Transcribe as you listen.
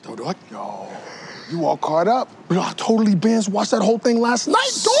dog. Yo, you all caught up. Yo, I totally binge watched that whole thing last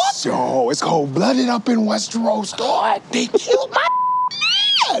night, dog. Yo, it's cold-blooded up in Westeros, dog. They killed my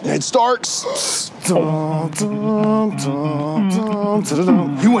Ned Starks.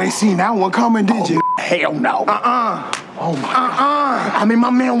 You ain't seen that one coming, did you? Hell no. Oh my God. I mean,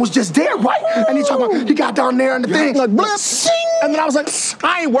 my man was just there, right? And he talking about, he got down there and the thing, like, blip, sing. And then I was like,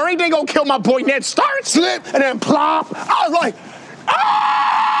 I ain't worried, they gonna kill my boy Ned Stark. Slip, and then plop. I was like,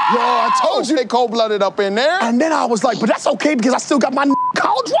 ah! Yo, I told you they cold-blooded up in there. And then I was like, but that's okay because I still got my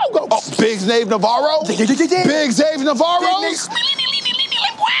Khal Drogo. Oh, Big Zave Navarro? Yeah. Big Zave Navarro?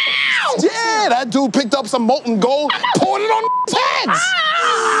 Wow! Yeah, that dude picked up some molten gold, poured it on heads.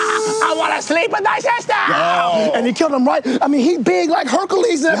 I want to sleep with my sister. Yo. And he killed him, right? I mean, he big like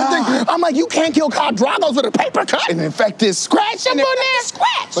Hercules and everything. Yeah. I'm like, you can't kill Khal Dragos with a paper cut. And infected scratch him on there.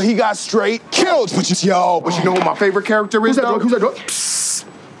 Scratch. But he got straight killed. But you know who my favorite character is, though? Who's that, dog?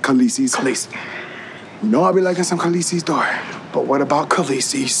 Khaleesi's. Khaleesi. You know I be liking some Khaleesi's, dog. But what about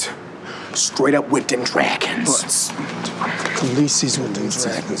Khaleesi's? Straight up with them dragons. Khaleesi's with them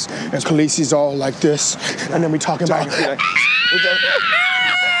dragons. And Khaleesi's all like this. And then we talking about...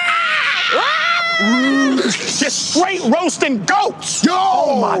 Just straight roasting goats. Yo!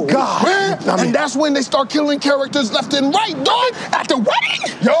 Oh, my God. Man. And that's when they start killing characters left and right, dog. At the wedding?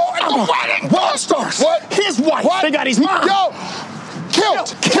 Yo, at the wedding. What? Stars. What? His wife. What? They got his mom. Yo! Killed.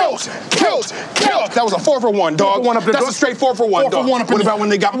 That was a 4-for-1, dog. That's a straight 4-for-1, dog. What about when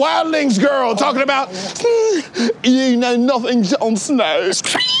they got Wildlings girl talking about, you know nothing, Jon Snow.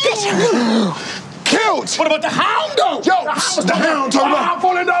 Killed. What about the Hound, though? Yo, the Hound talking about. I'm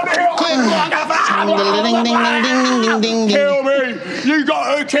falling down the hill. Kill me. You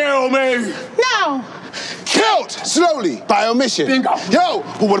gotta kill me. No. Killed slowly by omission. Bingo. Yo,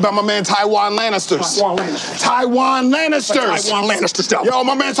 but what about my man Tywin Lannisters? Tywin Lannister stuff. Yo,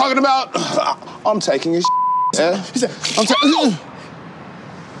 my man talking about. I'm taking his. Yeah. He said, I'm taking.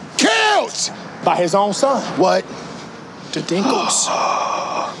 Killed by his own son. What? The Dinkles.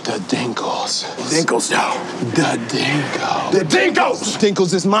 The Dinkles. Dinkles, no. The Dinkles. The Dinkles.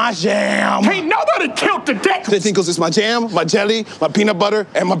 Dinkles is my jam. Ain't nobody killed the Dinkles. The Dinkles is my jam, my jelly, my peanut butter,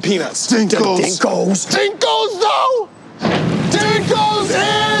 and my peanuts. Dinkles. The Dinkles. Dinkles, though. Dinkles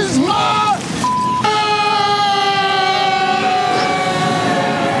is my...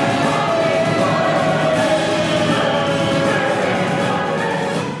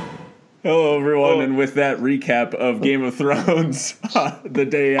 Hello, everyone, and with that recap of Game of Thrones, the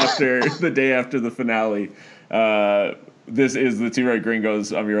day after the finale, this is the Two Red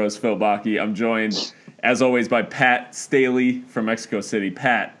Gringos. I'm your host, Phil Bakke. I'm joined, as always, by Pat Staley from Mexico City.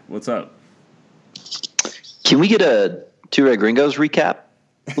 Pat, what's up? Can we get a Two Red Gringos recap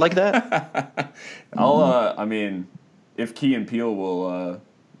like that? I mean, if Key and Peele will,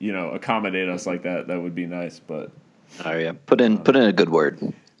 accommodate us like that, that would be nice. But oh yeah, put in a good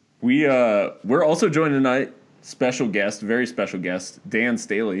word. We're also joined tonight, very special guest, Dan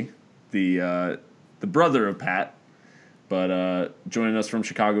Staley, the brother of Pat, but joining us from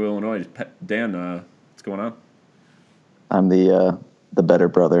Chicago, Illinois. Dan, what's going on? I'm the better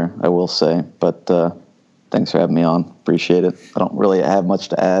brother, I will say, but thanks for having me on. Appreciate it. I don't really have much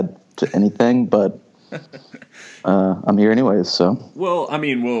to add to anything, but I'm here anyways. So well, I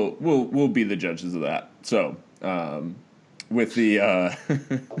mean, we'll be the judges of that. So with the.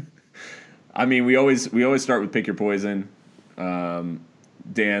 I mean, we always start with pick your poison. Dan,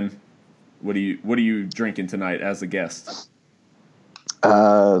 what are you drinking tonight as a guest?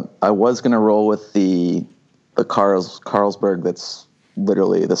 I was gonna roll with the Carlsberg that's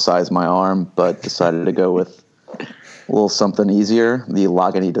literally the size of my arm, but decided to go with a little something easier. The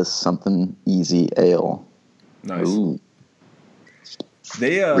Lagunitas Something Easy Ale. Nice. Ooh.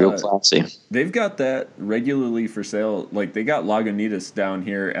 Real classy. They've got that regularly for sale. Like, they got Lagunitas down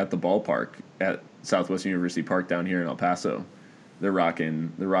here at the ballpark at Southwest University Park down here in El Paso. They're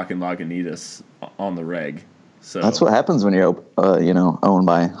rocking Lagunitas on the reg. So that's what happens when you're owned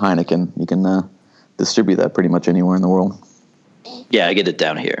by Heineken. You can distribute that pretty much anywhere in the world. Yeah, I get it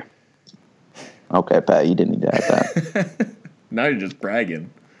down here. Okay, Pat, you didn't need to add that. Now you're just bragging.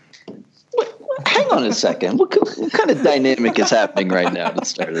 Hang on a second. What kind of dynamic is happening right now at the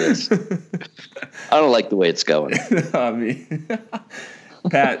start of this? I don't like the way it's going. I mean,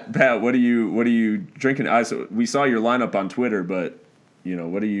 Pat, what are you drinking? We saw your lineup on Twitter, but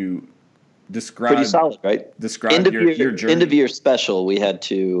what do you describe? Pretty solid, right? Describe your journey. End of year special. We had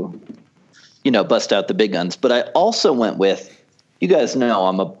to, bust out the big guns. But I also went with. You guys know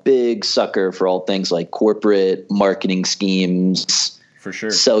I'm a big sucker for all things like corporate marketing schemes. For sure.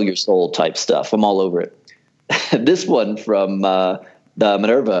 Sell your soul type stuff. I'm all over it. This one from the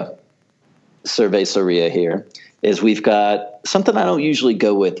Minerva Cerveceria here is we've got something I don't usually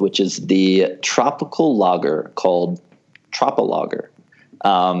go with, which is the tropical lager called Tropalager.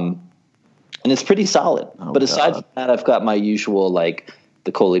 And it's pretty solid. But aside from that, I've got my usual, like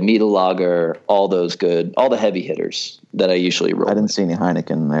the Colimita lager, all those good, all the heavy hitters that I usually roll. I didn't see any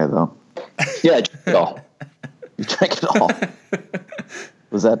Heineken there, though. Yeah, I drank it all. You drank it all.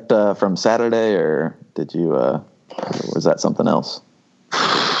 Was that from Saturday, or did you? Was that something else?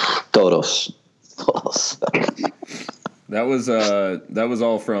 Todos. That was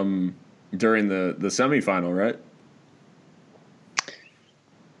all from during the semifinal, right?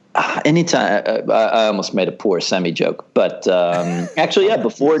 Anytime. I almost made a poor semi joke, but actually, yeah,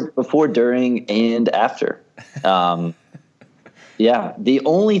 before, during, and after. Yeah, the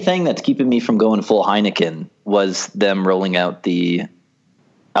only thing that's keeping me from going full Heineken was them rolling out the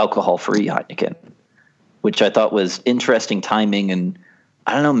alcohol-free Heineken, which I thought was interesting timing, and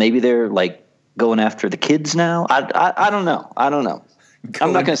I don't know, maybe they're like going after the kids now. I don't know. I'm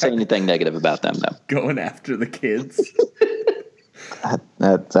not going to say anything negative about them, though. Going after the kids.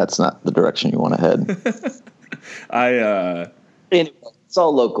 That's not the direction you want to head. Anyway, it's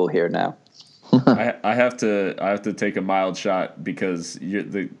all local here now. I have to take a mild shot because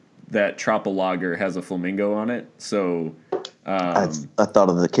that Tropalager has a flamingo on it. So I thought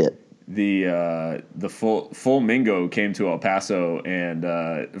of the kit. The full Mingo came to El Paso, and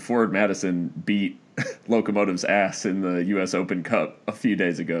Forward Madison beat Locomotive's ass in the U.S. Open Cup a few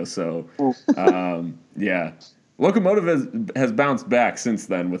days ago. So yeah. Locomotive has bounced back since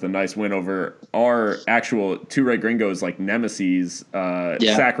then with a nice win over our actual Two Red Gringos, like nemesis,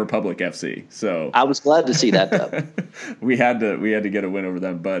 Sac Republic FC. So I was glad to see that, though. we had to get a win over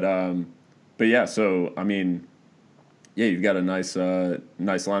them, but yeah. So I mean, yeah, you've got a nice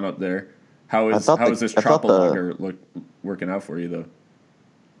lineup there. How is this Tropalager working out for you though?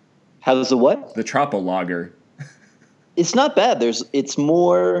 How's the what? The Tropalager. It's not bad.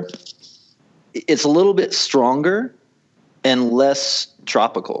 It's a little bit stronger and less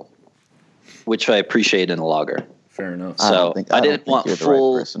tropical, which I appreciate in a lager. Fair enough. So I didn't want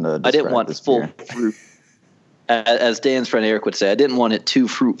full fruit. As Dan's friend Eric would say, I didn't want it too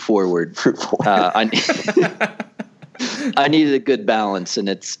fruit forward. I needed a good balance, and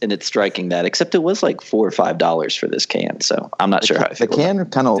it's striking that. Except it was like $4 or $5 for this can, so I'm not sure how I feel. The can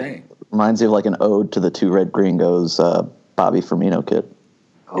kind of reminds me of like an ode to the Two Red Gringos Bobby Firmino kit.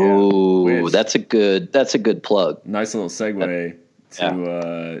 Oh, that's a good plug. Nice little segue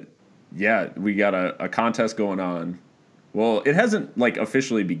to we got a contest going on. Well, it hasn't like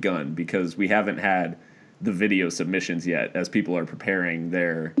officially begun because we haven't had the video submissions yet as people are preparing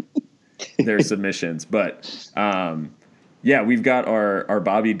their submissions. But we've got our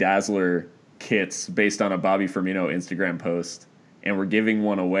Bobby Dazzler kits based on a Bobby Firmino Instagram post, and we're giving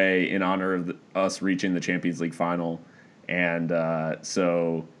one away in honor of us reaching the Champions League final. And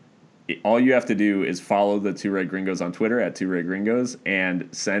so all you have to do is follow the Two Red Gringos on Twitter at Two Red Gringos and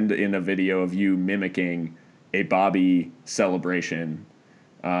send in a video of you mimicking a Bobby celebration.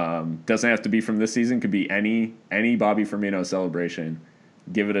 Doesn't have to be from this season. Could be any Bobby Firmino celebration.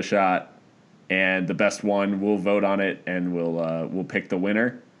 Give it a shot, and the best one, we'll vote on it, and we'll pick the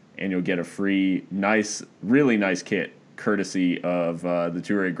winner, and you'll get a free, really nice kit courtesy of the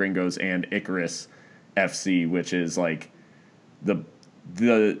Two Red Gringos and Icarus FC, which is like the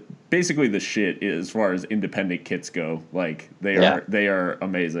basically the shit as far as independent kits go. Like they are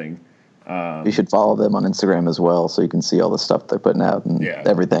amazing. You should follow them on Instagram as well, so you can see all the stuff they're putting out, and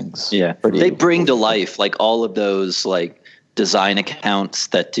everything's they bring to life like all of those like design accounts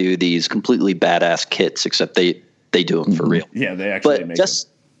that do these completely badass kits, except they do them for real. Yeah, they actually make them.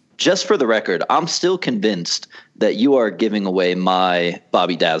 Just for the record, I'm still convinced that you are giving away my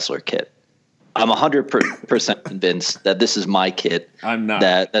Bobby Dazzler kit. I'm 100% convinced that this is my kit. I'm not.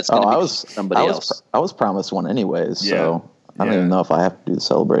 That's going to be somebody else. I was promised one anyways, so I don't even know if I have to do the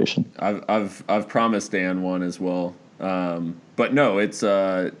celebration. I've promised Dan one as well, but no, it's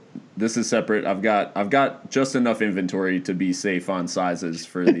this is separate. I've got just enough inventory to be safe on sizes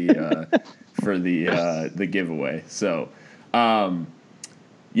for the the giveaway. So, I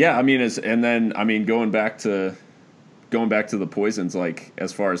mean, going back to the poisons, like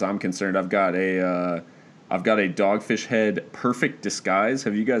as far as I'm concerned, I've got a Dogfish Head Perfect Disguise.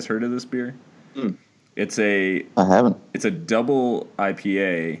 Have you guys heard of this beer? I haven't. It's a double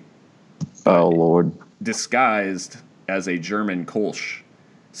IPA. Oh Lord! Disguised as a German Kolsch,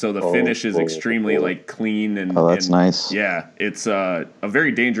 so the finish is extremely like clean and. Oh, that's nice. Yeah, it's a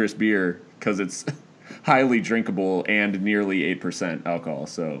very dangerous beer because it's highly drinkable and nearly 8% alcohol.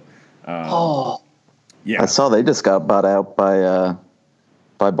 So. Yeah, I saw they just got bought out by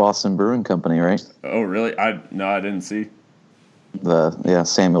by Boston Brewing Company, right? Oh, really? I didn't see.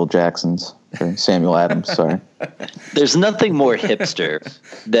 Samuel Jackson's. Or Samuel Adams, sorry. There's nothing more hipster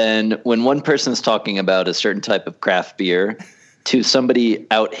than when one person's talking about a certain type of craft beer to somebody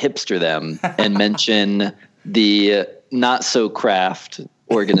out hipster them and mention the not so craft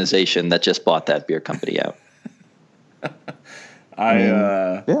organization that just bought that beer company out.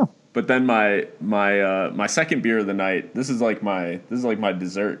 Yeah. But then my second beer of the night. This is like my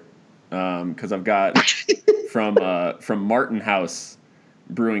dessert, because I've got from Martin House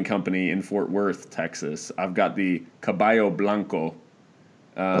Brewing Company in Fort Worth, Texas. I've got the Caballo Blanco,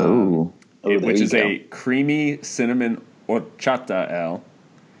 which is a creamy cinnamon horchata ale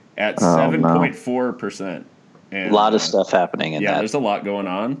at 7.4%. A lot of stuff happening in that. Yeah, there's a lot going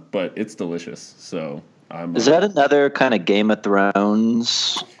on, but it's delicious. So is that another kind of Game of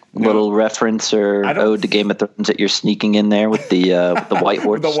Thrones little reference or ode to Game of Thrones that you're sneaking in there with the white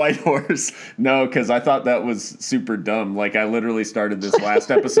horse? The white horse. No, because I thought that was super dumb. Like, I literally started this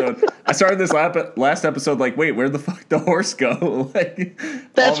last episode. Last episode like, wait, where'd the fuck the horse go? Like,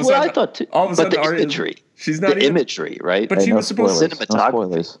 that's what I thought too. All of a sudden, but the imagery. She's not the imagery, right? But she was supposed to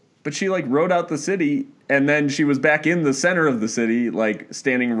cinematography. But she like rode out the city, and then she was back in the center of the city, like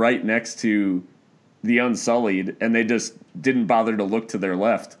standing right next to the Unsullied, and they just didn't bother to look to their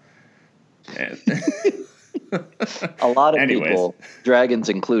left. A lot of people, dragons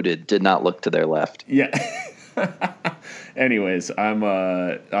included, did not look to their left. Yeah. Anyways, I'm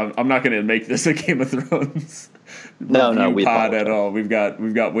not going to make this a Game of Thrones we pod at all. We've got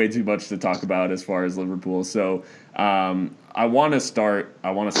way too much to talk about as far as Liverpool. So I want to start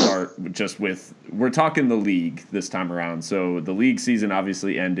just with, we're talking the league this time around. So the league season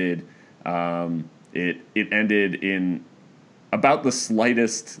obviously ended. It ended in about the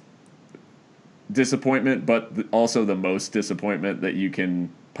slightest disappointment, but also the most disappointment that you can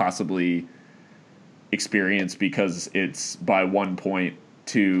possibly experience, because it's by 1 point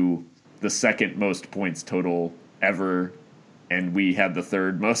to the second most points total ever, and we had the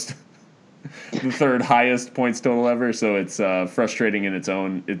third highest points total ever. So it's frustrating in its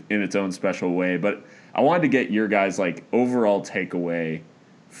own special way. But I wanted to get your guys' like overall takeaway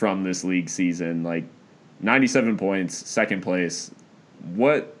from this league season. Like 97 points, second place.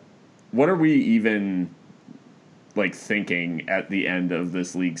 What are we even like thinking at the end of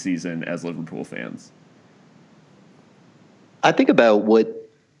this league season as Liverpool fans? I think about what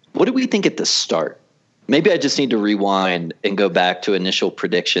did we think at the start? Maybe I just need to rewind and go back to initial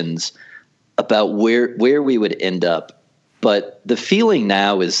predictions about where we would end up. But the feeling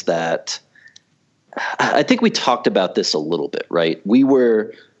now is that I think we talked about this a little bit, right? We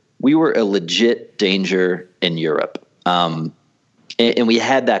were a legit danger in Europe. And we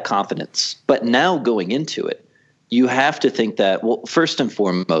had that confidence. But now going into it, you have to think that, well, first and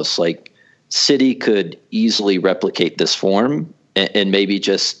foremost, like City could easily replicate this form and maybe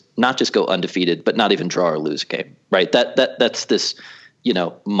just not just go undefeated, but not even draw or lose a game, right? That's this,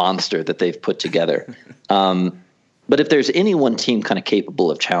 monster that they've put together. But if there's any one team kind of capable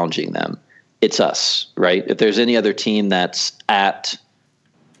of challenging them, it's us, right? If there's any other team that's at,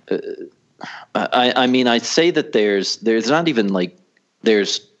 I'd say that there's not even like,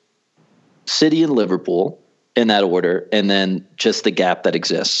 there's City and Liverpool in that order, and then just the gap that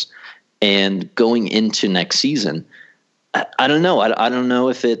exists. And going into next season, I don't know. I don't know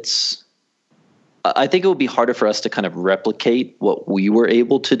if it's – I think it would be harder for us to kind of replicate what we were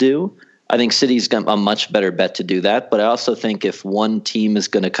able to do. I think City's got a much better bet to do that. But I also think if one team is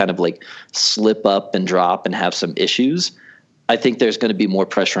going to kind of like slip up and drop and have some issues, I think there's going to be more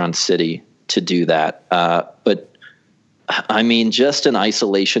pressure on City to do that. But I mean, just in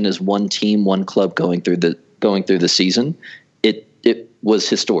isolation as one team, one club going through the season, it was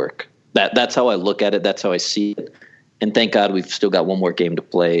historic. That's how I look at it. That's how I see it. And thank God we've still got one more game to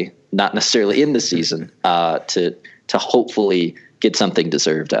play, not necessarily in the season, to hopefully get something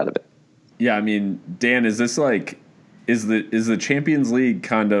deserved out of it. Yeah, I mean, Dan, is this like is the Champions League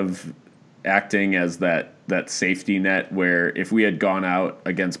kind of acting as that safety net where if we had gone out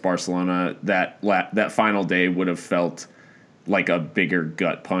against Barcelona, that final day would have felt like a bigger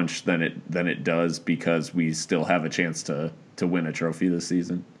gut punch than it does, because we still have a chance to win a trophy this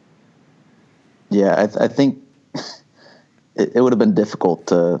season? Yeah, I think it would have been difficult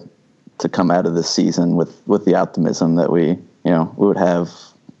to come out of this season with the optimism that we would have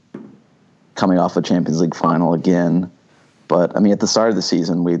coming off a Champions League final again. But I mean, at the start of the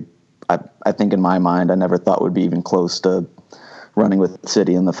season, I think in my mind, I never thought we'd be even close to running with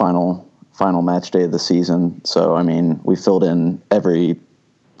City in the final match day of the season. So, I mean, we filled in every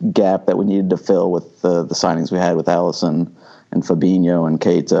gap that we needed to fill with the signings we had with Alisson and Fabinho and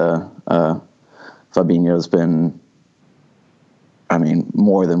Keita. Fabinho's been, I mean,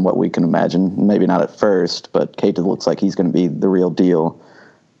 more than what we can imagine. Maybe not at first, but Keita looks like he's going to be the real deal.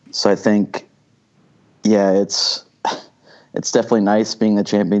 So I think, yeah, it's definitely nice being the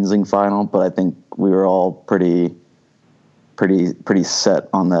Champions League final, but I think we were all pretty set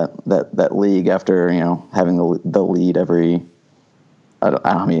on that league after, having the lead every. I don't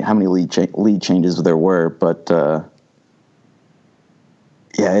know how many lead changes there were, but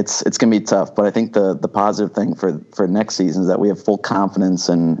yeah, it's gonna be tough. But I think the positive thing for next season is that we have full confidence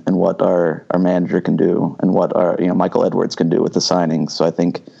in what our manager can do and what our Michael Edwards can do with the signings. So I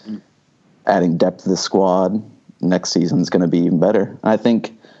think adding depth to the squad next season is going to be even better. I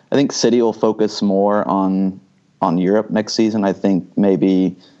think City will focus more on Europe next season. I think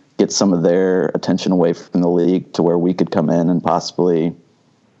maybe get some of their attention away from the league to where we could come in and possibly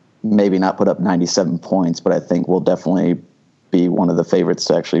maybe not put up 97 points, but I think we'll definitely be one of the favorites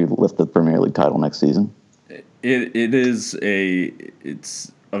to actually lift the Premier League title next season. It's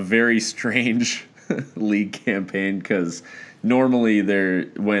a very strange league campaign because normally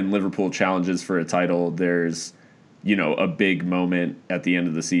when Liverpool challenges for a title, there's a big moment at the end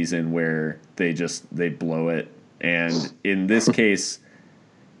of the season where they blow it. And in this case,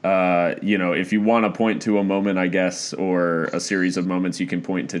 if you want to point to a moment, I guess, or a series of moments, you can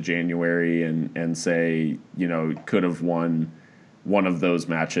point to January and say, could have won one of those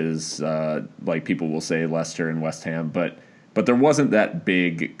matches, like people will say Leicester and West Ham, but there wasn't that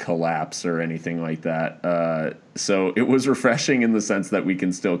big collapse or anything like that. So it was refreshing in the sense that we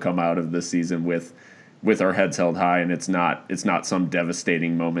can still come out of this season with our heads held high, and it's not some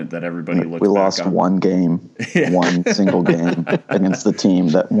devastating moment that everybody looks back on. We lost one game, one single game against the team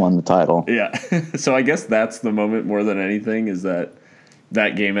that won the title. Yeah. So I guess that's the moment more than anything, is that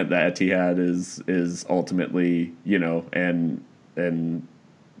game at the Etihad is ultimately, and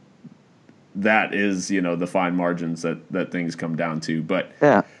that is, the fine margins that things come down to. But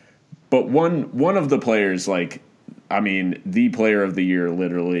yeah. But one of the players, the player of the year,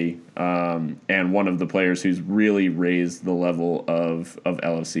 literally, and one of the players who's really raised the level of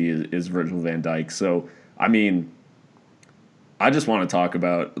LFC is Virgil van Dijk. So, I just want to talk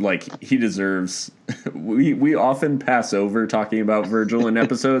about, he deserves. We often pass over talking about Virgil in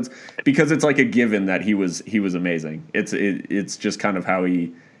episodes because it's like a given that he was amazing. It's just kind of how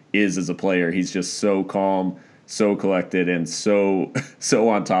he is as a player. He's just so calm, so collected, and so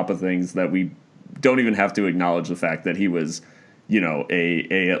on top of things that we don't even have to acknowledge the fact that he was,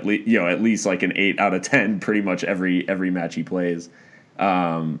 at least like an 8 out of 10 pretty much every match he plays.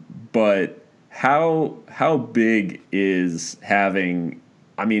 But how big is having,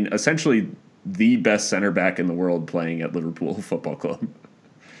 essentially the best center back in the world playing at Liverpool Football Club?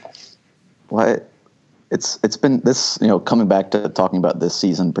 Well, it's been this, coming back to talking about this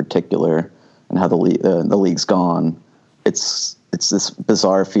season in particular and how the league's gone. It's this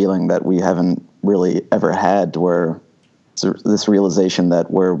bizarre feeling that we haven't really ever had, where it's this realization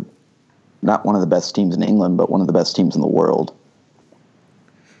that we're not one of the best teams in England, but one of the best teams in the world.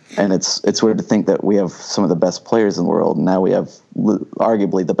 And it's weird to think that we have some of the best players in the world, and now we have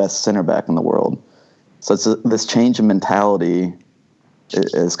arguably the best center back in the world. So this change in mentality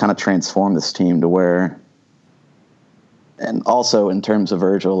has kind of transformed this team to where, and also in terms of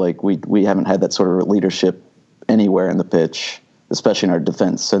Virgil, we haven't had that sort of leadership anywhere in the pitch, especially in our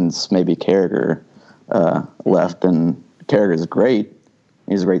defense, since maybe Carragher left. And Carragher's great;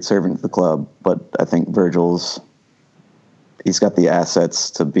 he's a great servant to the club. But I think he's got the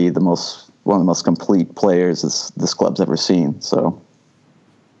assets to be one of the most complete players this club's ever seen. So,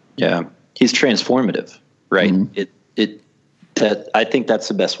 yeah, he's transformative, right? Mm-hmm. I think that's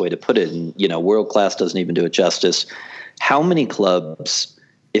the best way to put it. And world class doesn't even do it justice. How many clubs,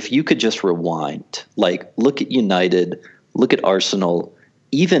 if you could just rewind, look at United, look at Arsenal,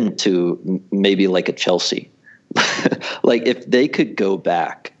 even to maybe like a Chelsea, if they could go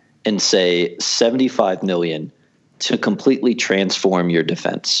back and say 75 million to completely transform your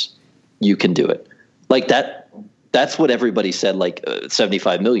defense, you can do it. That's what everybody said,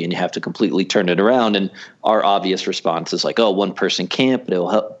 75 million, you have to completely turn it around. And our obvious response is one person can't, but it'll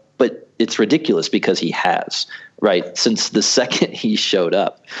help. But it's ridiculous because he has, right? Since the second he showed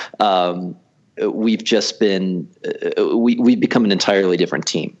up, we've just been, we've become an entirely different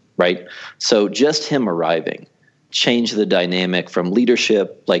team, right? So just him arriving changed the dynamic from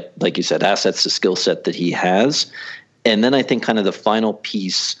leadership, like you said, assets to skill set that he has. And then I think kind of the final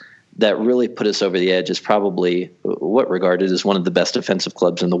piece that really put us over the edge is probably what regarded as one of the best defensive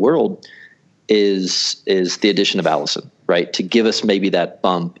clubs in the world is the addition of Alisson, right? To give us maybe that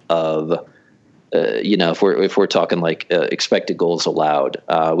bump of, if we're talking like expected goals allowed,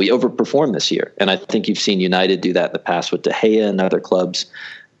 we overperformed this year, and I think you've seen United do that in the past with De Gea and other clubs.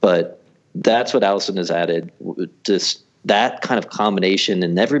 But that's what Alisson has added. Just that kind of combination,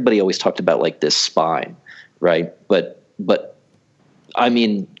 and everybody always talked about like this spine, right? But I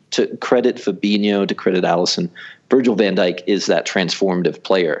mean, to credit Fabinho, to credit Alisson, Virgil van Dijk is that transformative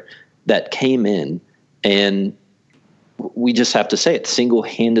player that came in, and we just have to say it,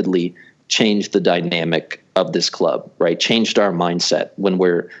 single-handedly changed the dynamic of this club, right? Changed our mindset when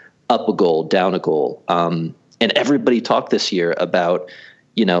we're up a goal, down a goal. And everybody talked this year about,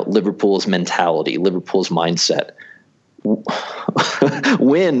 Liverpool's mentality, Liverpool's mindset.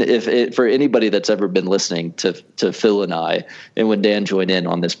 For anybody that's ever been listening to Phil and I, and when Dan joined in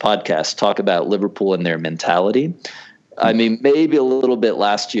on this podcast, talk about Liverpool and their mentality. I mean, maybe a little bit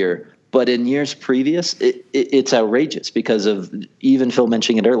last year, but in years previous, it's outrageous because of even Phil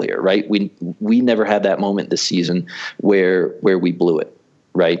mentioning it earlier, right? We never had that moment this season where we blew it,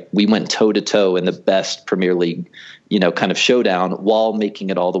 right? We went toe to toe in the best Premier League, kind of showdown while making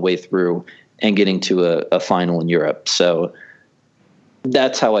it all the way through and getting to a final in Europe. So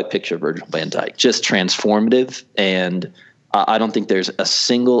that's how I picture Virgil van Dijk, just transformative. And I don't think there's a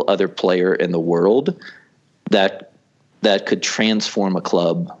single other player in the world that could transform a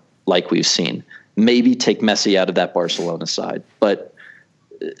club like we've seen. Maybe take Messi out of that Barcelona side, but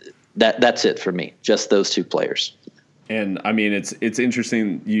that's it for me. Just those two players. And I mean, it's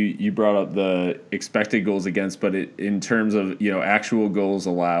interesting. You brought up the expected goals against, but in terms of actual goals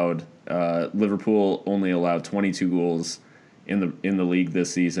allowed, Liverpool only allowed 22 goals in the league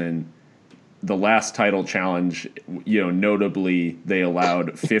this season. The last title challenge, notably they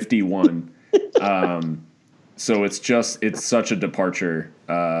allowed 51. So it's such a departure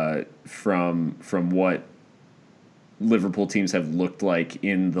from what Liverpool teams have looked like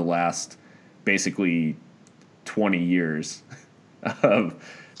in the last basically 20 years of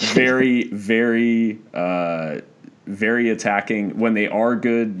very, very, very attacking. When they are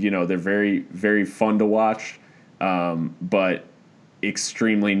good, they're very, very fun to watch, but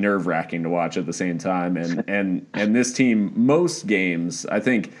extremely nerve-wracking to watch at the same time. And this team, most games, I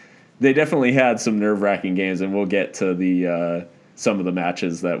think they definitely had some nerve-wracking games, and we'll get to the some of the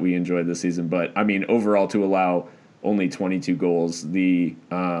matches that we enjoyed this season. But I mean, overall, to allow only 22 goals, the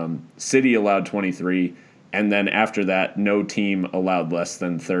City allowed 23. And then after that, no team allowed less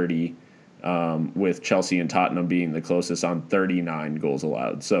than 30, with Chelsea and Tottenham being the closest on 39 goals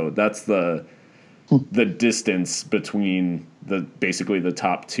allowed. So that's the distance between basically the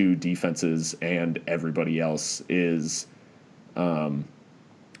top two defenses and everybody else is a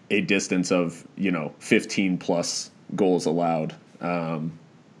distance of 15 plus goals allowed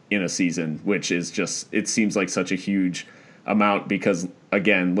in a season, which is just, it seems like such a huge amount because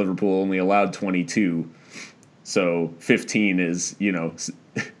again, Liverpool only allowed 22. So 15 is,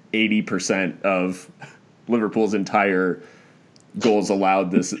 80% of Liverpool's entire goals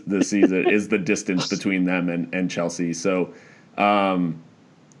allowed this season is the distance between them and Chelsea. So,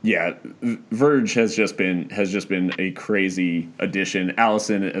 Verge has just been a crazy addition.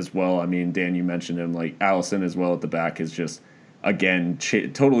 Alisson as well. I mean, Dan, you mentioned him. Like Alisson as well at the back has just again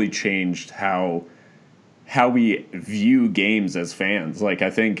totally changed how we view games as fans. Like I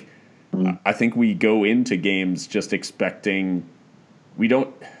think we go into games just expecting we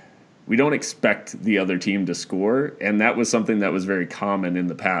don't expect the other team to score, and that was something that was very common in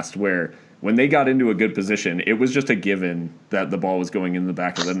the past where when they got into a good position, it was just a given that the ball was going in the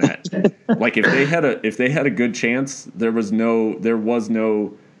back of the net. Like if they had a good chance, there was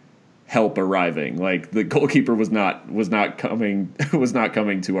no help arriving. Like the goalkeeper was not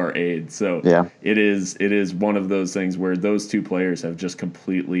coming to our aid. So yeah. It is one of those things where those two players have just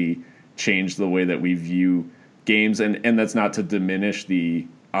completely changed the way that we view games, and that's not to diminish the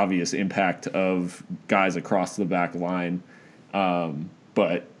obvious impact of guys across the back line,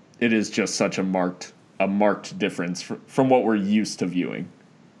 but it is just such a marked difference from what we're used to viewing.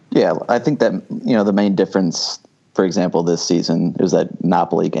 Yeah, I think that the main difference, for example, this season was that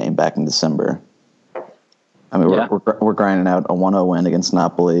Napoli game back in December. I mean, we're grinding out a 1-0 win against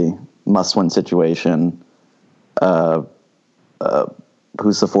Napoli, must-win situation. Who's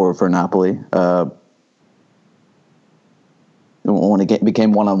the forward for Napoli? When it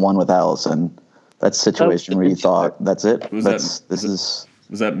became 1-on-1 with Alisson, that's a situation where you thought, that's it. Was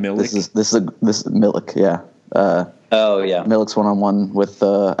that Milik? This is Milik, yeah. Milik's 1-on-1 with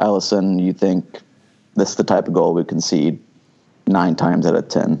Alisson. You think this is the type of goal we concede 9 times out of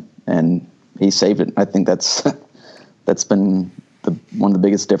 10, and he saved it. I think that's been one of the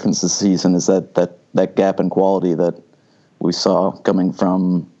biggest differences this season is that gap in quality that we saw coming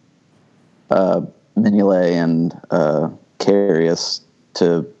from Mignolet and Karius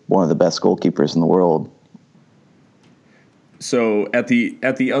to one of the best goalkeepers in the world. So at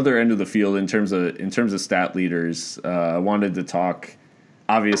the other end of the field, in terms of stat leaders, I wanted to talk.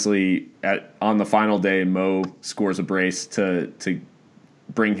 Obviously, on the final day, Mo scores a brace to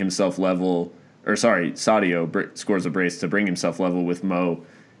bring himself level. Or sorry, Sadio scores a brace to bring himself level with Mo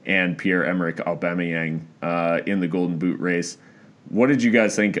and Pierre-Emerick Aubameyang in the Golden Boot race. What did you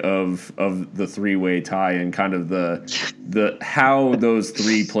guys think of the three-way tie and kind of the how those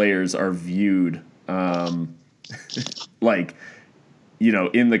three players are viewed, like, you know,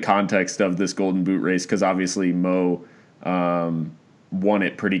 in the context of this Golden Boot race? Because obviously Mo won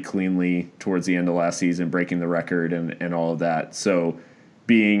it pretty cleanly towards the end of last season, breaking the record and all of that. So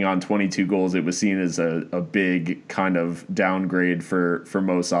being on 22 goals, it was seen as a big kind of downgrade for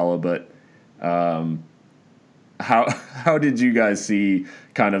Mo Salah. But how did you guys see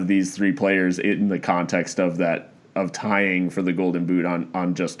kind of these three players in the context of that, of tying for the Golden Boot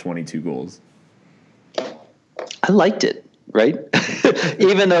on just 22 goals? I liked it, right?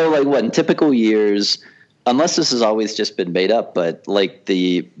 Even though, like, what, in typical years, unless this has always just been made up, but like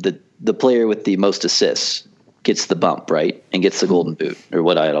the player with the most assists gets the bump, right, and gets the Golden Boot, or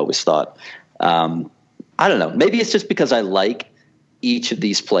what I had always thought. I don't know. Maybe it's just because I like each of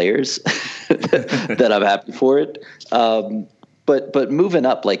these players that I'm happy for it. But moving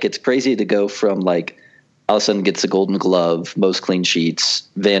up, like, it's crazy to go from, like, Alisson gets the Golden Glove, most clean sheets,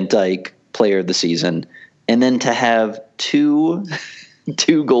 Van Dijk player of the season, and then to have two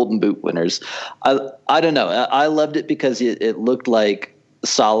Golden Boot winners. I don't know. I loved it because it looked like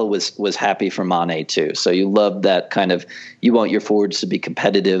Salah was happy for Mane too. So you love that kind of, you want your forwards to be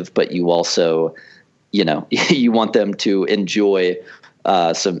competitive, but you also, you know, you want them to enjoy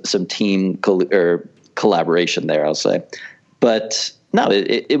some team collaboration there, I'll say. But no,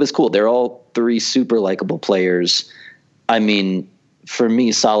 it was cool. They're all three super likable players. I mean, for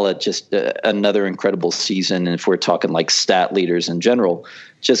me, Salah, just another incredible season. And if we're talking like stat leaders in general,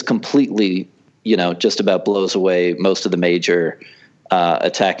 just completely, you know, just about blows away most of the major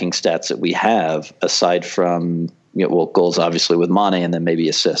attacking stats that we have, aside from, you know, well, goals obviously with Mane, and then maybe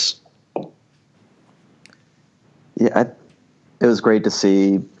assists. Yeah, it was great to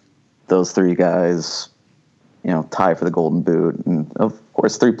see those three guys, you know, tie for the Golden Boot. And of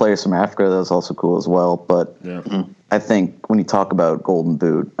course, three players from Africa, that was also cool as well. But yeah. I think when you talk about Golden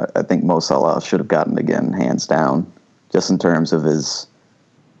Boot, I think Mo Salah should have gotten it again, hands down, just in terms of his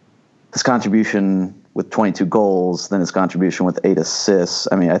contribution with 22 goals, then his contribution with 8 assists.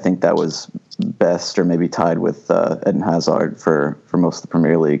 I mean, I think that was best, or maybe tied with Eden Hazard for most of the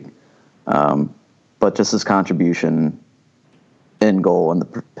Premier League. But just his contribution in goal in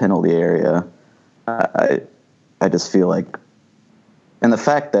the penalty area, I just feel like, and the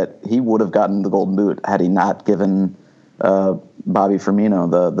fact that he would have gotten the Golden Boot had he not given Bobby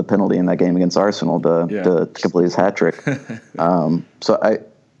Firmino the penalty in that game against Arsenal to complete his hat trick. So I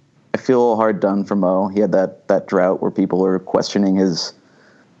feel hard done for Mo. He had that drought where people were questioning his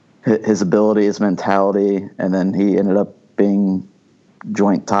ability, his mentality, and then he ended up being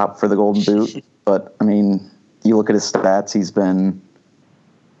joint top for the Golden Boot. But I mean, you look at his stats; he's been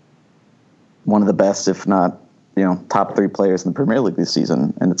one of the best, if not, you know, top 3 players in the Premier League this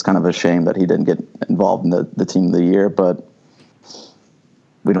season. And it's kind of a shame that he didn't get involved in the team of the year, but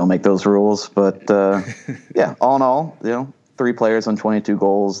we don't make those rules. But yeah, all in all, you know, 3 players on 22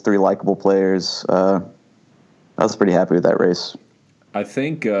 goals, 3 likable players. I was pretty happy with that race. I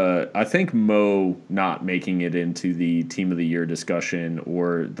think Mo not making it into the team of the year discussion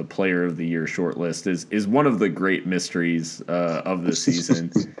or the player of the year shortlist is one of the great mysteries of this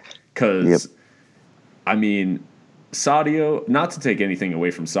season. Because, I mean, Sadio, not to take anything away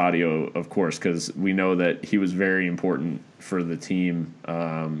from Sadio, of course, because we know that he was very important for the team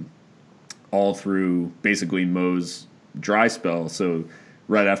all through basically Mo's dry spell. So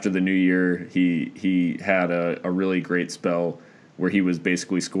right after the new year, he had a really great spell where he was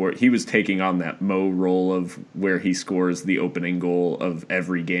basically he was taking on that Mo role of where he scores the opening goal of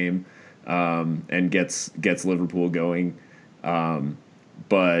every game and gets Liverpool going.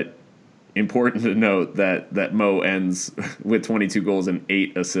 But important to note that Mo ends with 22 goals and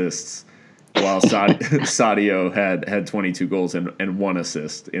 8 assists, while Sadio had 22 goals and 1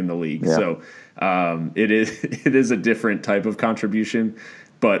 assist in the league. Yeah. So it is a different type of contribution.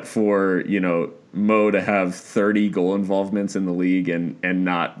 But for, you know, Mo to have 30 goal involvements in the league and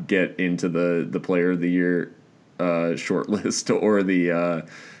not get into the player of the year short list or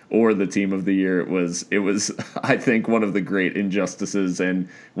the team of the year, it was I think one of the great injustices. And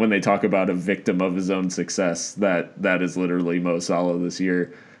when they talk about a victim of his own success, that is literally Mo Salah this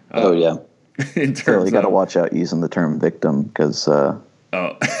year. Oh yeah. in terms So you got to of watch out using the term victim because,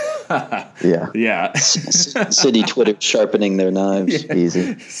 yeah, City Twitter sharpening their knives.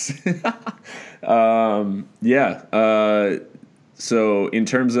 easy. So in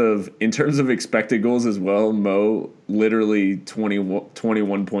terms of expected goals as well, Mo literally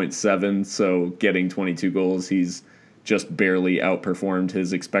 21.7. So getting 22 goals, he's just barely outperformed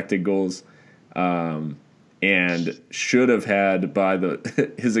his expected goals, and should have had by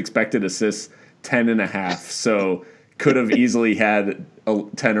his expected assists 10.5. So could have easily had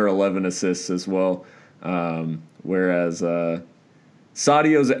 10 or 11 assists as well. Whereas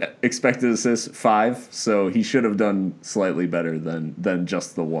Sadio's expected assists 5, so he should have done slightly better than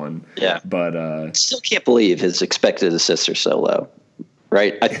just the 1. Yeah, but still can't believe his expected assists are so low.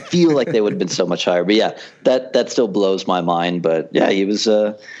 Right, I feel like they would have been so much higher. But yeah, that still blows my mind. But yeah, he was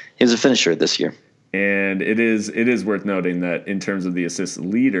a finisher this year. And it is worth noting that in terms of the assist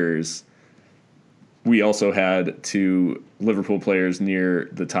leaders, we also had 2 Liverpool players near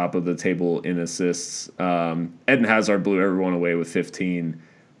the top of the table in assists. Eden Hazard blew everyone away with 15.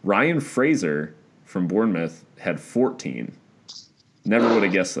 Ryan Fraser from Bournemouth had 14. Never would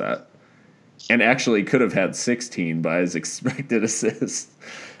have guessed that. And actually could have had 16 by his expected assists.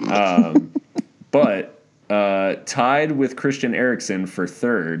 But tied with Christian Eriksen for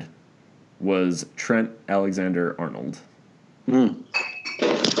third was Trent Alexander-Arnold. And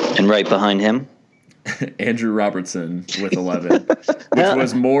right behind him, Andrew Robertson with 11, which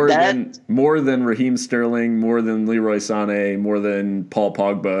was more than Raheem Sterling, more than Leroy Sané, more than Paul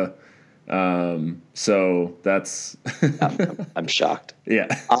Pogba. So that's I'm shocked. Yeah.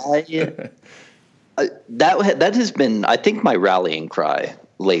 That has been, I think, my rallying cry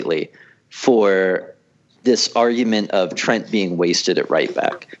lately for this argument of Trent being wasted at right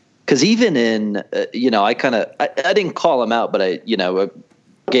back. Because even in, I didn't call him out, but I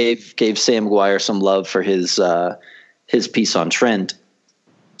gave Sam Maguire some love for his piece on Trent,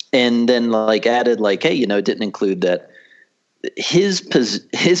 and then added hey, didn't include that his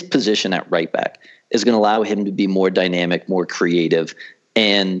position at right back is going to allow him to be more dynamic, more creative,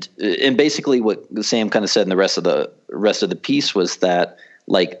 and basically what Sam kind of said in the rest of the piece was that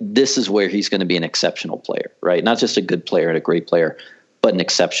this is where he's going to be an exceptional player, right? Not just a good player and a great player, but an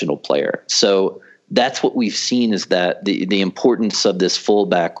exceptional player. So that's what we've seen is that the importance of this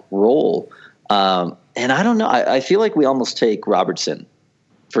fullback role. And I don't know, I feel like we almost take Robertson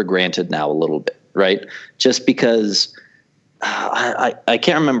for granted now a little bit, right? Just because I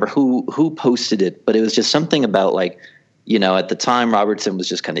can't remember who posted it, but it was just something about at the time Robertson was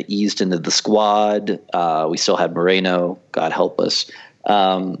just kind of eased into the squad. We still had Moreno, God help us.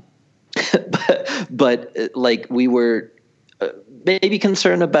 But we were maybe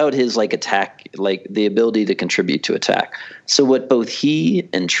concerned about his attack, the ability to contribute to attack. So what both he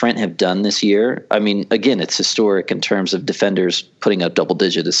and Trent have done this year, I mean, again, it's historic in terms of defenders putting up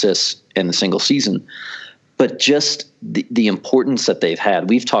double-digit assists in a single season, but just the importance that they've had.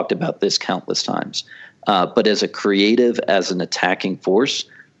 We've talked about this countless times, but as a creative, as an attacking force,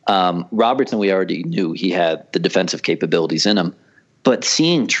 Robertson, we already knew he had the defensive capabilities in him, but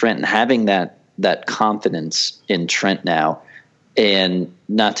seeing Trent and having that confidence in Trent now, and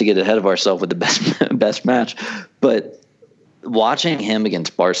not to get ahead of ourselves with the best match, but watching him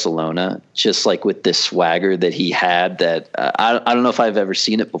against Barcelona, just with this swagger that he had, that I don't know if I've ever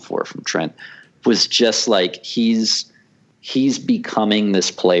seen it before from Trent, was just he's becoming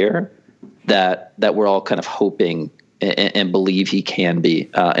this player that we're all kind of hoping and believe he can be,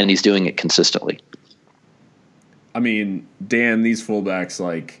 and he's doing it consistently. I mean, Dan, these fullbacks,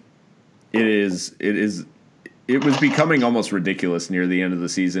 it was becoming almost ridiculous near the end of the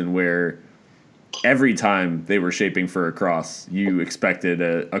season where every time they were shaping for a cross, you expected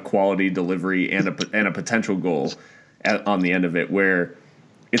a quality delivery and a potential goal on the end of it, where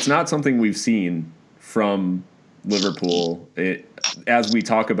it's not something we've seen from Liverpool. As we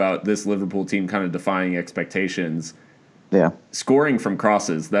talk about this Liverpool team kind of defying expectations, scoring from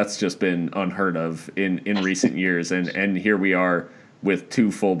crosses, that's just been unheard of in recent years. And here we are with 2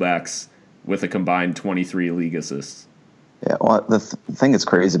 fullbacks with a combined 23 league assists. Yeah, well, the thing that's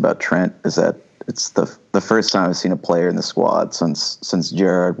crazy about Trent is that it's the first time I've seen a player in the squad since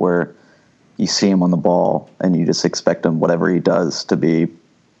Gerrard where you see him on the ball and you just expect him, whatever he does, to be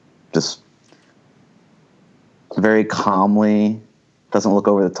just very calmly, doesn't look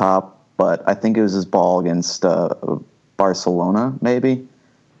over the top. But I think it was his ball against Barcelona, maybe,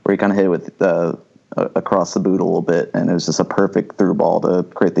 where he kind of hit it with across the boot a little bit, and it was just a perfect through ball to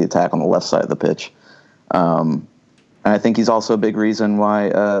create the attack on the left side of the pitch. And I think he's also a big reason why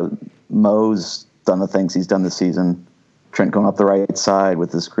Mo's done the things he's done this season. Trent going up the right side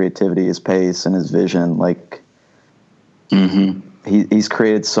with his creativity, his pace, and his vision. Like, he's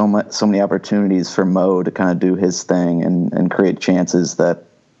created so many opportunities for Mo to kind of do his thing and create chances that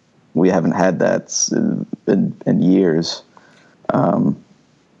we haven't had that in years.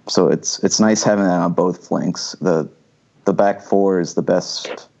 So it's nice having that on both flanks. The back four is the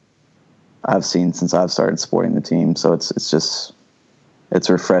best I've seen since I've started supporting the team. So it's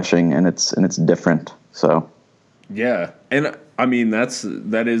refreshing and it's different. So yeah, and I mean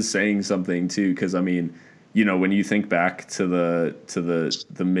that is saying something too, because I mean, you know, when you think back to the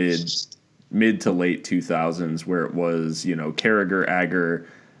mid to late 2000s, where it was, you know, Carragher, Agger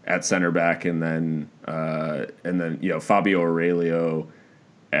at center back, and then you know, Fabio Aurelio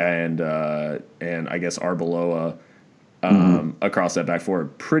and I guess Arbeloa across that back four.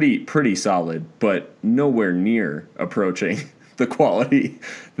 Pretty solid, but nowhere near approaching the quality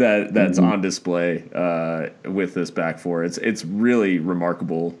that's on display with this back four. It's really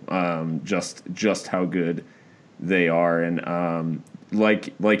remarkable, just how good they are, and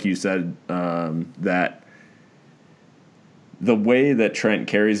like you said, that the way that Trent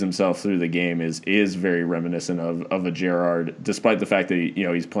carries himself through the game is very reminiscent of a Gerrard, despite the fact that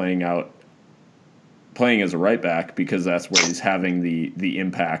he's playing as a right back, because that's where he's having the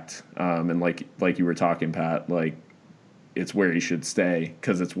impact, and like you were talking, Pat, like, it's where he should stay,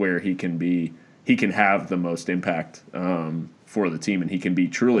 because it's where he can have the most impact for the team, and he can be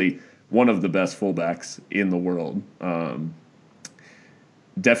truly one of the best fullbacks in the world,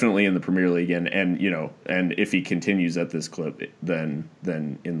 definitely in the Premier League, and if he continues at this clip, then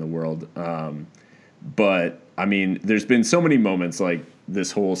in the world. But I mean, there's been so many moments like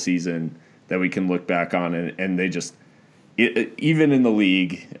this whole season that we can look back on, and they just, even in the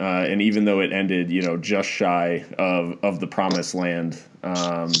league, and even though it ended, just shy of the promised land,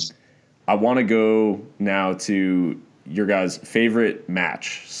 I want to go now to your guys' favorite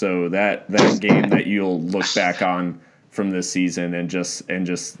match. So that game that you'll look back on from this season, and just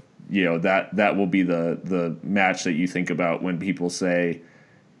that will be the match that you think about when people say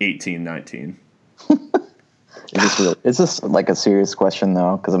 18-19. Is this like a serious question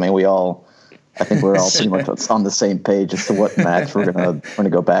though? Because I mean, I think we're all pretty much on the same page as to what match we're gonna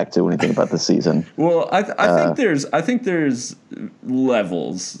go back to when you think about the season. Well, I think there's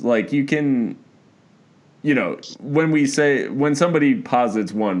levels. Like, you can, when somebody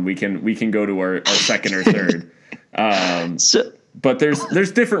posits one, we can go to our second or third. But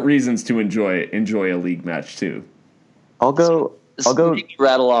there's different reasons to enjoy a league match too. I'll go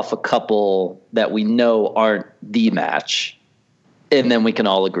rattle off a couple that we know aren't the match, and then we can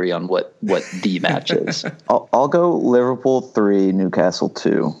all agree on what the match is. I'll go Liverpool 3, Newcastle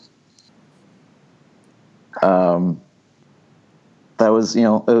 2. That was, it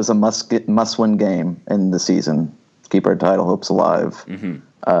was a must-win game in the season. Keep our title hopes alive.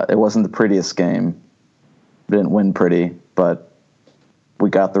 Mm-hmm. It wasn't the prettiest game. Didn't win pretty, but we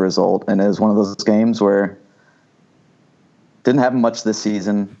got the result. And it was one of those games where didn't happen much this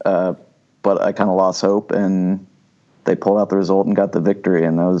season, but I kind of lost hope, and they pulled out the result and got the victory.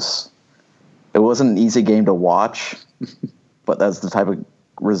 And it wasn't an easy game to watch, but that's the type of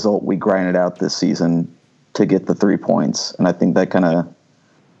result we grinded out this season to get the 3 points. And I think that kind of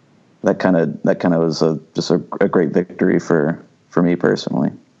was just a great victory for me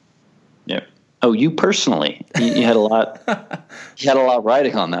personally. Yeah. Oh, you personally, you had a lot. You had a lot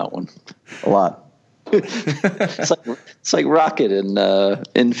riding on that one. A lot. It's like Rocket in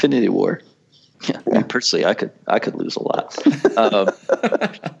Infinity War. Yeah, me personally, I could lose a lot. I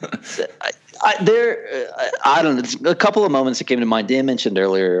don't know. A couple of moments that came to mind. Dan mentioned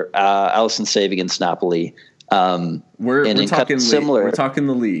earlier, Alisson save against Napoli. We're talking similar. We're talking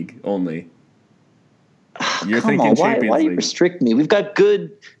the league only. You're thinking Champions League. Why do you restrict me? We've got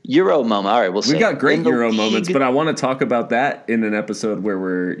good Euro moments. All right, we've got great Euro moments, but I want to talk about that in an episode where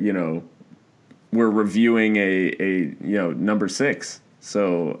we're reviewing a number 6.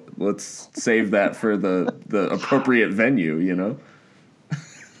 So let's save that for the appropriate venue.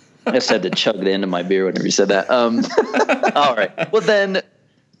 I just had to chug the end of my beer whenever you said that. All right. Well, then,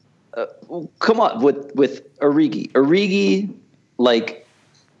 come on with Origi. Origi, like,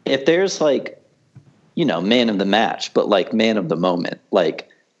 if there's man of the match, but like man of the moment, like,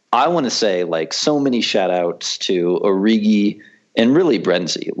 I want to say, like, so many shout outs to Origi and really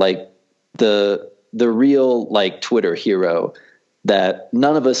Brenzi, like the real, like, Twitter hero that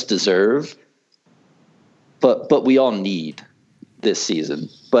none of us deserve, but we all need this season.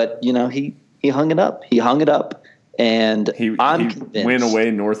 But he hung it up. He hung it up, and I'm convinced. Went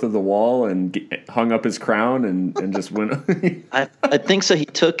away north of the wall and hung up his crown and just went. I think so. He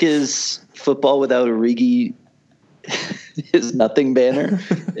took his football without Origi his nothing banner,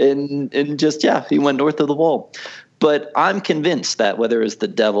 and just he went north of the wall. But I'm convinced that whether it's the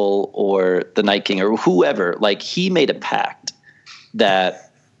Devil or the Night King or whoever, like, he made a pact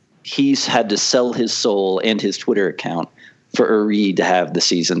that he's had to sell his soul and his Twitter account for Origi to have the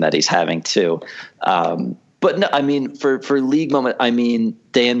season that he's having too. But no, I mean, for league moment, I mean,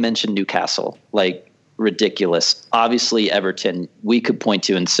 Dan mentioned Newcastle, like, ridiculous. Obviously, Everton, we could point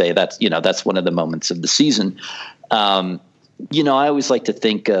to and say that's one of the moments of the season. I always like to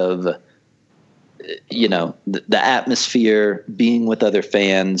think of, the atmosphere, being with other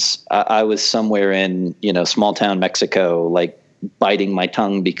fans. I was somewhere in, small town Mexico, like, biting my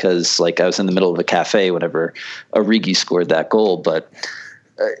tongue because, like, I was in the middle of a cafe whenever Origi scored that goal. But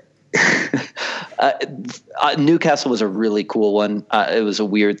Newcastle was a really cool one. It was a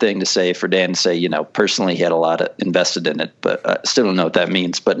weird thing to say for Dan to say, personally he had a lot invested in it, but I still don't know what that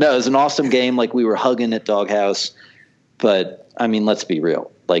means. But no, it was an awesome game. Like, we were hugging at Doghouse. But I mean, let's be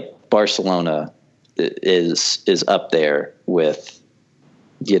real. Like, Barcelona is up there with,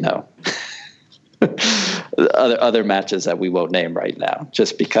 other matches that we won't name right now,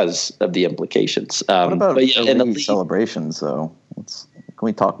 just because of the implications. What about Origi celebrations, though? Can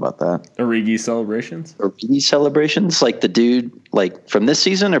we talk about that? Origi celebrations? Origi celebrations, like the dude, like from this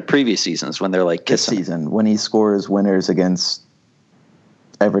season or previous seasons when they're like kissing? This season, when he scores winners against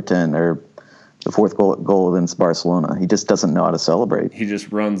Everton or the fourth goal against Barcelona, he just doesn't know how to celebrate. He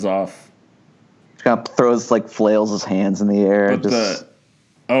just runs off. He kind of throws, like, flails his hands in the air. But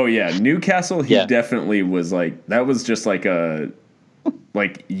Newcastle, he definitely was like, that was just like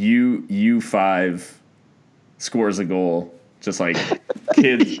U5 scores a goal. Just like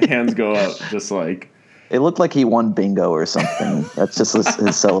kids' hands go up, just like. It looked like he won bingo or something. That's just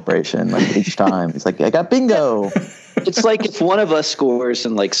his celebration. Like, each time, he's like, "I got bingo." It's like if one of us scores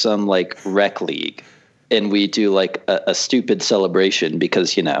in, like, some, like, rec league, and we do, like, a stupid celebration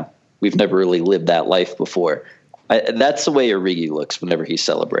because we've never really lived that life before. That's the way Origi looks whenever he's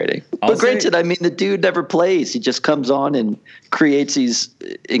celebrating. But granted, I mean, the dude never plays. He just comes on and creates these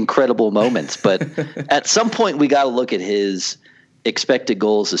incredible moments. But at some point, we got to look at his expected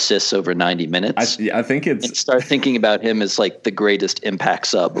goals, assists over 90 minutes. I think it's... And start thinking about him as, like, the greatest impact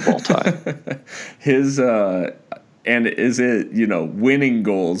sub of all time. His... and is it, winning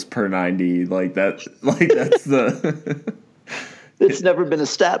goals per 90? Like, that's the... It's never been a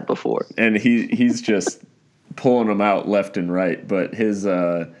stat before. And he's just... pulling them out left and right, but his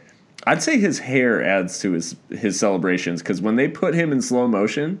I'd say his hair adds to his celebrations, because when they put him in slow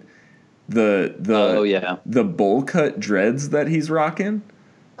motion, the bowl cut dreads that he's rocking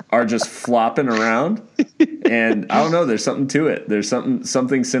are just flopping around, and I don't know, there's something to it. There's something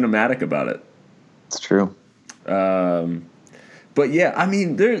cinematic about it. It's true. But yeah, I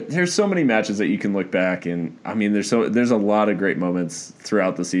mean, there's so many matches that you can look back, and I mean, there's a lot of great moments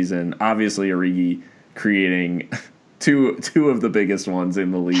throughout the season. Obviously, Origi creating two of the biggest ones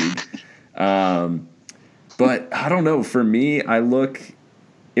in the league. But I don't know. For me,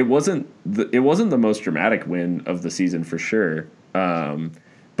 it wasn't the most dramatic win of the season for sure.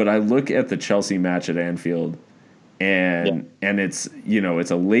 But I look at the Chelsea match at Anfield, and it's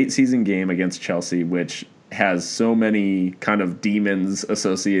it's a late season game against Chelsea, which has so many kind of demons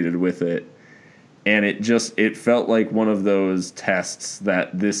associated with it. And it felt like one of those tests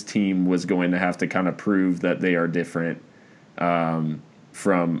that this team was going to have to kind of prove that they are different from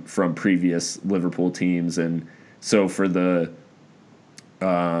previous Liverpool teams. And so for the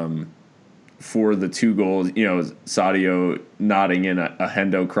 2 goals, Sadio nodding in a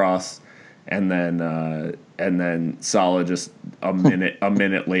Hendo cross, and then Salah just a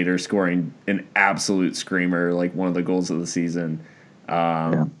minute later scoring an absolute screamer, like one of the goals of the season.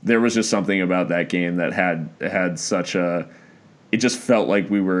 There was just something about that game that had such a. It just felt like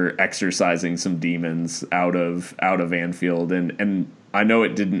we were exercising some demons out of Anfield, and I know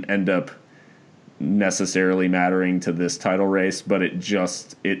it didn't end up necessarily mattering to this title race, but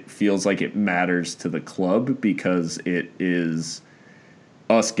it feels like it matters to the club, because it is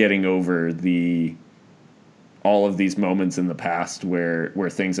us getting over all of these moments in the past where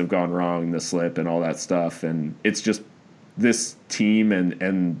things have gone wrong, the slip and all that stuff, and it's just. This team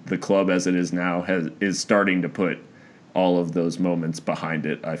and the club as it is now is starting to put all of those moments behind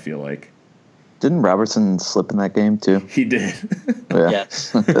it, I feel like. Didn't Robertson slip in that game too? He did. Yeah.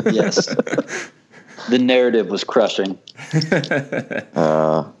 Yes. The narrative was crushing.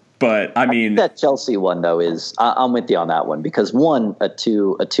 But I mean, that Chelsea one though is I'm with you on that one, because a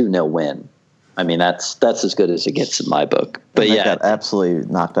 2-0 win. I mean, that's as good as it gets in my book. But they got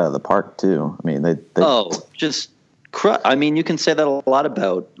absolutely knocked out of the park too. I mean, they just I mean, you can say that a lot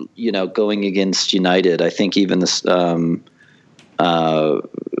about, going against United. I think even the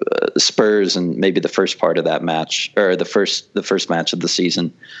Spurs and maybe the first part of that match, or the first match of the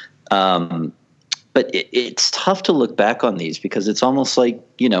season. But it's tough to look back on these because it's almost like,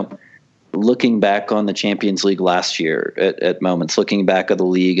 looking back on the Champions League last year at moments, looking back at the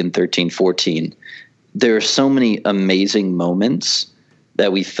league in 13-14, there are so many amazing moments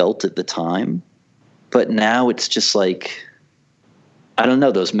that we felt at the time. But now it's just like, I don't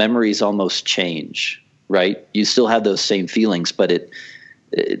know, those memories almost change, right? You still have those same feelings, but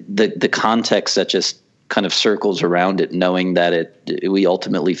the context that just kind of circles around it, knowing that we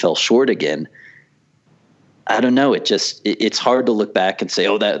ultimately fell short again. I don't know. It's hard to look back and say,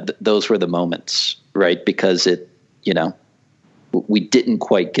 oh, those were the moments, right? Because we didn't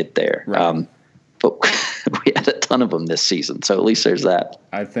quite get there. Right. But we had a ton of them this season. So at least there's that.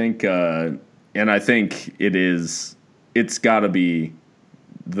 I think, and I think it's gotta be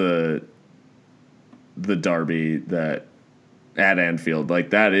the derby that at Anfield, like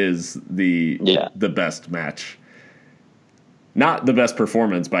that is the best match. Not the best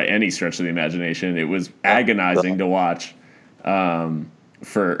performance by any stretch of the imagination. It was agonizing to watch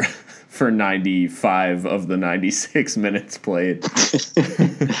for 95 of the 96 minutes played.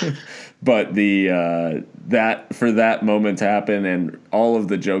 But that moment to happen, and all of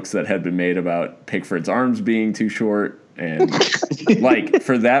the jokes that had been made about Pickford's arms being too short, and like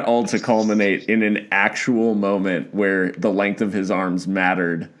for that all to culminate in an actual moment where the length of his arms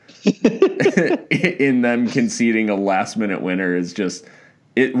mattered in them conceding a last minute winner is just,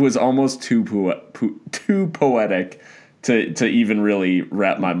 it was almost too poetic to even really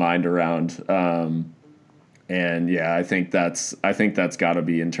wrap my mind around. And yeah, I think that's got to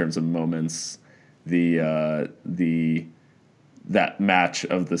be, in terms of moments, that match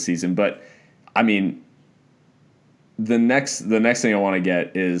of the season. But I mean, the next thing I want to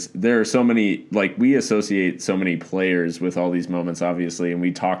get is, there are so many, like, we associate so many players with all these moments, obviously, and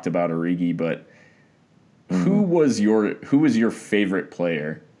we talked about Origi, but who was your favorite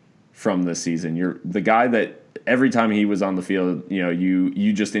player from this season? The guy that every time he was on the field,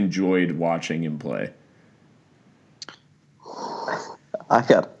 you just enjoyed watching him play. I'm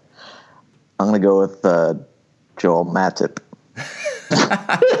going to go with Joel Matip.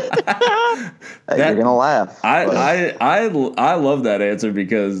 You're gonna laugh. I love that answer,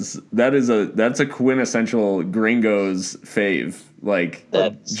 because that's a quintessential Gringos fave. Like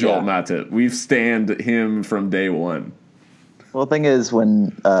Joel Matip, we've stanned him from day one. Well, the thing is,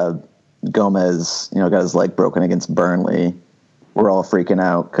 when Gomez, got his leg broken against Burnley, we're all freaking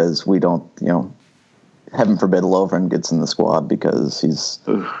out because we don't, heaven forbid Lovren gets in the squad because he's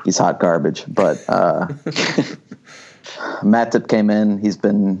hot garbage. But Matip came in. He's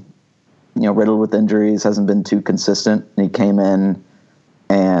been, riddled with injuries, hasn't been too consistent. And he came in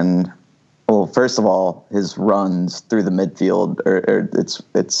and, well, first of all, his runs through the midfield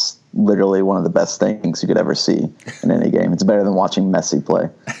it's literally one of the best things you could ever see in any game. It's better than watching Messi play.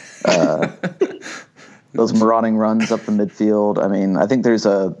 Those marauding runs up the midfield. I mean, I think there's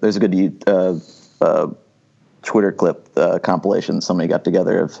a good Twitter clip compilation somebody got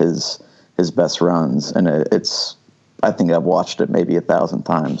together of his best runs, and I think I've watched it maybe 1,000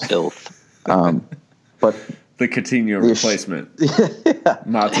 times. But the Coutinho replacement,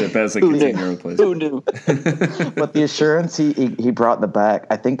 Matip as a Coutinho replacement. Who knew? But the assurance he brought in the back,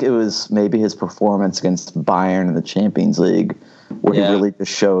 I think it was maybe his performance against Bayern in the Champions League, where he really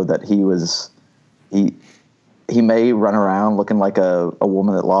just showed that he may run around looking like a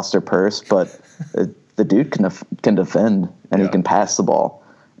woman that lost her purse, but the dude can defend, and he can pass the ball.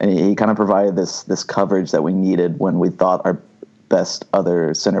 And he kind of provided this coverage that we needed when we thought our best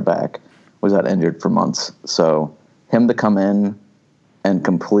other center back was out injured for months. So him to come in and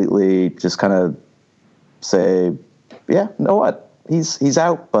completely just kind of say, yeah, you know what? He's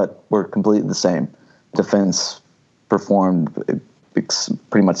out, but we're completely the same. Defense performed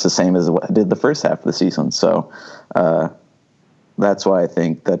pretty much the same as what it did the first half of the season. So that's why I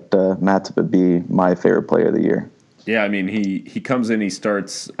think that Matip would be my favorite player of the year. Yeah, I mean, he comes in, he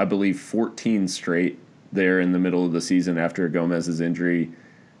starts, I believe, 14 straight there in the middle of the season after Gomez's injury.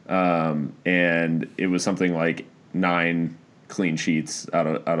 And it was something like 9 clean sheets out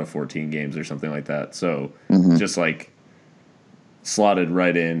of 14 games or something like that. So just like slotted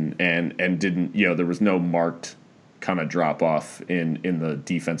right in and didn't, there was no marked kind of drop off in the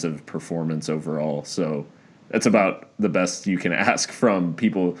defensive performance overall. So that's about the best you can ask from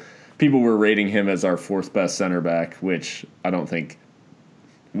people. People were rating him as our 4th best center back, which I don't think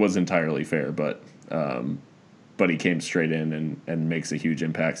was entirely fair, but he came straight in and makes a huge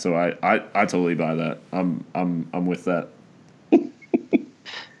impact. So I totally buy that. I'm with that.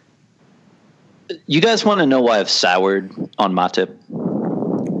 You guys want to know why I've soured on Matip?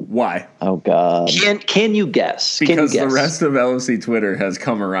 Why? Oh God. Can you guess? Because the rest of LFC Twitter has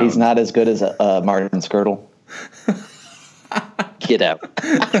come around. He's not as good as Martin Skirtle. Get out.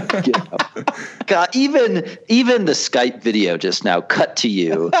 Get out. God, even the Skype video just now cut to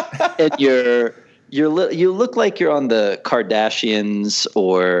you, and you look like you're on the Kardashians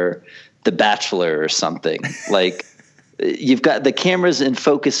or The Bachelor or something. Like you've got the cameras in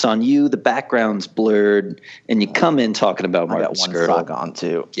focus on you, the background's blurred, and you come in talking about Martin I got one Skirtle. sock on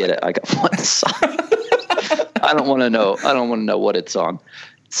too. Get it? I got one sock. I don't want to know. I don't want to know what it's on.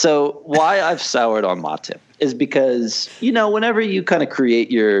 So why I've soured on Matip is because, whenever you kind of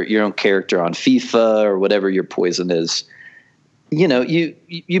create your own character on FIFA or whatever your poison is,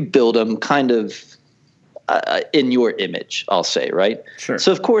 you build them kind of in your image, I'll say, right? Sure.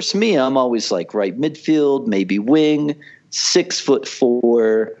 So of course I'm always like right midfield, maybe wing,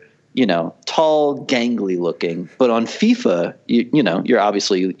 6'4", tall, gangly looking. But on FIFA, you're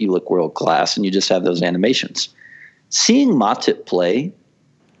obviously, you look world class and you just have those animations. Seeing Matip play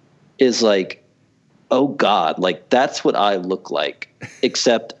is like, oh God, like that's what I look like,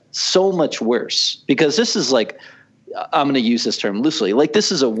 except so much worse. Because this is like, I'm going to use this term loosely, like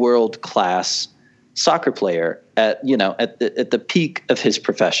this is a world class soccer player at the peak of his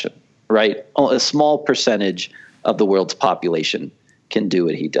profession, right? A small percentage of the world's population can do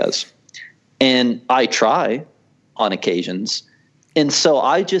what he does. And I try on occasions. And so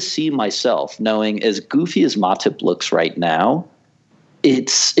I just see myself knowing, as goofy as Matip looks right now,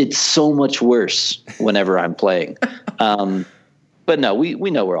 it's so much worse whenever I'm playing. But no, we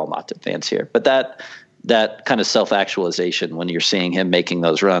know we're all Matip fans here. But that kind of self-actualization when you're seeing him making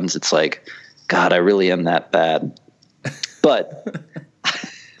those runs, it's like, God, I really am that bad. But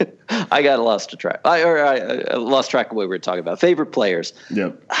I got lost track. I lost track of what we were talking about. Favorite players.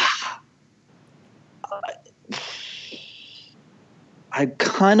 Yep. I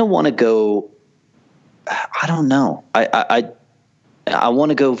kind of want to go. I don't know. I want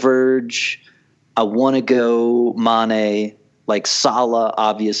to go Verge. I want to go Mane. Like Salah,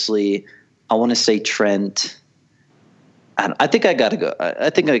 obviously. I want to say Trent. And I think I got to go. I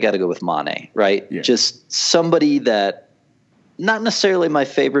think I got to go with Mane, right? Yeah. Just somebody that, not necessarily my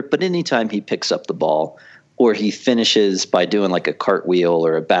favorite, but anytime he picks up the ball or he finishes by doing like a cartwheel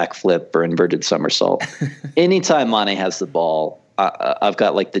or a backflip or inverted somersault, anytime Mane has the ball, I've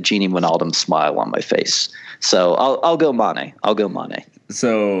got like the Genie Wijnaldum smile on my face. So I'll go Mane. I'll go Mane.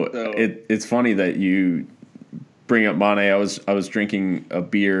 So it's funny that you bring up Mane. I was drinking a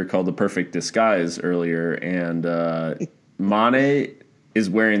beer called the Perfect Disguise earlier, and Mane is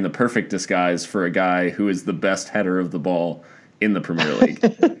wearing the perfect disguise for a guy who is the best header of the ball in the Premier League.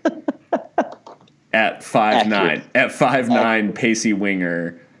 At 5'9", pacey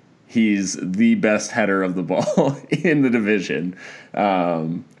winger, he's the best header of the ball in the division,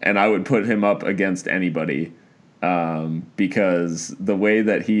 and I would put him up against anybody because the way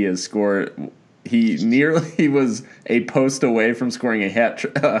that he has scored. He nearly was a post away from scoring a hat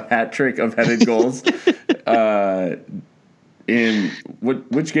trick of headed goals. In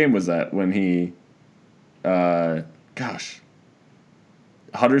which game was that when he,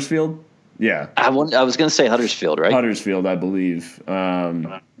 Huddersfield? Yeah. I was going to say Huddersfield, right? Huddersfield, I believe,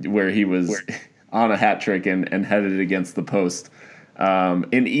 where he was on a hat trick and headed it against the post.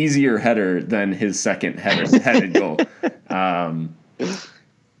 An easier header than his second headed goal.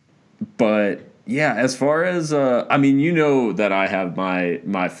 But yeah, as far as that I have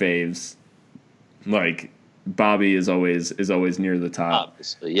my faves. Like Bobby is always near the top.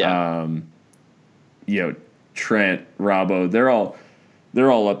 Obviously, yeah. Trent, Robbo, they're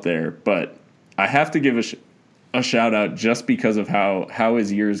all up there. But I have to give a shout out just because of how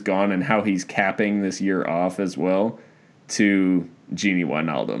his year's gone and how he's capping this year off as well to Genie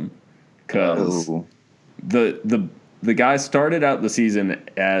Wijnaldum, because the guy started out the season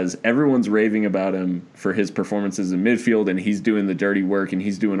as everyone's raving about him for his performances in midfield, and he's doing the dirty work and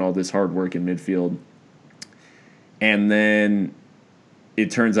he's doing all this hard work in midfield. And then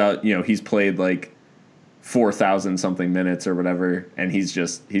it turns out, he's played like 4,000 something minutes or whatever, and he's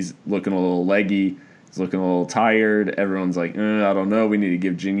looking a little leggy. He's looking a little tired. Everyone's like, I don't know. We need to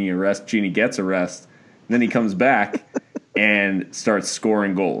give Genie a rest. Genie gets a rest. And then he comes back and starts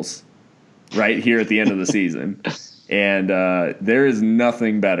scoring goals right here at the end of the season. And there is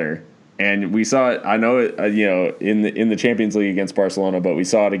nothing better. And we saw it. I know it. In the Champions League against Barcelona, but we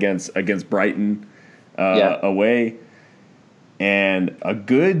saw it against Brighton away. And a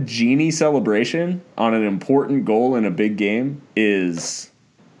good Genie celebration on an important goal in a big game is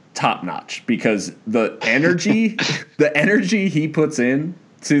top notch because the energy he puts in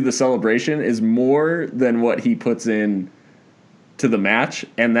to the celebration is more than what he puts in to the match,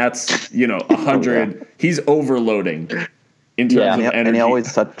 and that's 100. He's overloading in terms of energy, and he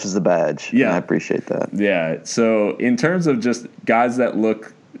always touches the badge. Yeah, and I appreciate that. Yeah, so in terms of just guys that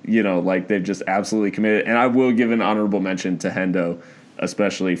look, like they've just absolutely committed, and I will give an honorable mention to Hendo,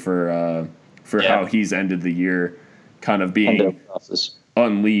 especially for how he's ended the year, kind of being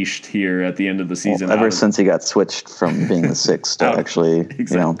unleashed here at the end of the season. Well, ever since he got switched from being the sixth to actually,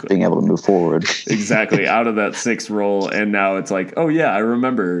 being able to move forward. Exactly, out of that sixth role, and now it's like, oh yeah, I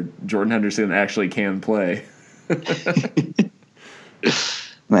remember Jordan Henderson actually can play.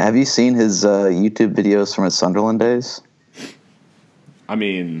 Have you seen his YouTube videos from his Sunderland days? I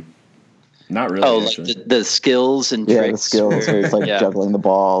mean, not really. Oh, like the skills and tricks. Yeah, the skills where he's like juggling the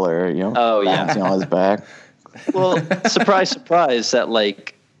ball or bouncing on his back. Well, surprise, surprise, that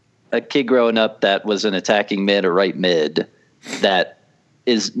like a kid growing up that was an attacking mid or right mid that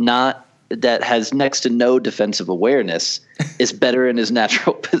has next to no defensive awareness is better in his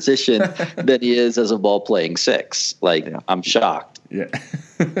natural position than he is as a ball playing six. I'm shocked. Yeah.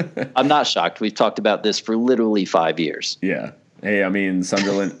 I'm not shocked. We've talked about this for literally 5 years. Yeah. Hey, I mean,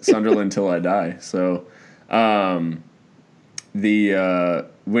 Sunderland till I die. So, the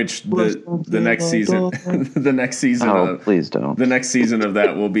next season, please don't. The next season of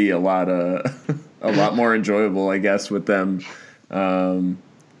that will be a lot more enjoyable, I guess, with them,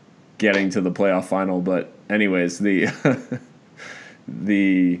 getting to the playoff final. But anyways, you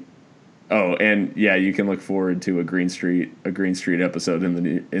can look forward to a Green Street episode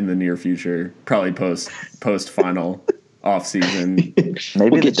in the near future, probably post final off season.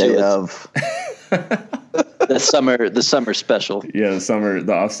 Maybe the day of. The summer special. Yeah,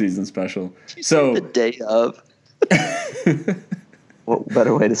 the off season special. So the day of. What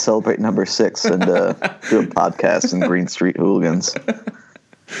better way to celebrate number 6 than to do a podcast in Green Street Hooligans?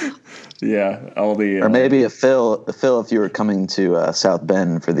 Yeah, all the or maybe a Phil if you were coming to South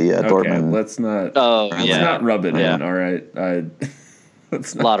Bend for the Dortmund. Let's not. Let's not rub it in. All right, a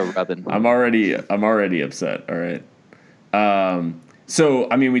lot of rubbing. I'm already upset. All right. So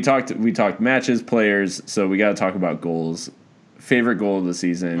I mean, we talked matches, players. So we got to talk about goals. Favorite goal of the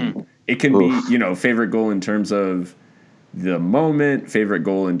season. It can be favorite goal in terms of the moment, favorite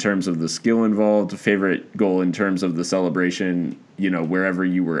goal in terms of the skill involved, favorite goal in terms of the celebration, wherever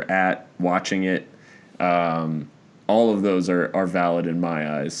you were at watching it. All of those are valid in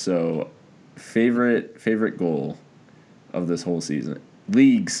my eyes. So favorite goal of this whole season.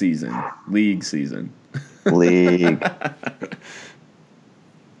 League season.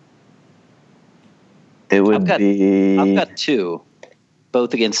 It would be. I've got 2,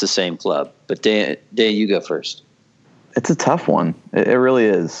 both against the same club. But Dan, you go first. It's a tough one. It really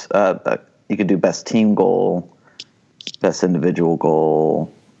is. You could do best team goal, best individual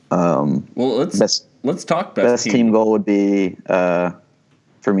goal. Well, let's talk best team goal would be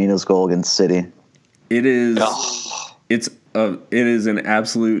Firmino's goal against City. It is. It is an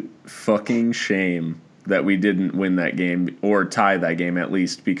absolute fucking shame that we didn't win that game or tie that game at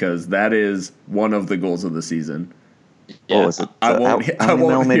least, because that is one of the goals of the season. Yeah. What was it? How many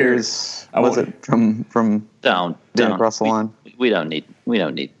millimeters was it from down across the line? We don't need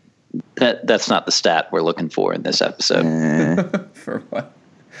that. That's not the stat we're looking for in this episode. For what?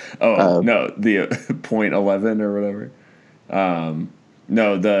 No, the .11 or whatever.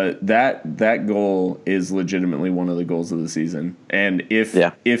 No, that goal is legitimately one of the goals of the season, and if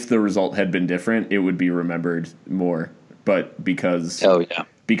the result had been different, it would be remembered more. But because of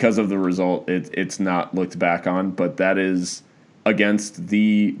the result, it's not looked back on. But that is against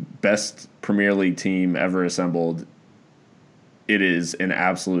the best Premier League team ever assembled. It is an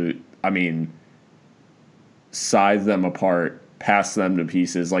absolute. I mean, scythe them apart, pass them to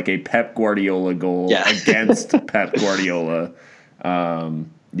pieces like a Pep Guardiola goal against Pep Guardiola.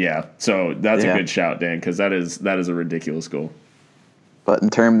 So that's a good shout, Dan, because that is a ridiculous goal. But in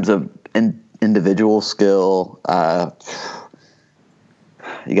terms of individual skill,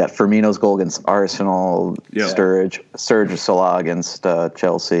 you got Firmino's goal against Arsenal, Sturridge Salah against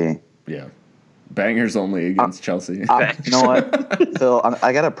Chelsea. Yeah, bangers only against Chelsea. You know what, Phil?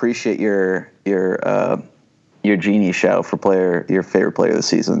 I gotta appreciate your genie shout for your favorite player of the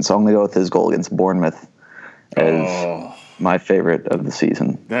season. So I'm gonna go with his goal against Bournemouth as my favorite of the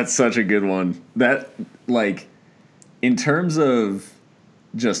season. That's such a good one. That, like, in terms of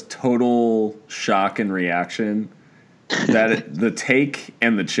just total shock and reaction, that the take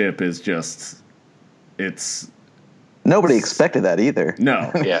and the chip is just, it's Nobody expected that either.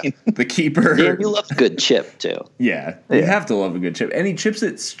 No. Yeah. The keeper. Yeah, you love a good chip too. Yeah, you have to love a good chip. And he chips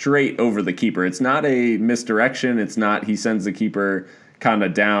it straight over the keeper. It's not a misdirection. It's not he sends the keeper kind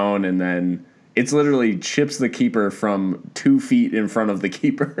of down and then it's literally chips the keeper from 2 feet in front of the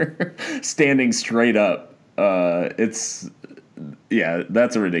keeper, standing straight up. That's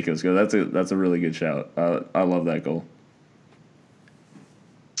a ridiculous goal. That's a really good shout. I love that goal.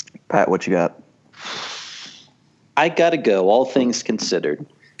 Pat, what you got? I gotta go. All things considered,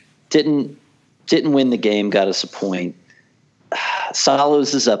 didn't win the game. Got us a point.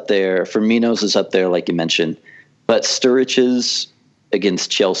 Salos is up there. Firmino's is up there, like you mentioned. But Sturridge's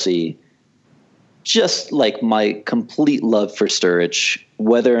against Chelsea, just like my complete love for Sturridge,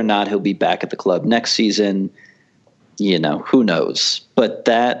 whether or not he'll be back at the club next season, who knows? But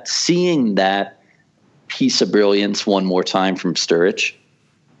seeing that piece of brilliance one more time from Sturridge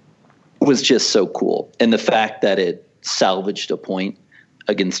was just so cool. And the fact that it salvaged a point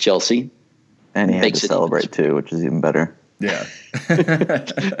against Chelsea. And he had to celebrate too, which is even better. Yeah.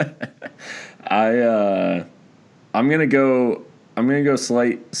 I'm gonna go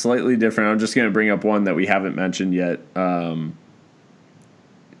slightly different. I'm just gonna bring up one that we haven't mentioned yet.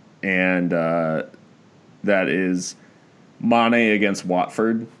 That is Mane against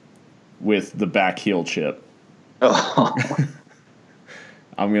Watford with the back heel chip. Oh.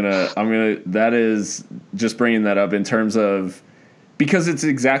 That is just bringing that up in terms of, because it's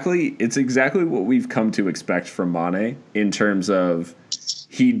exactly what we've come to expect from Mane in terms of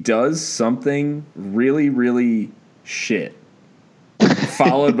he does something really, really shit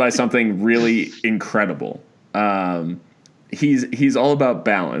followed by something really incredible. He's all about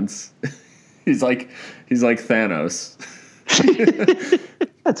balance. He's like Thanos.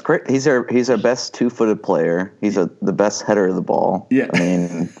 That's great. He's our best 2-footed player. He's the best header of the ball. Yeah. I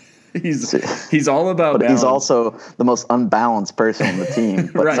mean, he's all about but balance. He's also the most unbalanced person on the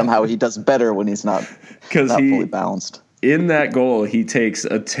team. But Right. somehow he does better when he's not fully balanced. In that goal, he takes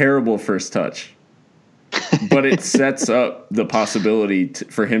a terrible first touch, but it sets up the possibility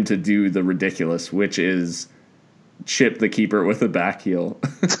for him to do the ridiculous, which is chip the keeper with a back heel,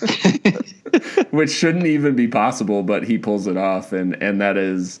 which shouldn't even be possible, but he pulls it off. And that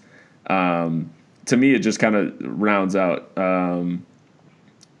is, to me, it just kind of rounds out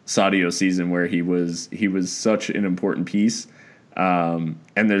Sadio's season where he was such an important piece. And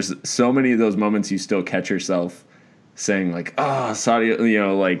there's so many of those moments you still catch yourself saying like,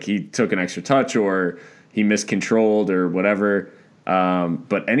 Sadio, like he took an extra touch or he miscontrolled or whatever.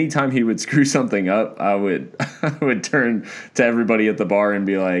 But anytime he would screw something up, I would turn to everybody at the bar and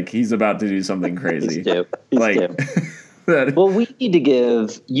be like, he's about to do something crazy. He's Well, we need to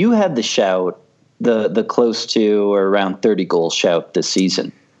give, you had the shout, the close to or around 30 goal shout this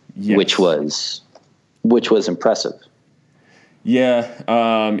season, yes. which was impressive.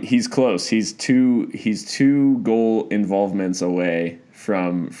 Yeah, he's close. He's two goal involvements away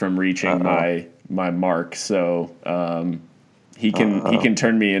from reaching my mark. So he can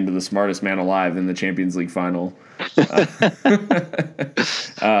turn me into the smartest man alive in the Champions League final.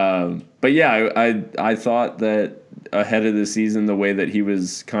 But yeah, I thought that ahead of the season, the way that he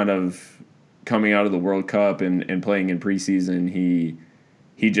was kind of coming out of the World Cup and playing in preseason, he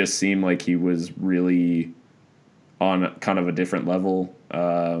just seemed like he was really on kind of a different level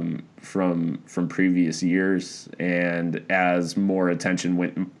from previous years. And as more attention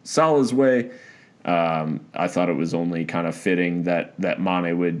went Salah's way, I thought it was only kind of fitting that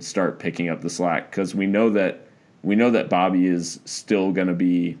Mane would start picking up the slack, because we know that Bobby is still going to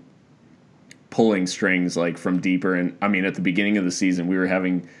be pulling strings like from deeper. And I mean, at the beginning of the season, we were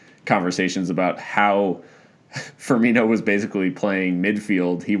having conversations about how Firmino was basically playing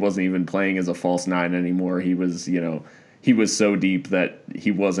midfield. He wasn't even playing as a false nine anymore. He was so deep that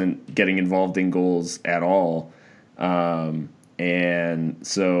he wasn't getting involved in goals at all. And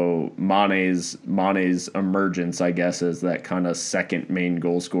so Mane's emergence, I guess, as that kind of second main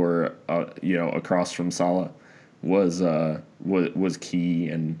goal scorer, across from Salah, was key.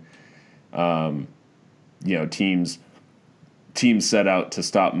 And teams set out to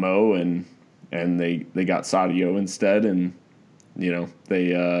stop Mo, and they got Sadio instead, and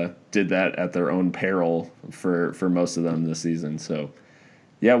they did that at their own peril for most of them this season. So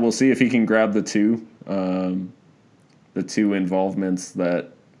yeah, we'll see if he can grab the two involvements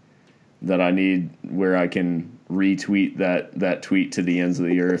that I need, where I can retweet that tweet to the ends of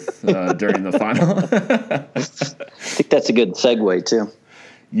the earth during the final. I think that's a good segue too.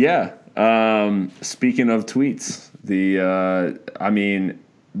 Yeah. Speaking of tweets,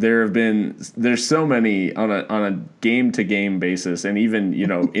 there's so many on a game to game basis, and even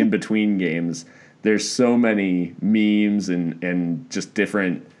in between games, there's so many memes and just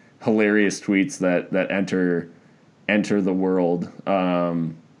different hilarious tweets that enter the world.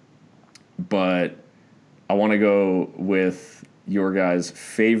 But I want to go with your guys'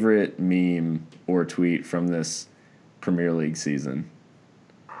 favorite meme or tweet from this Premier League season.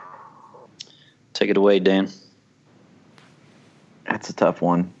 Take it away, Dan. That's a tough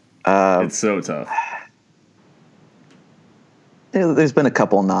one. It's so tough. There's been a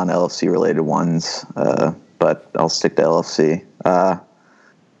couple non-LFC related ones, but I'll stick to LFC. One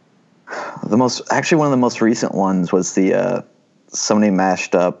of the most recent ones was the somebody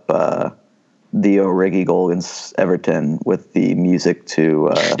mashed up the Origi goal against Everton with the music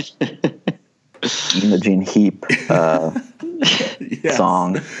to Imogen Heap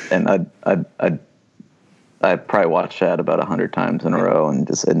song, and I probably watched that about 100 times in a row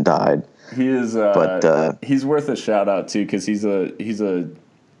and died. He is, he's worth a shout out too because he's a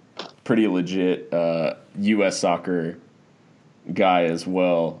pretty legit U.S. soccer guy as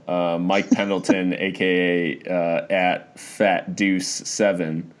well. Mike Pendleton, aka at Fat Deuce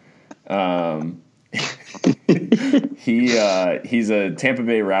 7. He's a Tampa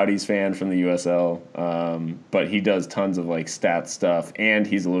Bay Rowdies fan from the USL, but he does tons of like stat stuff, and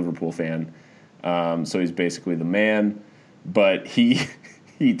he's a Liverpool fan. So he's basically the man. But he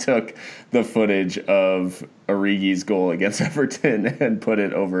took the footage of Origi's goal against Everton and put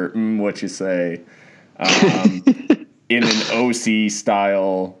it over what you say in an OC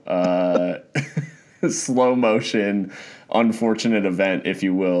style slow motion unfortunate event, if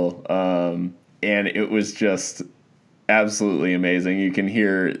you will. And it was just absolutely amazing. You can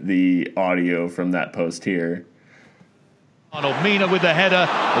hear the audio from that post here. Arnold Mina with the header,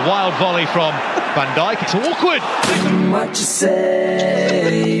 a wild volley from Van Dijk. It's awkward. What you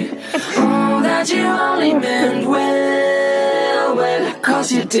say? Oh, that you only meant well,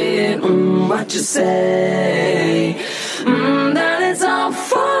 cause you did. What you say? That it's all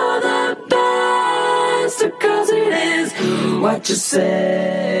for the best, cause it is. What you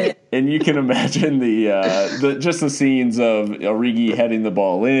say? And you can imagine the just the scenes of Origi heading the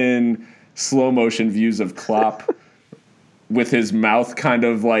ball in, slow motion views of Klopp with his mouth kind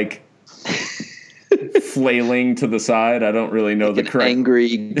of like flailing to the side. I don't really know the correct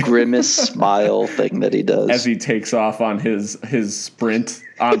angry grimace smile thing that he does as he takes off on his sprint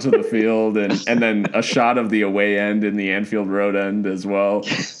onto the field, and then a shot of the away end in the Anfield Road end as well.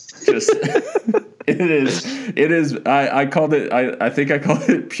 Just it is. I called it. I think I called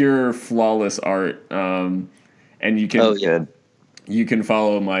it pure flawless art. And you can you can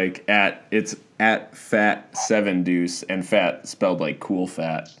follow Mike at Fat 7 Deuce, and fat spelled like cool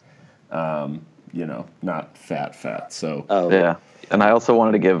fat. Not fat. So yeah. And I also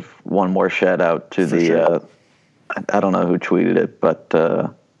wanted to give one more shout out to the I don't know who tweeted it, but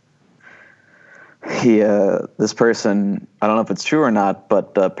this person, I don't know if it's true or not,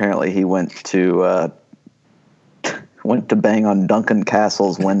 but apparently he went to bang on Duncan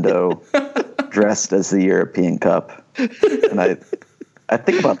Castle's window dressed as the European Cup. And I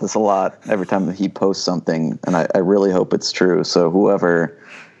think about this a lot every time he posts something, and I really hope it's true. So whoever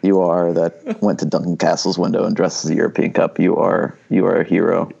you are that went to Duncan Castle's window and dressed as the European Cup, you are a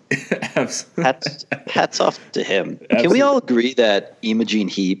hero. Hats off to him. Absolutely. Can we all agree that Imogen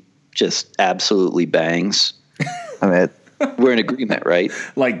Heap just absolutely bangs? I mean, we're in agreement, right?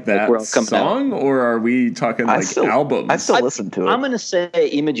 Like that song, or are we talking albums? I still listen to it. I'm going to say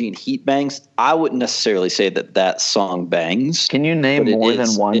Imogen Heap bangs. I wouldn't necessarily say that song bangs. Can you name more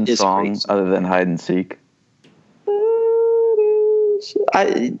than one song crazy other than Hide and Seek?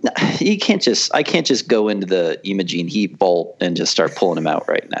 I can't just go into the Imogen Heap vault and just start pulling them out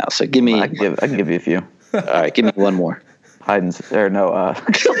right now. So give me. I can give you a few. All right, give me one more.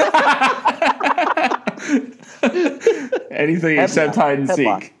 Anything except hide and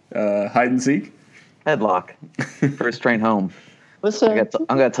seek. Hide and seek. Headlock. First Train Home. I'm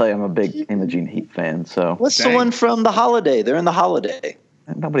gonna tell you, I'm a big Imogen Heap fan. So what's the one from The Holiday? They're in The Holiday.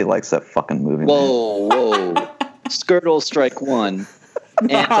 Nobody likes that fucking movie. Whoa. Skirtle strike one,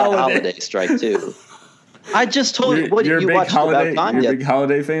 Anti-Holiday strike two. I just told you what you watched About Time. You're a big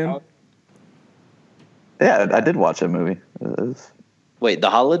Holiday fan? Yeah, I did watch that movie. Wait, The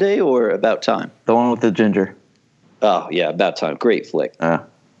Holiday or About Time? The one with the ginger. Oh, yeah, About Time. Great flick. Yeah,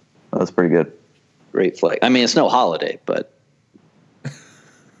 that was pretty good. Great flick. I mean, it's no holiday, but...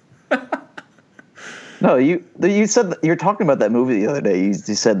 No, you said you were talking about that movie the other day. You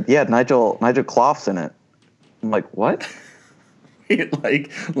said, yeah, Nigel Clough's in it. I'm like, what?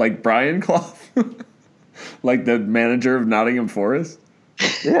 like Brian Clough? Like the manager of Nottingham Forest?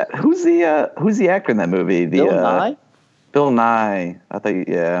 Yeah, who's the actor in that movie? Bill Nye? Bill Nye. I thought,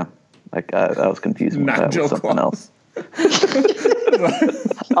 yeah. Like I was confusing that Nigel with something Claus.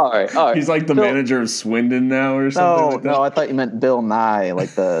 else. All right. He's like the Bill- manager of Swindon now, or something. No, like that. no, I thought you meant Bill Nye,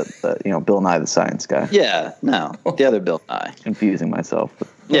 like the Bill Nye the Science Guy. Yeah, no, the other Bill Nye. Confusing myself.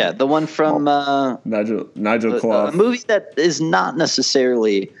 Yeah, the one from Nigel a Claus. movie that is not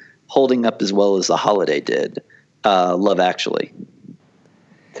necessarily holding up as well as The Holiday did. Love Actually.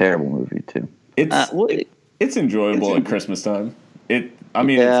 Terrible movie too. It's enjoyable at Christmas time. It's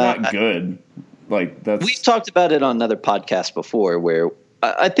not good. Like that's We've talked about it on another podcast before where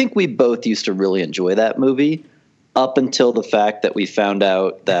I think we both used to really enjoy that movie up until the fact that we found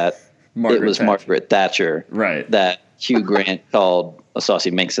out that it was Margaret Thatcher. Right. That Hugh Grant called a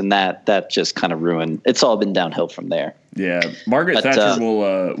saucy minx, and that just kind of ruined. It's all been downhill from there. Yeah, Margaret Thatcher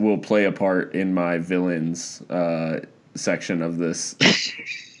will play a part in my villains section of this.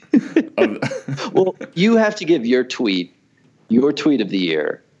 Well, you have to give your tweet of the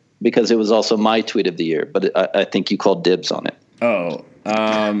year because it was also my tweet of the year, but I think you called dibs on it. Oh,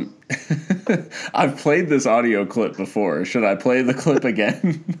 I've played this audio clip before. Should I play the clip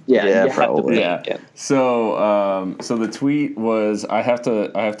again? Yeah, probably. Yeah. So the tweet was I have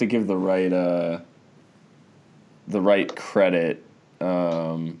to give the right credit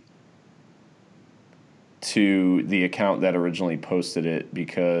to the account that originally posted it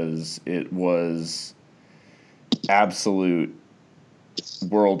because it was absolute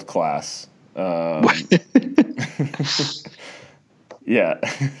world class. Yeah.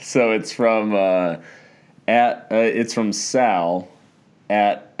 So it's from it's from Sal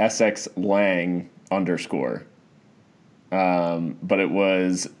at SXLang_. But it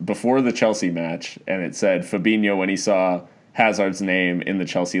was before the Chelsea match, and it said Fabinho when he saw Hazard's name in the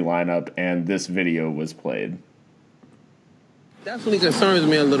Chelsea lineup, and this video was played. Definitely concerns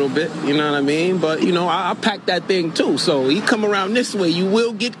me a little bit, you know what I mean? But, I packed that thing too, so you come around this way, you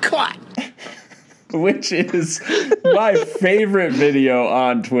will get caught. Which is my favorite video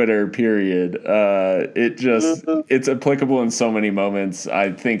on Twitter, period. It's applicable in so many moments.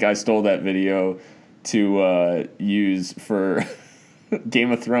 I think I stole that video to use for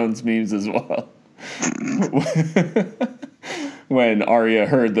Game of Thrones memes as well. When Arya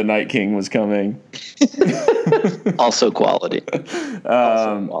heard the Night King was coming. Also quality.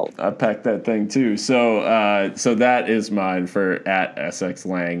 I packed that thing too. So that is mine for at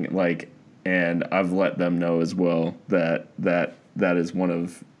SXLang, and I've let them know as well that is one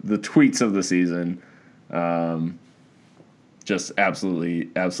of the tweets of the season. Just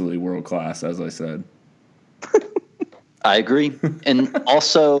absolutely world class, as I said. I agree. And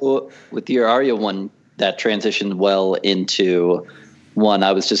also with your Arya one, that transitioned well into one.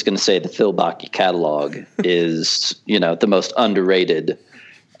 I was just going to say the Phil Bakke catalog is, the most underrated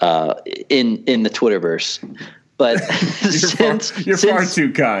in the Twitterverse. But you're far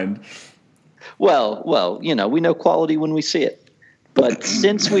too kind. Well, we know quality when we see it. But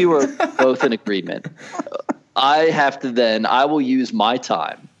since we were both in agreement, I will use my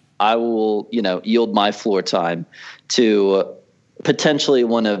time. I will, yield my floor time to potentially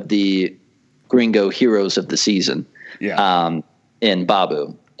one of the Gringo heroes of the season. Yeah. In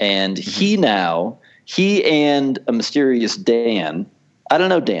Babu. And he and a mysterious Dan. I don't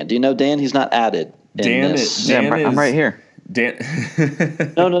know Dan. Do you know Dan? He's not added. I'm right here. Dan.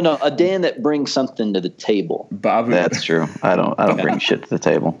 No. A Dan that brings something to the table. Babu. That's true. I don't bring shit to the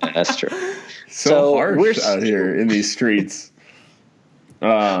table. That's true. So harsh out here in these streets.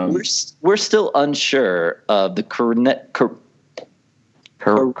 We're still unsure of the correct.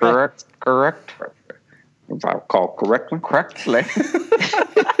 If I recall correctly.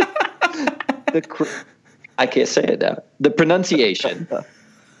 I can't say it now. The pronunciation.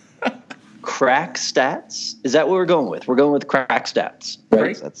 Crack stats? Is that what we're going with? We're going with crack stats.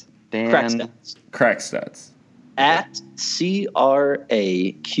 Right? That's Dan. Crack stats. At CRAQUE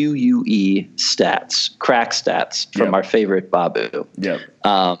stats. Crack stats from our favorite Babu. Yep.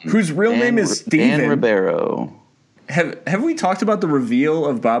 Whose real name is Steven. Dan Ribeiro. Have we talked about the reveal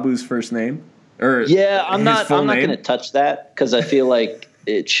of Babu's first name? I'm not going to touch that because I feel like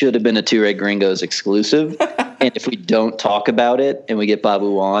it should have been a Two Red Gringos exclusive. And if we don't talk about it and we get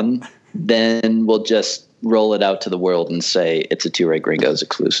Babu on, then we'll just roll it out to the world and say it's a Two Red Gringos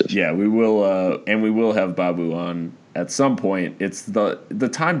exclusive. Yeah, we will, and we will have Babu on at some point. It's the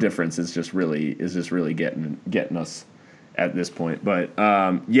time difference is just really getting us at this point. But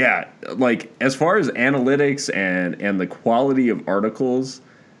as far as analytics and the quality of articles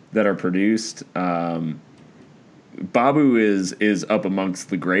that are produced, Babu is up amongst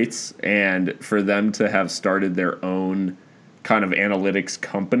the greats, and for them to have started their own kind of analytics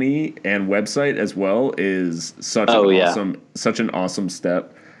company and website as well is such an awesome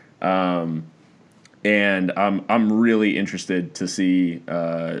step. And I'm really interested to see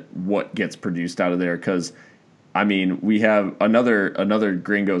what gets produced out of there, because I mean, we have another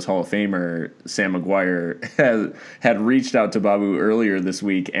Gringos Hall of Famer, Sam McGuire, had reached out to Babu earlier this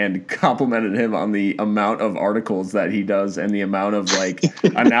week and complimented him on the amount of articles that he does and the amount of like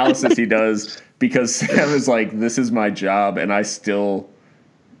analysis he does, because Sam is like, this is my job and I still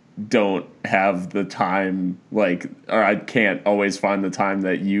don't have the time, like, or I can't always find the time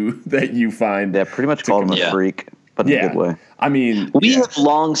that you find. Yeah, pretty much called him a freak, but in a good way. I mean, we have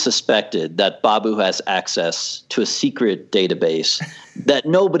long suspected that Babu has access to a secret database that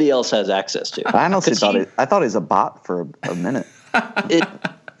nobody else has access to. I honestly thought he was a bot for a minute.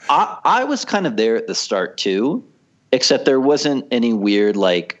 I was kind of there at the start too, except there wasn't any weird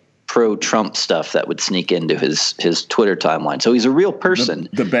like pro-Trump stuff that would sneak into his Twitter timeline. So he's a real person.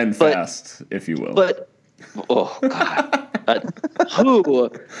 The Ben Fast, if you will. But, oh, God. Who,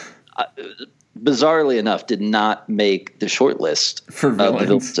 bizarrely enough, did not make the short list for of the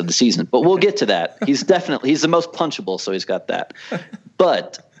villains of the season. But we'll get to that. He's the most punchable, so he's got that.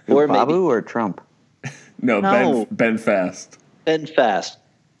 But, or Babu maybe, or Trump? No. Ben Fast. Ben Fast.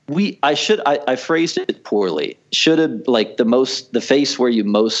 I phrased it poorly. Should have like the face where you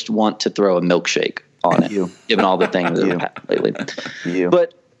most want to throw a milkshake on it, given all the things that have happened lately.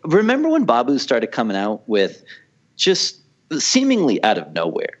 But remember when Babu started coming out with just seemingly out of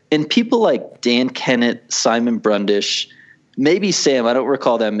nowhere, and people like Dan Kennett, Simon Brundish, maybe Sam, I don't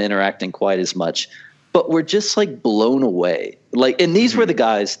recall them interacting quite as much, but we're just like blown away. Like, and these were the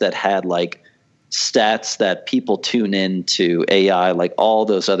guys that had like stats that people tune in to AI, like all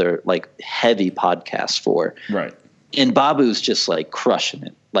those other like heavy podcasts for. Right. And Babu's just like crushing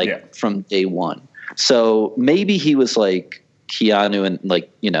it, like from day one. So maybe he was like Keanu and like,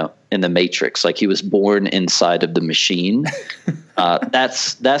 you know, in the Matrix, like he was born inside of the machine.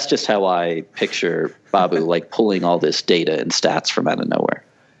 That's just how I picture Babu, like pulling all this data and stats from out of nowhere.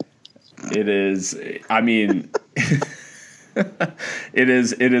 It is, I mean, it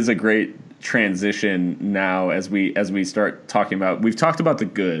is a great transition now as we start talking about, we've talked about the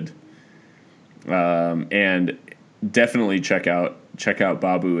good, and definitely check out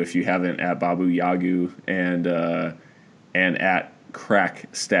Babu if you haven't, at Babu Yagu and at Crack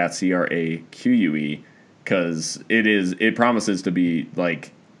Stats CRAQUE, because it promises to be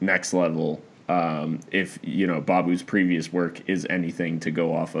like next level, if you know Babu's previous work is anything to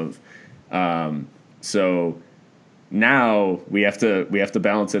go off of. So now we have to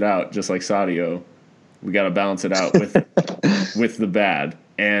balance it out, just like Sadio. We got to balance it out with the bad.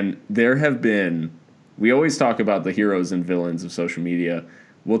 And there have been, we always talk about the heroes and villains of social media.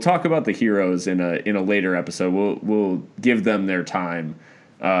 We'll talk about the heroes in a later episode. We'll give them their time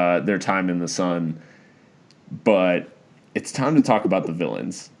in the sun. But it's time to talk about the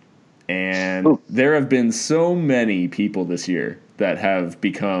villains. And there have been so many people this year that have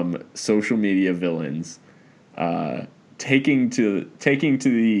become social media villains, taking to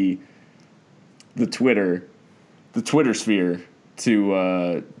the Twitter sphere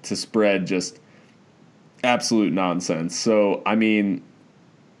to spread just absolute nonsense. So I mean,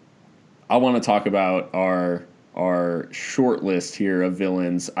 I want to talk about our short list here of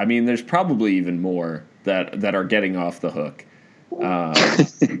villains. I mean, there's probably even more that are getting off the hook.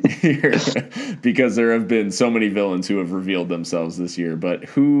 Here, because there have been so many villains who have revealed themselves this year. But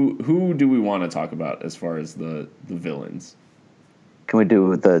who do we want to talk about as far as the villains? Can we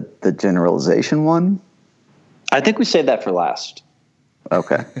do the generalization one? I think we saved that for last.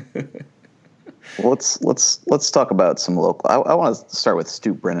 Okay. Well, let's talk about some local. I want to start with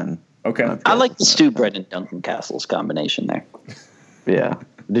Stu Brennan. Okay. I like the Stu Brennan Duncan Castles combination there. Yeah.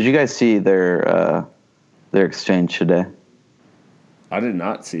 Did you guys see their exchange today? I did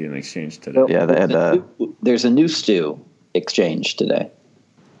not see an exchange today. Yeah, they had. There's a new Stu exchange today.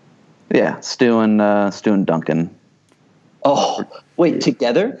 Yeah, Stu and Duncan. Oh, wait,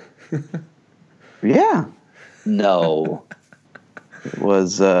 together? Yeah. No. It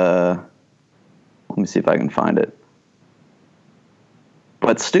was. Let me see if I can find it.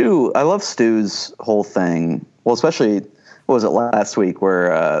 But Stu, I love Stu's whole thing. Well, especially, what was it last week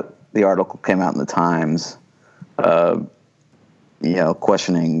where the article came out in the Times,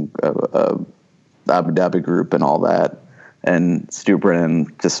 questioning the Abu Dhabi group and all that. And Stu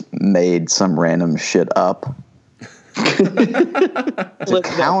Brennan just made some random shit up to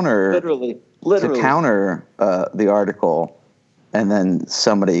counter the article. And then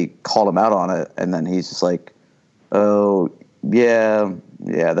somebody called him out on it. And then he's just like, oh, yeah,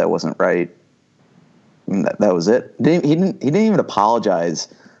 that wasn't right. And that was it. He didn't even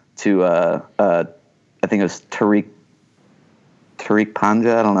apologize to I think it was Tariq Tariq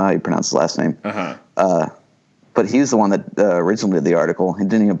Panja. I don't know how you pronounce his last name. But he's the one that originally did the article. He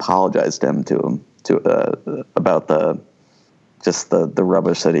didn't even apologize to him about the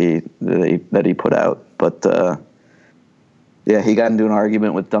rubbish that he put out. But yeah, he got into an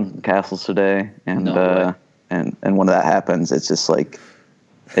argument with Duncan Castles today, and when that happens, it's just like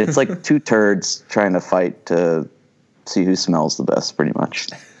it's like two turds trying to fight to see who smells the best, pretty much.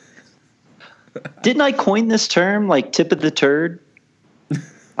 Didn't I coin this term, like tip of the turd?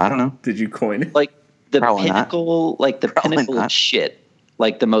 I don't know. Did you coin it? Like the Probably pinnacle, not. like the Probably pinnacle not. of shit,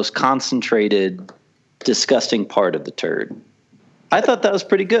 like the most concentrated, disgusting part of the turd. I thought that was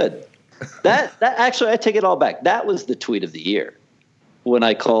pretty good. That actually, I take it all back. That was the tweet of the year when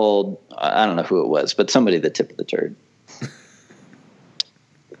I called. I don't know who it was, but somebody the tip of the turd.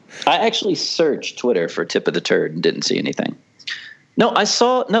 I actually searched Twitter for tip of the turd and didn't see anything. No, I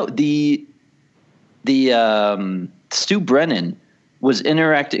saw the Stu Brennan was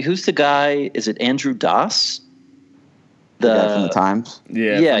interacting. Who's the guy? Is it Andrew Doss? The guy from the Times.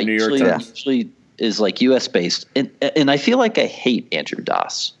 Yeah, from New York Times. Usually is like U.S. based, and I feel like I hate Andrew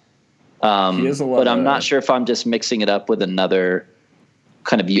Doss. He has a lot but I'm not sure if I'm just mixing it up with another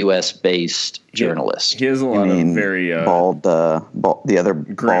kind of U.S. based journalist. He has a lot of very bald, the other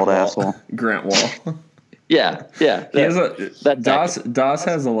bald asshole, Grant Wall. Yeah. He has Doss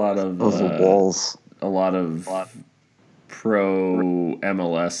has a lot of those walls, a lot of pro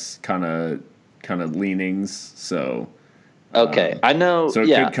MLS kind of leanings. So okay, I know. So it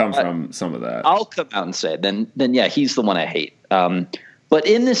could come from some of that. I'll come out and say then yeah, he's the one I hate. But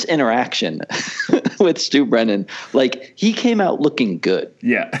in this interaction with Stu Brennan, like he came out looking good.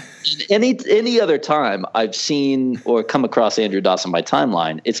 Yeah. Any other time I've seen or come across Andrew Doss on my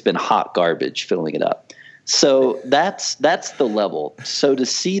timeline, it's been hot garbage filling it up. So that's the level. So to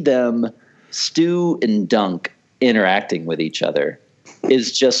see them, Stu and Dunk, interacting with each other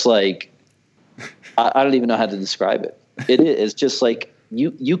is just like I don't even know how to describe it. It is just like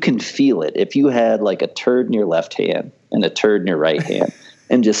you can feel it. If you had like a turd in your left hand and a turd in your right hand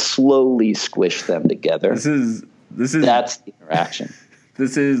and just slowly squish them together. This is that's the interaction.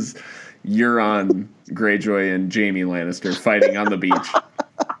 This is Euron Greyjoy and Jaime Lannister fighting on the beach.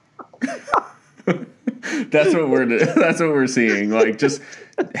 That's what we're seeing. Like just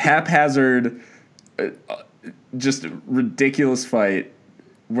haphazard, just ridiculous fight.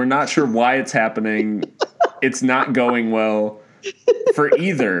 We're not sure why it's happening. It's not going well for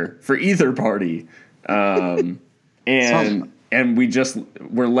either party. And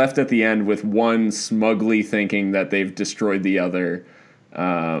we're left at the end with one smugly thinking that they've destroyed the other.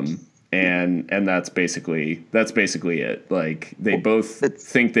 And that's basically it. Like they both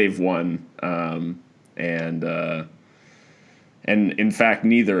think they've won. And in fact,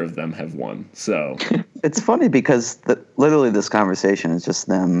 neither of them have won. So it's funny because literally this conversation is just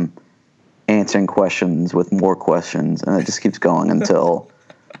them answering questions with more questions, and it just keeps going until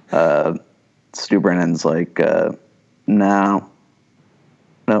Stu Brennan's like, no,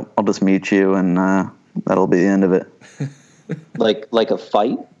 I'll just mute you, and that'll be the end of it. like a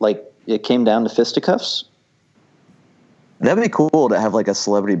fight, like it came down to fisticuffs. That'd be cool to have like a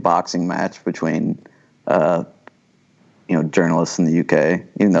celebrity boxing match between journalists in the UK,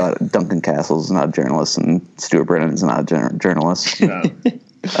 even though Duncan Castles is not a journalist and Stuart Brennan is not a journalist. No.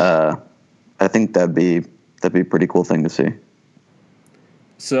 I think that'd be a pretty cool thing to see.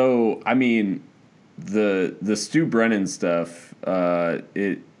 So, I mean, the Stu Brennan stuff,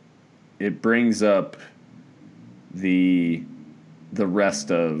 it brings up the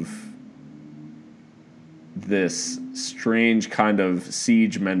rest of this strange kind of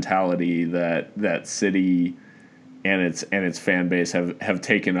siege mentality that City and its fan base have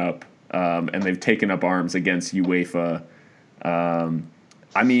taken up, and they've taken up arms against UEFA.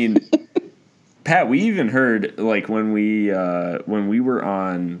 I mean, Pat, we even heard like when we were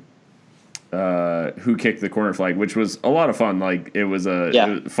on Who Kicked the Corner Flag, which was a lot of fun. Like it was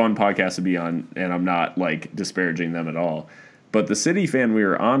a fun podcast to be on, and I'm not like disparaging them at all. But the City fan we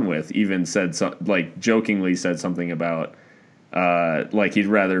were on with even said jokingly said something about like he'd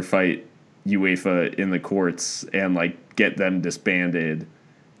rather fight UEFA in the courts and like get them disbanded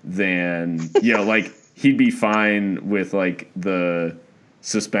than like he'd be fine with like the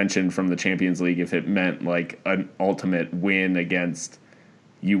suspension from the Champions League if it meant like an ultimate win against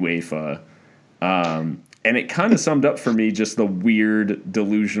UEFA. And it kind of summed up for me just the weird,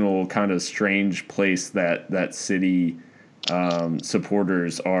 delusional, kind of strange place that City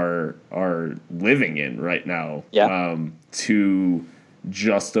supporters are living in right now. Yeah. To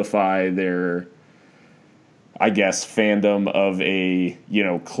justify their, I guess, fandom of a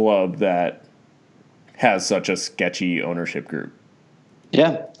club that has such a sketchy ownership group.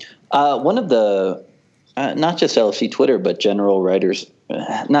 Yeah. One of the, not just LFC Twitter, but general writers,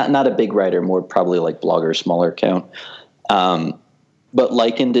 not a big writer, more probably like blogger, smaller account, but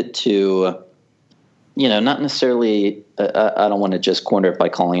likened it to, not necessarily, I don't want to just corner it by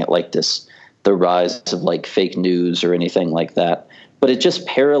calling it like this, the rise of like fake news or anything like that, but it just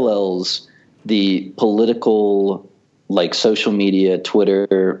parallels the political, like social media,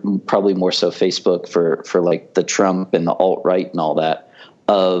 Twitter, probably more so Facebook for like the Trump and the alt-right and all that,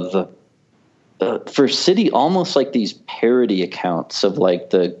 of for City, almost like these parody accounts of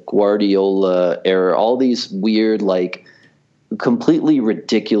like the Guardiola era, all these weird, like completely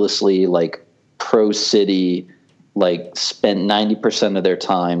ridiculously like pro City, like spent 90% of their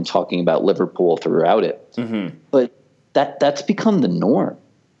time talking about Liverpool throughout it. Mm-hmm. But that's become the norm.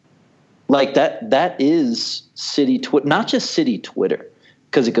 Like that is City Twitter, not just City Twitter,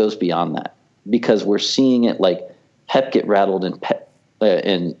 because it goes beyond that. Because we're seeing it like Pep get rattled in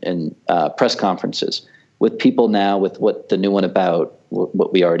press conferences with people now with what the new one about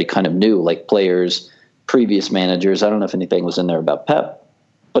what we already kind of knew, like players, previous managers. I don't know if anything was in there about Pep,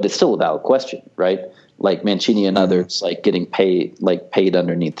 but it's still a valid question, right? Like Mancini and others, like getting paid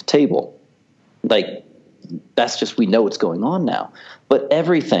underneath the table. Like that's just, we know what's going on now. But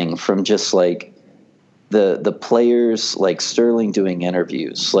everything from just like the players, like Sterling doing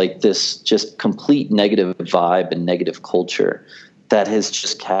interviews, like this just complete negative vibe and negative culture that has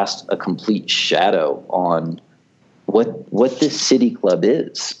just cast a complete shadow on what this City club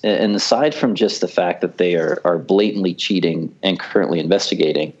is. And aside from just the fact that they are blatantly cheating and currently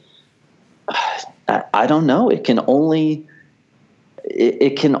investigating, I don't know. It can only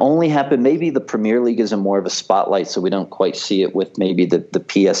happen. Maybe the Premier League is in more of a spotlight, so we don't quite see it with maybe the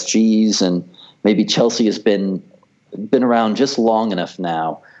PSGs, and maybe Chelsea has been around just long enough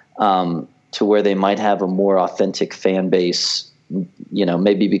now to where they might have a more authentic fan base,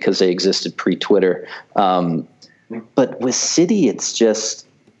 maybe because they existed pre-Twitter. But with City, it's just,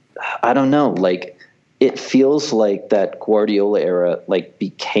 I don't know, like it feels like that Guardiola era like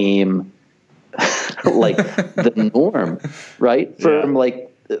became like the norm, right? From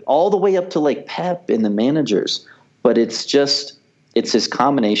like all the way up to like Pep and the managers. But it's this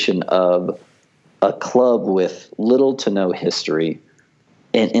combination of a club with little to no history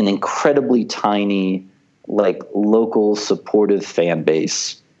and an incredibly tiny, like local supportive fan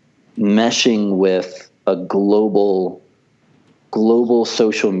base meshing with a global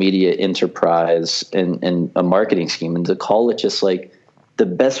social media enterprise and a marketing scheme. And to call it just like, the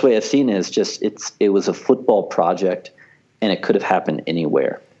best way I've seen it is just it was a football project and it could have happened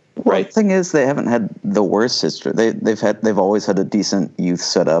anywhere. Well, right. The thing is, they haven't had the worst history. They've always had a decent youth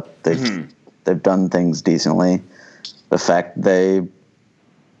setup. They've done things decently. The fact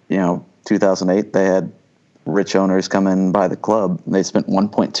 2008, they had rich owners come in and buy the club. They spent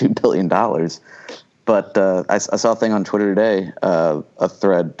 $1.2 billion. But I saw a thing on Twitter today, a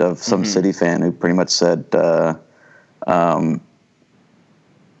thread of some City fan who pretty much said,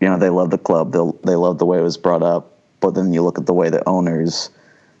 they love the club. They love the way it was brought up. But then you look at the way the owners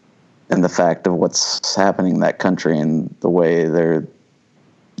and the fact of what's happening in that country and the way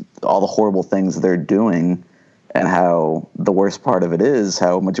all the horrible things they're doing, and how the worst part of it is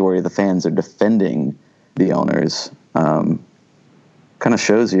how majority of the fans are defending the owners. Kind of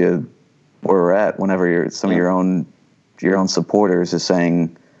shows you where we're at whenever some of your own supporters are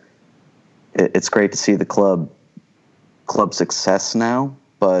saying it's great to see the club success now,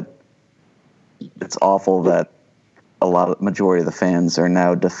 but it's awful that majority of the fans are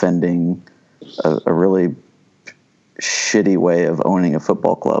now defending a really shitty way of owning a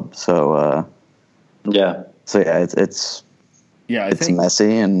football club. So it's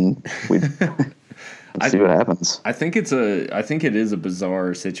messy, and see what happens. I think it is a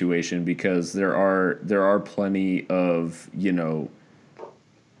bizarre situation because there are plenty of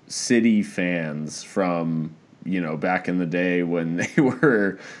City fans from back in the day when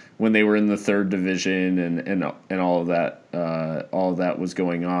they were in the third division and all of that was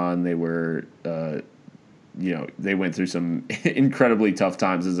going on. They were they went through some incredibly tough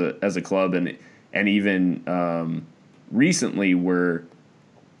times as a club, and even recently were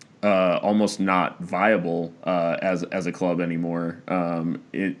almost not viable as a club anymore.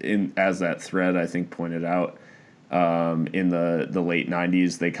 As that thread I think pointed out, in the late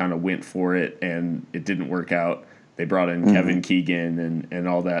 90s, they kind of went for it and it didn't work out. They brought in Kevin Keegan and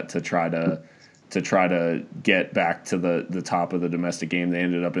all that to try to get back to the top of the domestic game. They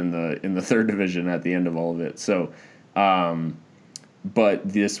ended up in the third division at the end of all of it. So, but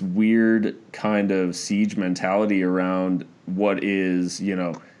this weird kind of siege mentality around what is,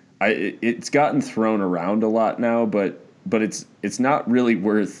 it's gotten thrown around a lot now, but but it's not really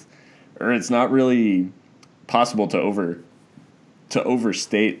it's not really possible to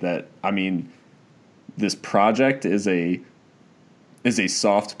overstate that. I mean, this project is a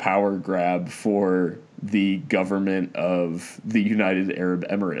soft power grab for the government of the United Arab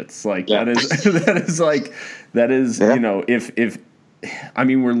Emirates. Like that is you know, if I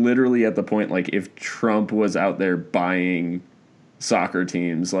mean, we're literally at the point, like, if Trump was out there buying soccer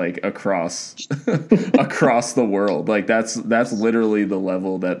teams, like, across the world, like, that's literally the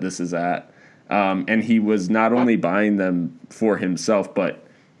level that this is at. And he was not only buying them for himself, but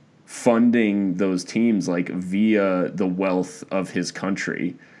funding those teams, like, via the wealth of his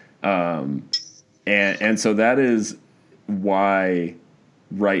country. And so that is why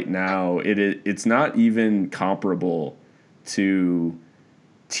right now it's not even comparable to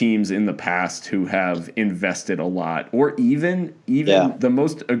teams in the past who have invested a lot, or even the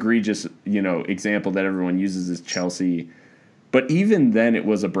most egregious, you know, example that everyone uses is Chelsea. But even then, it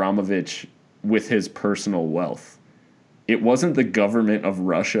was Abramovich with his personal wealth. It wasn't the government of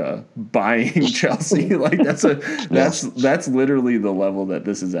Russia buying Chelsea. Like that's literally the level that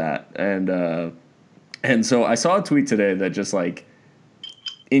this is at. And so I saw a tweet today that just like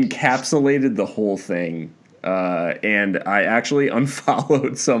encapsulated the whole thing. And I actually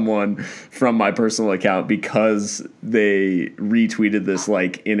unfollowed someone from my personal account because they retweeted this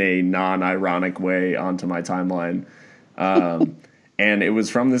like in a non-ironic way onto my timeline. And it was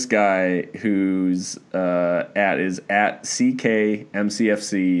from this guy whose at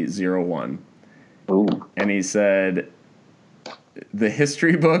CKMCFC01. Ooh. And he said, "The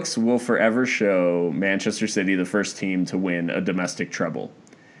history books will forever show Manchester City the first team to win a domestic treble.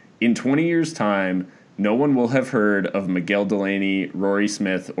 In 20 years' time, no one will have heard of Miguel Delaney, Rory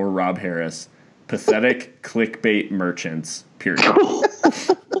Smith, or Rob Harris. Pathetic clickbait merchants, period."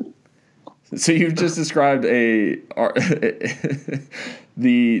 So you've just described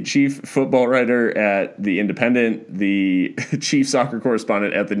the chief football writer at The Independent, the chief soccer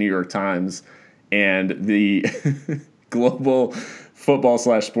correspondent at the New York Times, and the global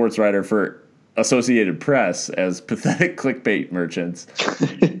football/sports writer for Associated Press as pathetic clickbait merchants.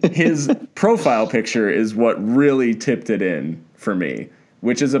 His profile picture is what really tipped it in for me,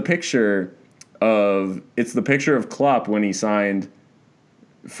 which is the picture of Klopp when he signed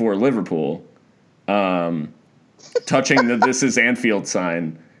for Liverpool, touching the "This is Anfield"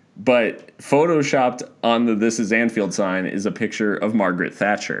 sign, but photoshopped on the "This is Anfield" sign is a picture of Margaret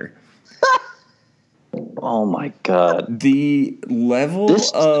Thatcher. Oh my God! The level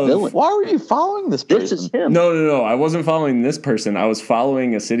of why were you following this person? This is him. No. I wasn't following this person. I was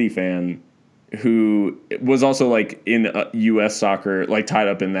following a City fan who was also like in U.S. soccer, like tied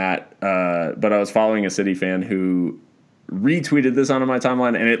up in that. But I was following a City fan who retweeted this onto my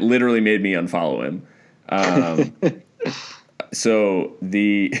timeline, and it literally made me unfollow him. So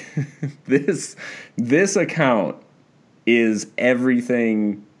this account is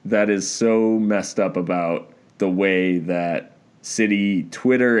everything that is so messed up about the way that City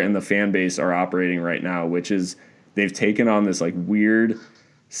Twitter and the fan base are operating right now, which is they've taken on this like weird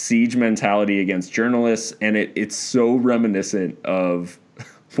siege mentality against journalists, and it's so reminiscent of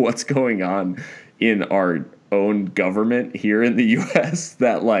what's going on in our own government here in the U.S.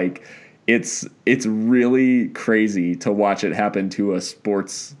 that like it's really crazy to watch it happen to a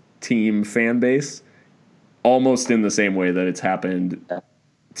sports team fan base, almost in the same way that it's happened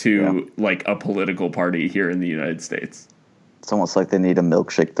to like a political party here in the United States. It's almost like they need a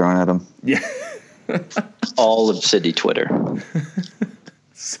milkshake thrown at them. Yeah. All of City Twitter.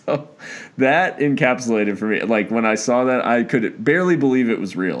 So that encapsulated for me. Like when I saw that, I could barely believe it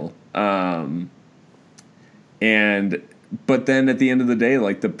was real. But then at the end of the day,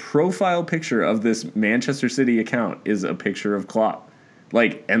 like the profile picture of this Manchester City account is a picture of Klopp.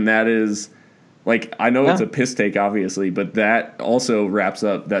 Like, and that is like, I know it's a piss take, obviously, but that also wraps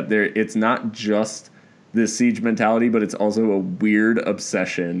up that it's not just this siege mentality, but it's also a weird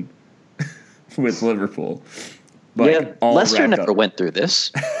obsession with Liverpool. Like, Leicester never went through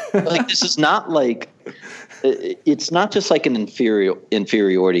this. Like, this is not like, it's not just like an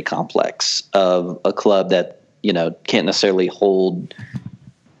inferiority complex of a club that, you know, can't necessarily hold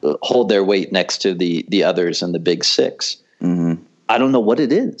their weight next to the others in the big six. Mm-hmm. I don't know what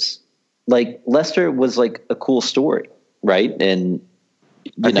it is. Like, Leicester was like a cool story, right? And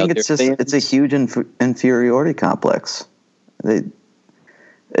I think it's a huge inferiority complex.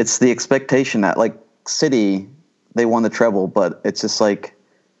 It's the expectation that, like, City, they won the treble, but it's just like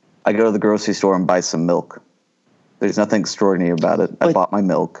I go to the grocery store and buy some milk. There's nothing extraordinary about it. I bought my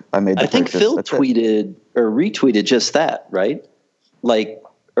milk. I made the purchase. I think Phil tweeted or retweeted just that, right? Like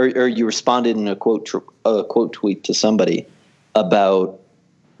or you responded in a quote tweet to somebody about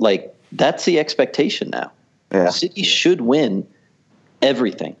like that's the expectation now. Yeah. City should win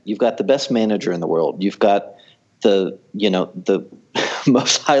everything. You've got the best manager in the world. You've got the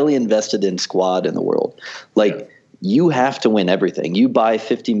most highly invested in squad in the world. Like you have to win everything. You buy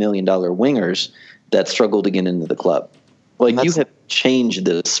 $50 million wingers that struggle to get into the club. Like you have changed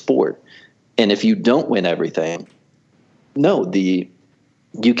the sport. And if you don't win everything,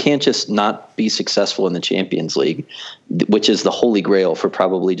 you can't just not be successful in the Champions League, which is the holy grail for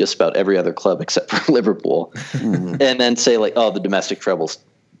probably just about every other club except for Liverpool, and then say like, oh, the domestic treble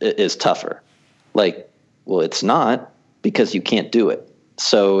is tougher. Like, well, it's not, because you can't do it.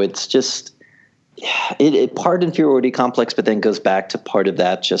 So it's just it part inferiority complex, but then goes back to part of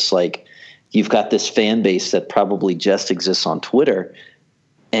that, just like you've got this fan base that probably just exists on Twitter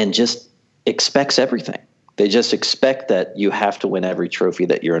and just expects everything. They just expect that you have to win every trophy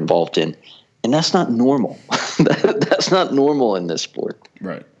that you're involved in. And that's not normal. That's not normal in this sport.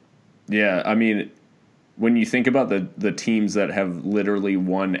 Right. Yeah, I mean, when you think about the teams that have literally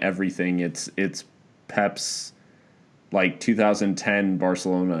won everything, it's Pep's like 2010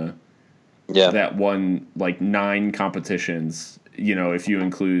 Barcelona that won like 9 competitions, you know, if you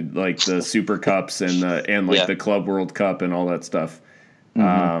include like the Super Cups and the Club World Cup and all that stuff.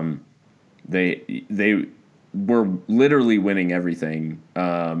 They were literally winning everything,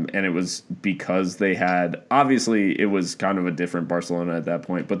 and it was because they had, obviously it was kind of a different Barcelona at that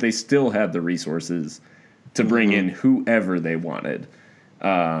point, but they still had the resources to bring in whoever they wanted,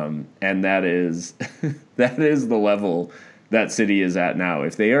 and that is the level that City is at now.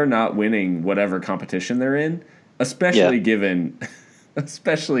 If they are not winning whatever competition they're in, especially given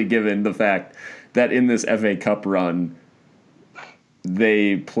the fact that in this FA Cup run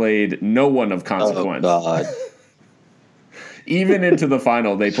they played no one of consequence. Oh, God. Even into the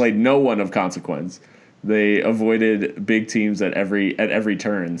final, they played no one of consequence. They avoided big teams at every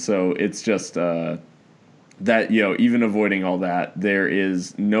turn. So it's just that, you know, even avoiding all that, there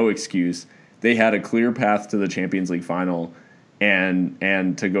is no excuse. They had a clear path to the Champions League final,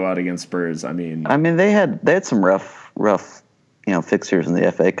 and to go out against Spurs. I mean, they had some rough, you know, fixtures in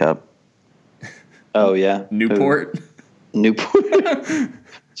the FA Cup. Oh yeah, Newport.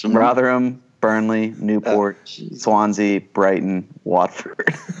 Some Rotherham, Burnley, Newport, Swansea, Brighton,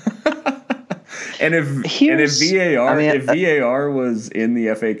 Watford. And if VAR was in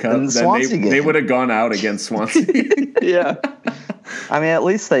the FA Cup, then they would have gone out against Swansea. Yeah. I mean, at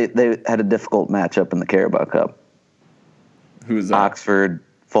least they had a difficult matchup in the Carabao Cup. Who's that? Oxford,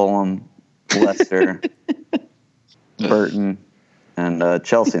 Fulham, Leicester, Burton, and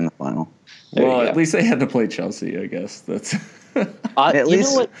Chelsea in the final. Well, at least they had to play Chelsea, I guess. That's at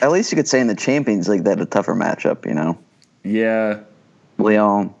least you could say in the Champions League they had a tougher matchup, you know. Yeah.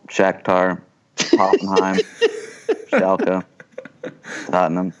 Lyon, Shakhtar, Hoffenheim, Schalke,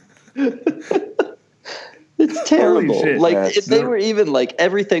 Tottenham. It's terrible. Like if they were even like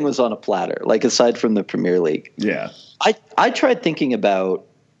everything was on a platter, like aside from the Premier League. Yeah. I tried thinking about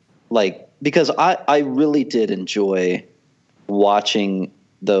like, because I really did enjoy watching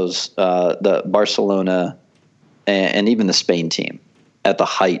those the Barcelona and even the Spain team at the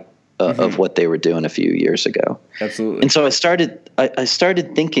height of what they were doing a few years ago. Absolutely. And so I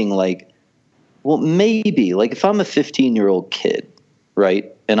started thinking like, well, maybe like if I'm a 15-year-old kid,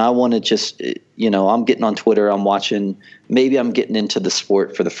 right, and I want to just, you know, I'm getting on Twitter, I'm watching, maybe I'm getting into the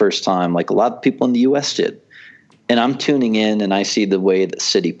sport for the first time, like a lot of people in the U.S. did, and I'm tuning in and I see the way that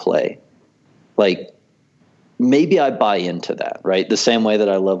City play, like. Maybe I buy into that, right? The same way that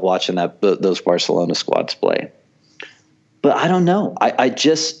I love watching those Barcelona squads play. But I don't know.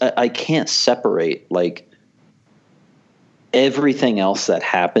 I can't separate like everything else that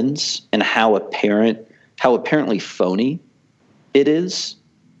happens and how apparently phony it is.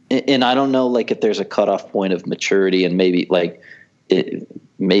 And I don't know like if there's a cutoff point of maturity, and maybe like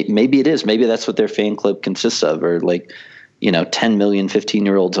maybe it is. Maybe that's what their fan club consists of, or like, you know, 10 million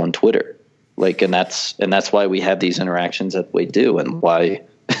 15-year-olds on Twitter. Like, and that's why we have these interactions that we do, and why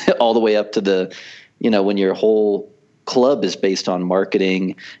all the way up to the, you know, when your whole club is based on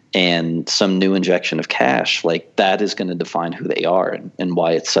marketing and some new injection of cash, like that is going to define who they are and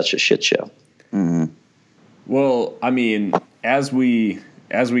why it's such a shit show. Mm-hmm. Well, I mean, as we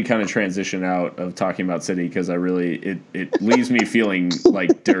kind of transition out of talking about City, because it leaves me feeling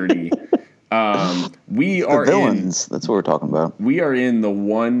like dirty. We are villains. That's what we're talking about. We are in the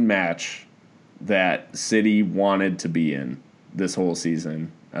one match that City wanted to be in this whole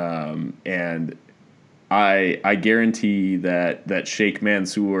season, and I guarantee that Sheikh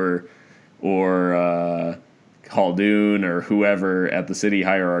Mansour or Khaldoon or whoever at the city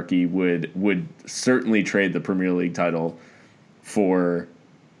hierarchy would certainly trade the Premier League title for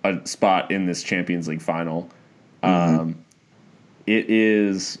a spot in this Champions League final. It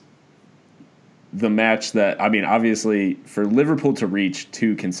is the match that, I mean, obviously for Liverpool to reach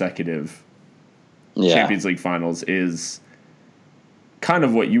 2 consecutive Champions League finals is kind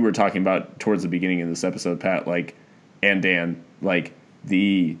of what you were talking about towards the beginning of this episode, Pat, like, and Dan, like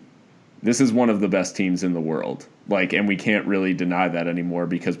this is one of the best teams in the world. Like, and we can't really deny that anymore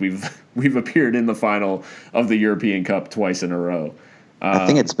because we've appeared in the final of the European Cup twice in a row. I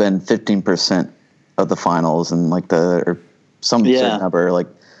think it's been 15% of the finals and like some certain number, like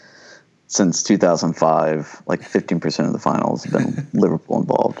since 2005, like 15% of the finals have been Liverpool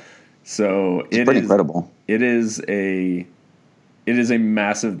involved. So it's pretty incredible. It is a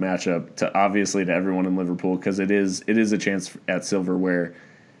massive matchup to everyone in Liverpool because it is a chance at silverware,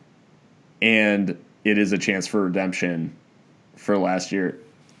 and it is a chance for redemption for last year.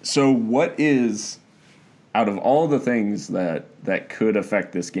 So what is, out of all the things that could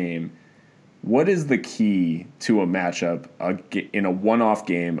affect this game, what is the key to a matchup in a one-off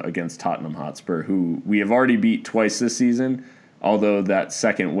game against Tottenham Hotspur, who we have already beat twice this season, although that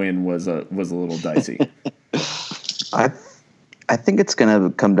second win was a little dicey? I think it's going to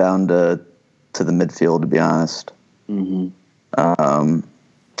come down to the midfield, to be honest. I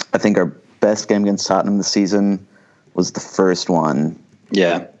think our best game against Tottenham this season was the first one.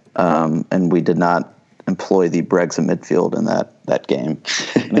 Yeah. And we did not employ the Brexit midfield in that game.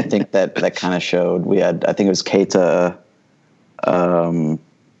 And I think that kind of showed. We had, I think it was Keita, Wijnaldum,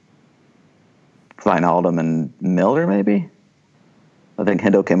 and Milner, maybe. I think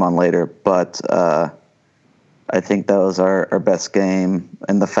Hendo came on later, but I think that was our best game.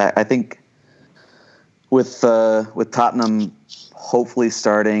 And I think with Tottenham hopefully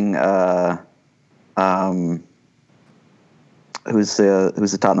starting, who's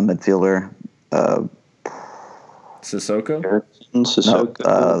the Tottenham midfielder? Sissoko? Sissoko.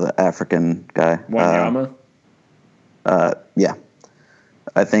 No, the African guy. Wanyama? Yeah.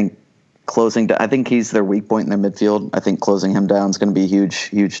 I think I think he's their weak point in their midfield. I think closing him down is going to be a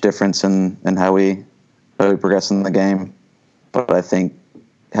huge difference in how we progress in the game. But I think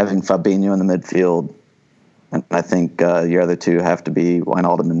having Fabinho in the midfield, and I think your other two have to be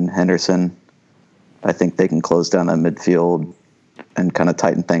Wijnaldum and Henderson. I think they can close down that midfield and kind of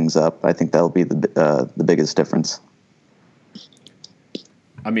tighten things up. I think that'll be the biggest difference.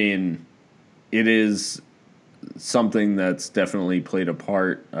 I mean, it is something that's definitely played a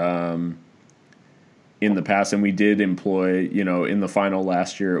part in the past, and we did employ, in the final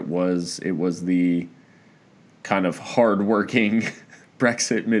last year, it was the kind of hardworking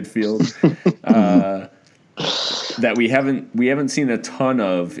Brexit midfield that we haven't seen a ton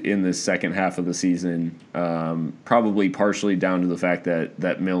of in this second half of the season. Probably partially down to the fact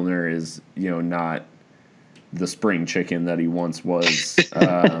that Milner is not the spring chicken that he once was.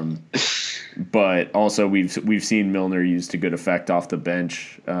 But also we've seen Milner used to good effect off the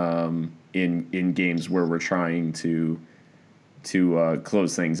bench in games where we're trying to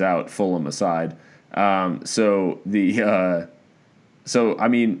close things out, Fulham aside. So I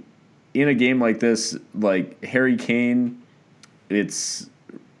mean, in a game like this, like Harry Kane, it's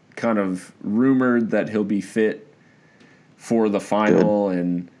kind of rumored that he'll be fit for the final. Good.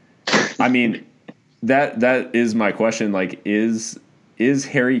 And I mean, that is my question. Like, is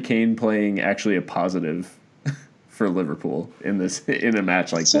Harry Kane playing actually a positive for Liverpool in a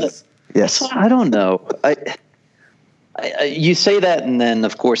match like this? Yes. I don't know. You say that, and then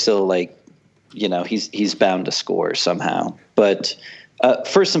of course he'll he's bound to score somehow. But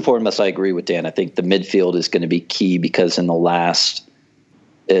first and foremost, I agree with Dan. I think the midfield is going to be key because in the last,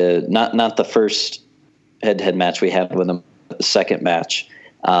 not the first head-to-head match we had with them, the second match,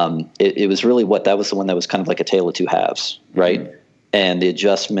 it was really that was the one that was kind of like a tale of two halves, right? Mm-hmm. And the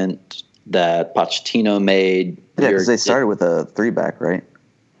adjustment that Pochettino made. Yeah, because they started with a 3-back, right?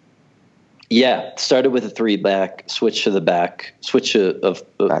 Yeah, started with a 3-back, switch to the back, switch of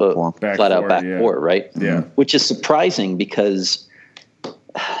flat out back four, right? Yeah, which is surprising because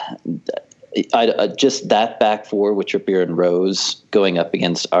just that back four with Trippier and Rose going up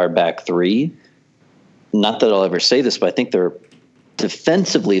against our back three. Not that I'll ever say this, but I think they're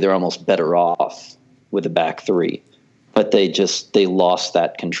almost better off with a back three. But they lost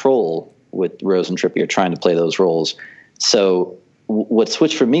that control with Rose and Trippier trying to play those roles. So what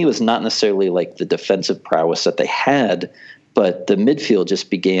switched for me was not necessarily like the defensive prowess that they had, but the midfield just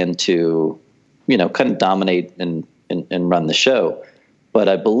began to, kind of dominate and run the show. But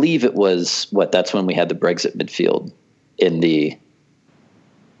I believe it was that's when we had the Brexit midfield in the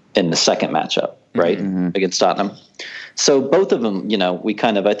second matchup. right, against Tottenham. So both of them,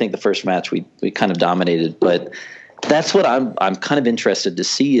 I think the first match we kind of dominated, but that's what I'm kind of interested to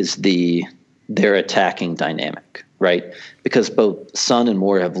see is their attacking dynamic, right? Because both Son and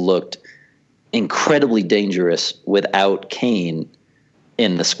Moore have looked incredibly dangerous without Kane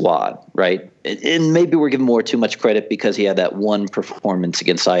in the squad, right? And maybe we're giving Moore too much credit because he had that one performance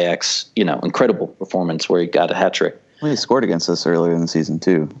against Ajax, incredible performance where he got a hat trick. Well, he scored against us earlier in the season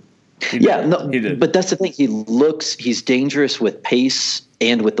too. He did. But that's the thing. He's dangerous with pace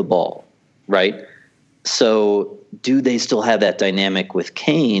and with the ball, right? So do they still have that dynamic with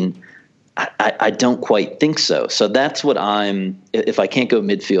Kane? I don't quite think so. So that's what if I can't go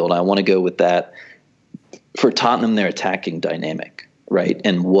midfield, I want to go with that. For Tottenham, their attacking dynamic, right?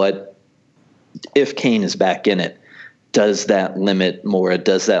 And what, if Kane is back in it, does that limit Moura?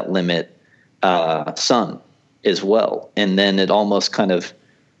 Does that limit Son as well? And then it almost kind of,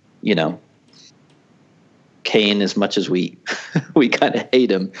 Kane, as much as we kind of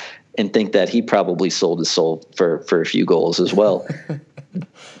hate him and think that he probably sold his soul for a few goals as well.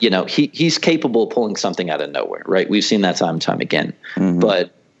 He's capable of pulling something out of nowhere, right? We've seen that time and time again. Mm-hmm.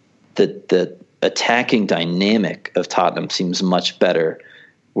 But the attacking dynamic of Tottenham seems much better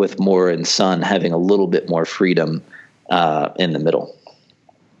with Moura and Son having a little bit more freedom in the middle.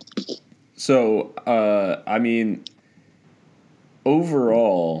 So,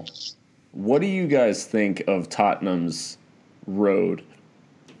 overall, what do you guys think of Tottenham's road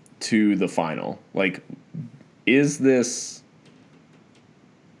to the final? Like, is this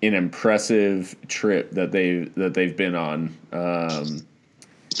an impressive trip that they've been on?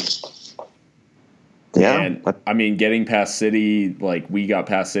 And getting past City, like we got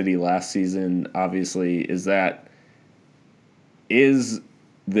past City last season, obviously, is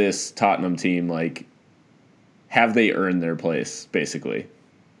this Tottenham team, like, have they earned their place, basically?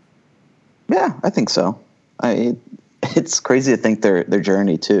 Yeah, I think so. It's crazy to think their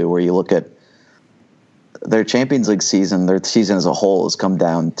journey too, where you look at their Champions League season, their season as a whole has come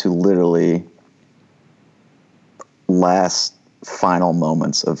down to literally last final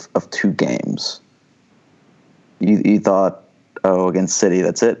moments of 2 games. You thought, against City,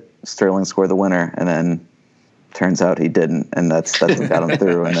 that's it. Sterling scored the winner, and then turns out he didn't, and that's what got him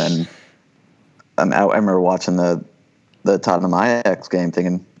through. And then I remember watching the Tottenham Ajax game,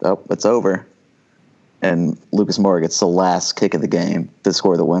 thinking, it's over. And Lucas Moura gets the last kick of the game to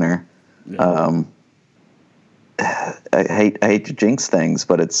score the winner. Yeah. I hate to jinx things,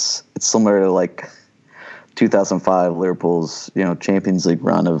 but it's similar to like 2005 Liverpool's Champions League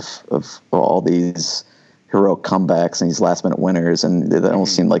run of all these heroic comebacks and these last minute winners, and they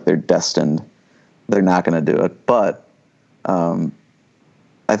almost seem like they're destined. They're not going to do it, but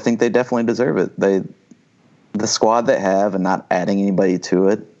I think they definitely deserve it. The squad they have and not adding anybody to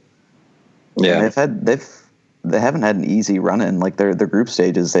it. Yeah, they haven't had an easy run in. Like their group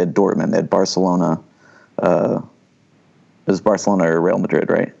stages, they had Dortmund, they had Barcelona. It was Barcelona or Real Madrid,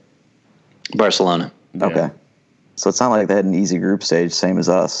 right? Barcelona. Yeah. Okay, so it's not like they had an easy group stage, same as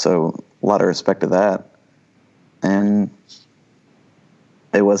us. So a lot of respect to that. And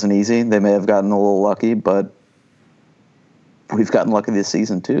it wasn't easy. They may have gotten a little lucky, but we've gotten lucky this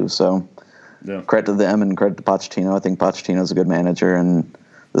season too. So credit to them and credit to Pochettino. I think Pochettino's a good manager, and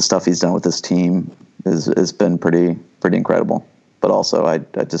the stuff he's done with this team has been pretty incredible. But also, I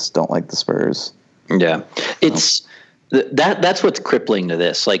just don't like the Spurs. Yeah, it's that's what's crippling to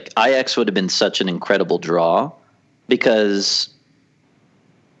this. Like Ajax would have been such an incredible draw because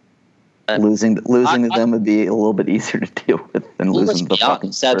losing to them would be a little bit easier to deal with than losing to the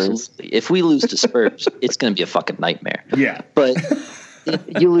fucking Spurs. Absolutely. If we lose to Spurs, it's going to be a fucking nightmare. Yeah, but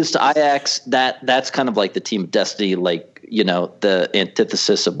if you lose to Ajax, that's kind of like the team of destiny, like the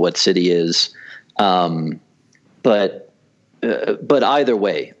antithesis of what City is. But either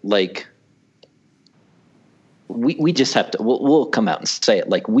way, like we just have to. We'll come out and say it.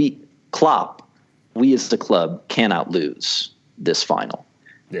 Like we as the club cannot lose this final.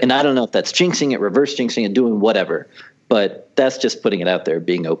 Yeah. And I don't know if that's jinxing it, reverse jinxing it, doing whatever, but that's just putting it out there,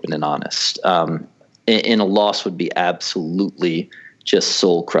 being open and honest. And a loss would be absolutely just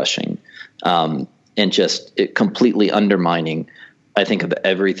soul crushing, and just completely undermining, I think, of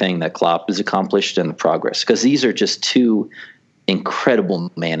everything that Klopp has accomplished and the progress. Because these are just 2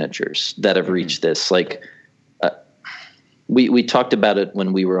 incredible managers that have reached this. Like we talked about it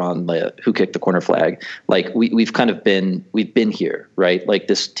when we were on Who Kicked the Corner Flag. Like we've been here, right? Like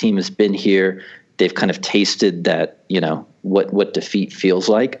this team has been here. They've kind of tasted that, what defeat feels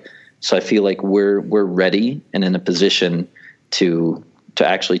like. So I feel like we're ready and in a position to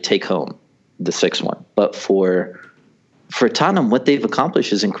actually take home the 6-1. But for for Tottenham, what they've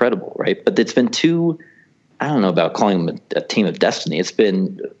accomplished is incredible, right? But it's been I don't know about calling them a team of destiny. It's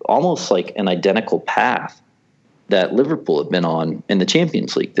been almost like an identical path that Liverpool have been on in the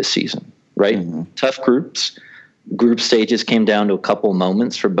Champions League this season, right? Mm-hmm. Tough groups. Group stages came down to a couple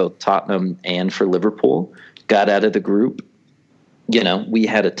moments for both Tottenham and for Liverpool. Got out of the group. We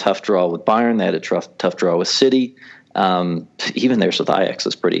had a tough draw with Bayern. They had a tough draw with City. Even theirs with Ajax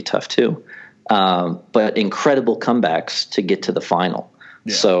is pretty tough too. But incredible comebacks to get to the final.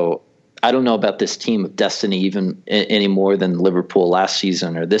 Yeah. So I don't know about this team of destiny even any more than Liverpool last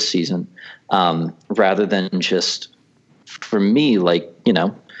season or this season, rather than just, for me,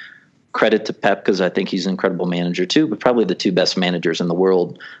 credit to Pep because I think he's an incredible manager too, but probably the two best managers in the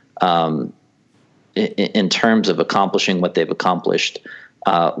world in terms of accomplishing what they've accomplished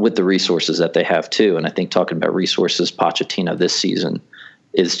with the resources that they have too. And I think talking about resources, Pochettino this season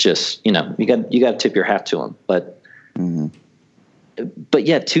is just, you got to tip your hat to him. But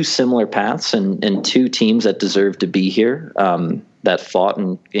yeah, two similar paths and two teams that deserve to be here, that fought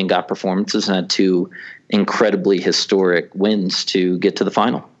and got performances and had two incredibly historic wins to get to the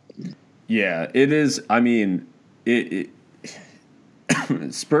final. Yeah, it is. I mean,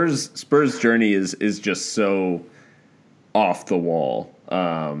 Spurs' journey is just so off the wall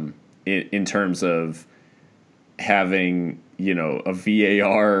in terms of having, a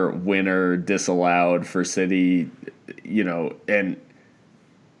VAR winner disallowed for City, and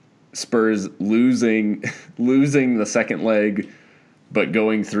Spurs losing the second leg, but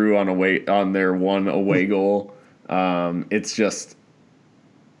going through on their one away goal. It's just,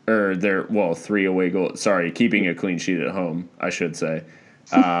 or their 3 away goals. Sorry, keeping a clean sheet at home, I should say,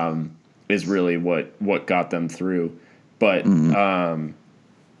 is really what got them through. But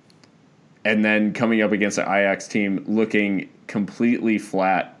and then coming up against the Ajax team, looking completely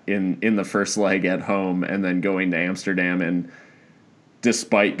flat in the first leg at home, and then going to Amsterdam and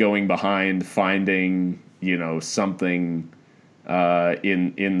despite going behind, finding something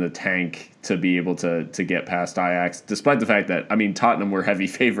in the tank to be able to get past Ajax, despite the fact that Tottenham were heavy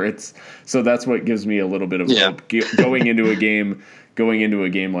favorites. So that's what gives me a little bit of hope going into a game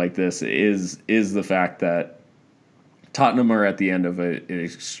like this is the fact that Tottenham are at the end of an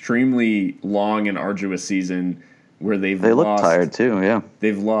extremely long and arduous season where they look tired too. Yeah,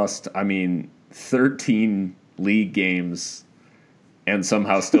 they've lost 13 league games and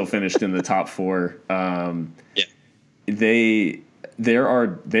somehow still finished in the top 4. There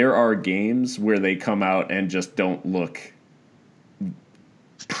are games where they come out and just don't look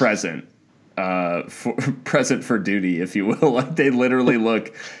present for duty, if you will. Like they literally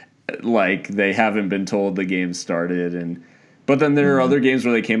look like they haven't been told the game started, but then there are other games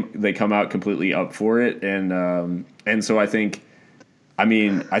where they come out completely up for it, and so I think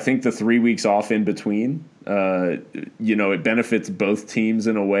the 3 weeks off in between, it benefits both teams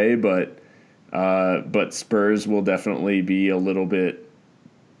in a way, but Spurs will definitely be a little bit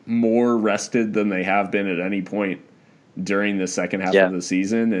more rested than they have been at any point during the second half of the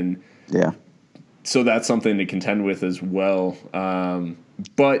season, and so that's something to contend with as well.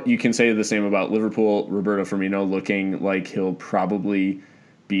 But you can say the same about Liverpool. Roberto Firmino looking like he'll probably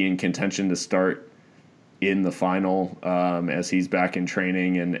be in contention to start in the final as he's back in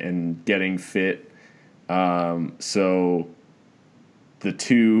training and getting fit. So the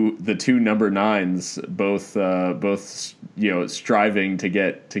two number 9s both striving to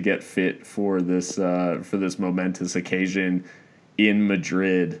get fit for this momentous occasion in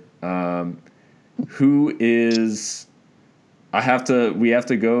Madrid. Who is? We have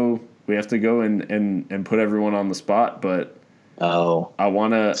to go and put everyone on the spot, but we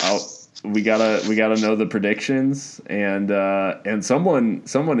gotta know the predictions, and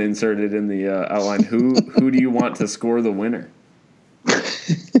someone inserted in the outline who do you want to score the winner?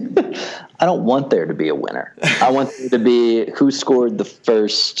 I don't want there to be a winner. I want there to be who scored the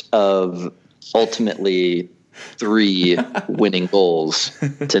first of ultimately 3 winning goals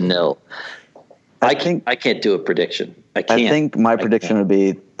to nil. I can't do a prediction. I can't. I think my prediction would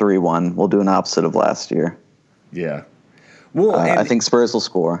be 3-1. We'll do an opposite of last year. Yeah. Well, I think Spurs will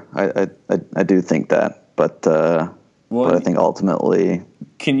score. I do think that, but I think ultimately.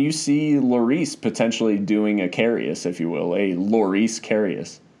 Can you see Lloris potentially doing a Karius, if you will, a Lloris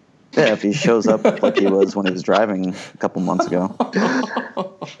Karius? Yeah, if he shows up like he was when he was driving a couple months ago.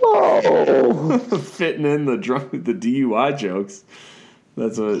 Fitting in the DUI jokes.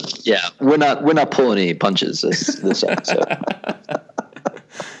 That's what. Yeah, we're not pulling any punches this episode.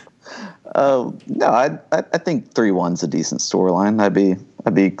 No, I think 3-1's a decent storyline. I'd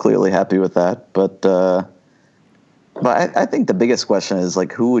be clearly happy with that, but But I think the biggest question is,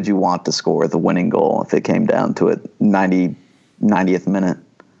 like, who would you want to score the winning goal if it came down to it? 90th minute.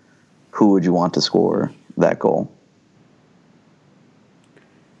 Who would you want to score that goal?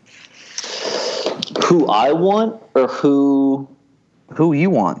 Who I want or who you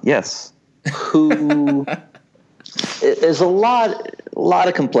want? Yes. Who? There's a lot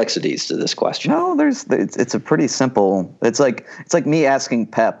of complexities to this question. No, it's a pretty simple. It's like me asking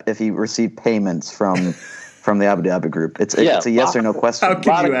Pep if he received payments from the Abu Dhabi group. It's a yes or no question.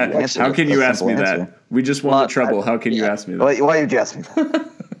 How can you ask me that? We just won the treble. How can you ask me that? Why did you ask me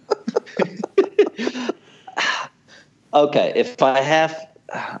that? Okay, if I have,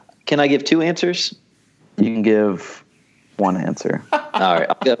 can I give two answers? You can give one answer. All right,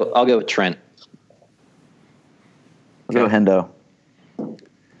 I'll go with Trent. I'll go Hendo.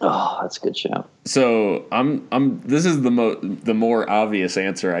 Oh, that's a good shout. So this is the more obvious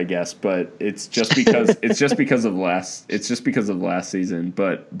answer, I guess, but it's just because of last season.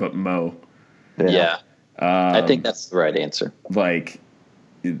 But Mo. Yeah. I think that's the right answer. Like,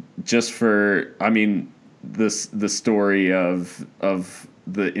 just for, I mean, the story of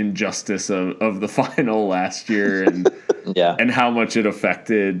the injustice of the final last year and and how much it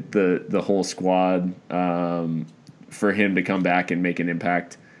affected the whole squad, for him to come back and make an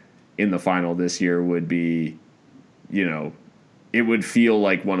impact in the final this year would be, it would feel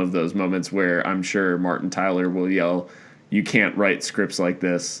like one of those moments where I'm sure Martin Tyler will yell, "You can't write scripts like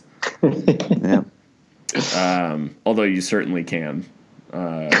this." Yeah. Although you certainly can.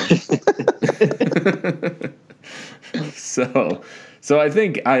 So I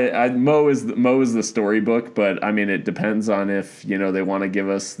think Mo is the storybook, but I mean it depends on if they want to give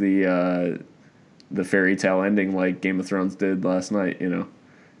us the fairy tale ending like Game of Thrones did last night.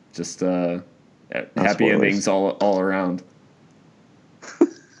 Just happy endings all around.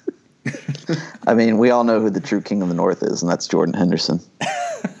 I mean, we all know who the true King of the North is, and that's Jordan Henderson.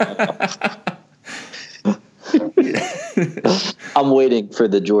 I'm waiting for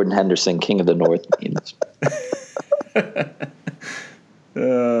the Jordan Henderson King of the North memes.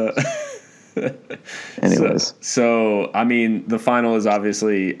 Anyways, so I mean, the final is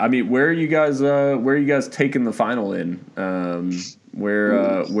obviously. I mean, where are you guys taking the final in?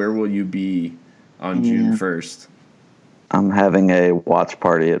 Where will you be on June 1st? I'm having a watch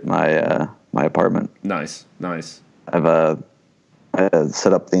party at my apartment. Nice. I set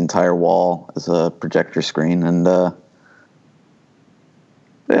up the entire wall as a projector screen, and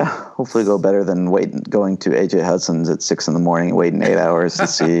hopefully go better than going to AJ Hudson's at 6 a.m. and waiting 8 hours to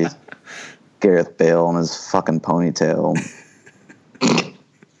see Gareth Bale and his fucking ponytail.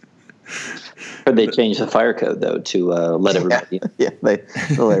 Or they changed the fire code though to let everybody in. Yeah,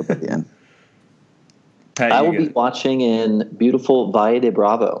 they'll let everybody in. Pat, I will be watching in beautiful Valle de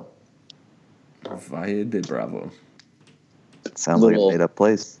Bravo. Valle de Bravo. It sounds like a made-up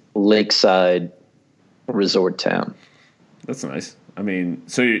place. Lakeside resort town. That's nice. I mean,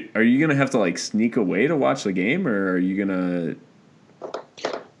 so are you gonna have to like sneak away to watch the game, or are you gonna?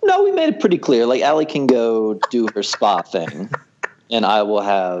 No, we made it pretty clear. Like Allie can go do her spa thing, and I will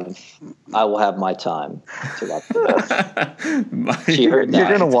have my time to watch the match. She heard that.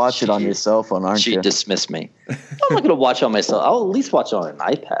 You're gonna watch it on your cell phone, aren't you? She dismissed me. I'm not gonna watch it on my cell. I'll at least watch it on an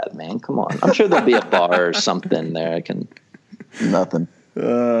iPad, man. Come on. I'm sure there'll be a bar or something there. I can. Nothing.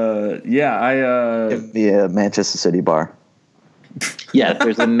 The Manchester City bar. Yeah,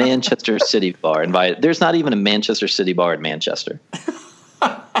 there's a Manchester City bar. There's not even a Manchester City bar in Manchester.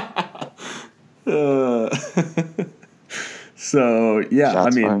 So yeah,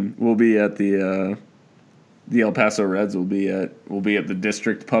 Shots I mean, fired. we'll be at the El Paso Reds. We'll be at the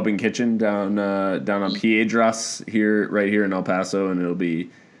District Pub and Kitchen down on Piedras right here in El Paso, and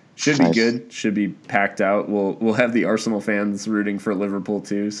should be Nice. good. Should be packed out. We'll have the Arsenal fans rooting for Liverpool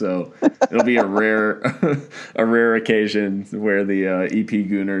too, so it'll be a rare occasion where the EP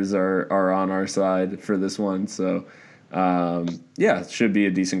Gooners are on our side for this one. So it should be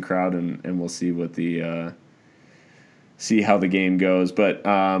a decent crowd, and we'll see what see how the game goes. But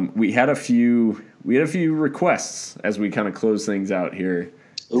we had a few requests as we kind of close things out here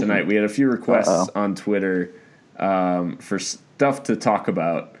tonight. We had a few requests on Twitter for stuff to talk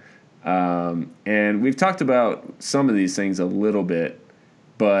about. And we've talked about some of these things a little bit,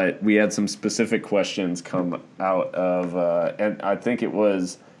 but we had some specific questions come out of, and I think it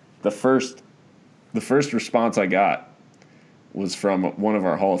was the first response I got was from one of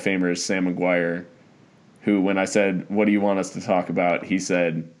our Hall of Famers, Sam McGuire, who, when I said, "What do you want us to talk about?" he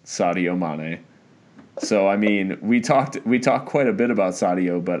said, "Sadio Mane." So, I mean, we talked quite a bit about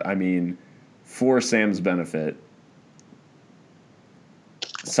Sadio, but I mean, for Sam's benefit,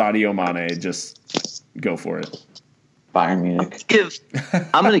 Sadio Mane, just go for it. Bayern Munich.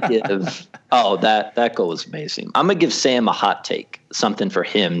 I'm going to give. Oh, that goal was amazing. I'm going to give Sam a hot take, something for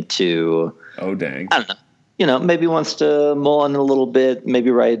him to. Oh dang! I don't know. Maybe wants to mull on it a little bit.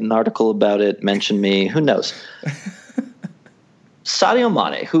 Maybe write an article about it. Mention me. Who knows? Sadio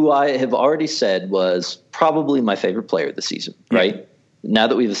Mane, who I have already said was probably my favorite player this season. Right now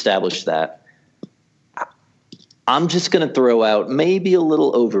that we've established that, I'm just going to throw out maybe a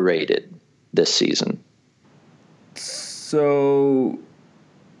little overrated this season. So,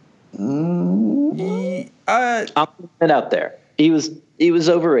 I'm putting it out there. He was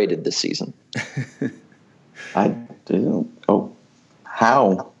overrated this season. I do. Oh,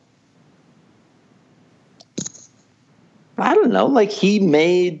 how? I don't know. Like, he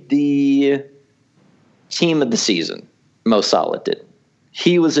made the team of the season. Mo Salah did.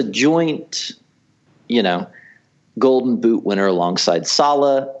 He was a joint, Golden Boot winner alongside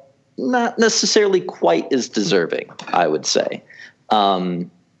Salah. Not necessarily quite as deserving, I would say.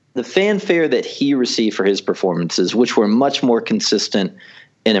 The fanfare that he received for his performances, which were much more consistent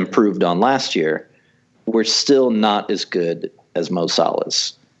and improved on last year, were still not as good as Mo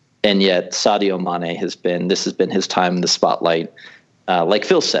Salah's. And yet Sadio Mane has been his time in the spotlight. Like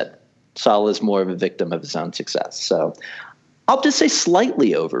Phil said, Salah is more of a victim of his own success. So I'll just say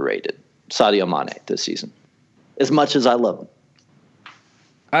slightly overrated Sadio Mane this season, as much as I love him.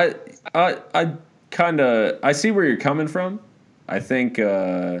 I see where you're coming from. I think,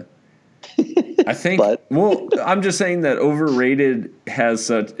 but? Well, I'm just saying that overrated carries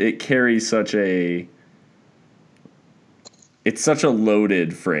it's such a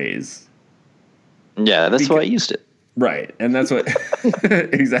loaded phrase. Yeah, that's why I used it. Right. And that's what,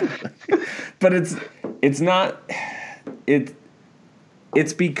 exactly. But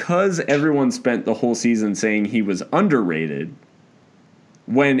it's because everyone spent the whole season saying he was underrated,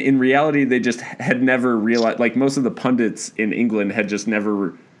 when in reality they just had never realized, like most of the pundits in England had just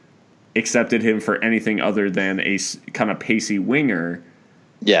never accepted him for anything other than a kind of pacey winger.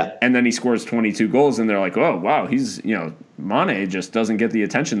 Yeah. And then he scores 22 goals and they're like, oh, wow, he's, Mane just doesn't get the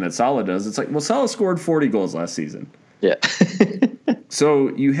attention that Salah does. It's like, well, Salah scored 40 goals last season. Yeah. So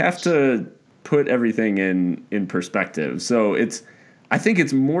you have to put everything in perspective. So I think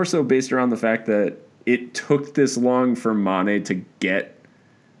it's more so based around the fact that it took this long for Mane to get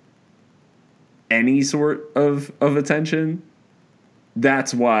any sort of attention.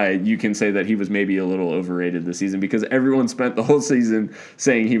 That's why you can say that he was maybe a little overrated this season, because everyone spent the whole season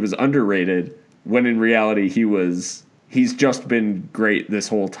saying he was underrated, when in reality he's just been great this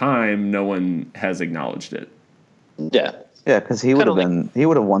whole time. No one has acknowledged it. Yeah. Yeah, because he would have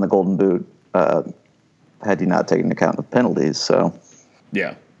won the Golden Boot had he not taken account of penalties. So.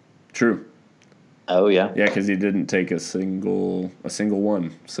 Yeah. True. Oh yeah. Yeah, because he didn't take a single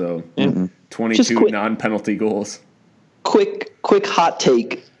one. So 22 non-penalty goals. Quick hot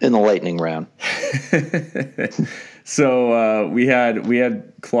take in the lightning round. So we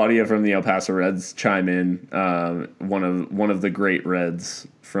had Claudia from the El Paso Reds chime in, one of the great Reds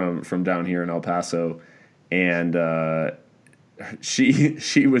from down here in El Paso, and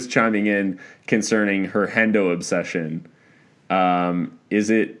she was chiming in concerning her Hendo obsession. Is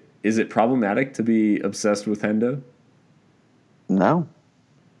it problematic to be obsessed with Hendo? No.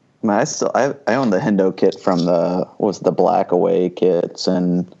 I mean, I own the Hendo kit from the black away kits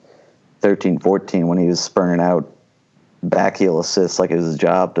in 13-14 when he was spurning out backheel assists like it was his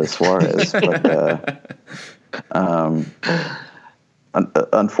job to Suarez. But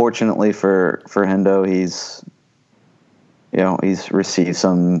unfortunately for Hendo, he's received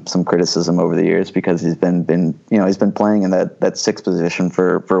some criticism over the years because he's been playing in that sixth position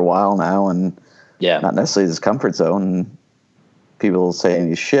for a while now, and not necessarily his comfort zone. And people saying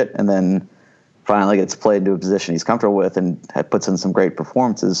he's shit, and then finally gets played into a position he's comfortable with and puts in some great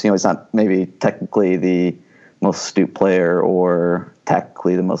performances. He's not maybe technically the most astute player or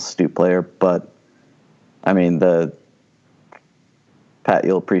tactically the most astute player, but I mean, Pat,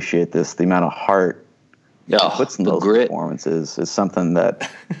 you'll appreciate this. The amount of heart he puts in those performances is something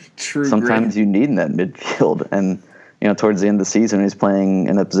that sometimes you need in that midfield. And towards the end of the season, he's playing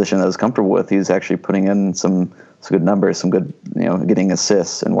in a position that he's comfortable with. He's actually putting in some good numbers, some good, getting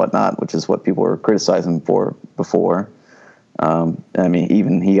assists and whatnot, which is what people were criticizing for before. I mean,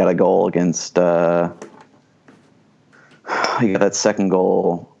 even he got a goal against, he got that second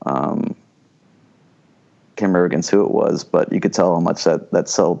goal. Can't remember against who it was, but you could tell how much that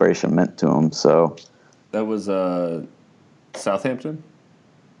celebration meant to him. So that was Southampton.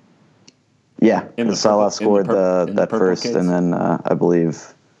 Yeah, Salah scored that first, case. And then I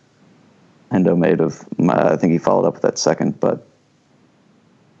believe Hendo I think he followed up with that second. But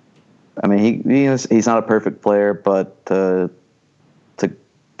I mean, he's not a perfect player, but to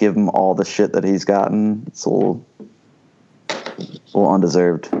give him all the shit that he's gotten, it's a little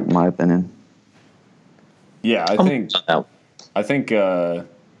undeserved, in my opinion. Yeah, I think.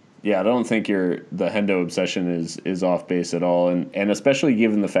 Yeah, I don't think the Hendo obsession is off base at all, and especially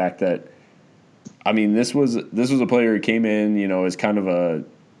given the fact that, I mean, this was a player who came in, as kind of a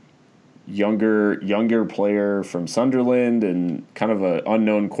younger player from Sunderland and kind of an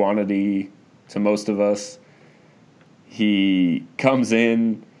unknown quantity to most of us. He comes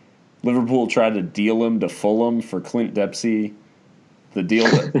in. Liverpool tried to deal him to Fulham for Clint Dempsey. The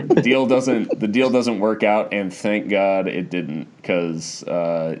deal doesn't work out, and thank God it didn't, because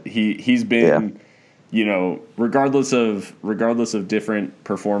he's been, regardless of different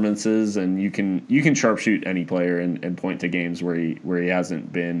performances, and you can sharpshoot any player and point to games where he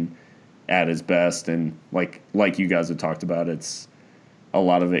hasn't been at his best, and like you guys have talked about, it's a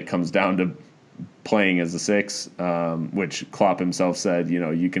lot of it comes down to playing as a six, which Klopp himself said,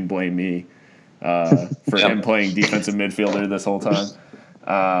 you can blame me for him playing defensive midfielder this whole time.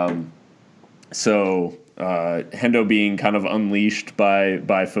 So Hendo being kind of unleashed by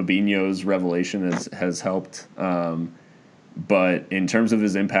Fabinho's revelation has helped. But in terms of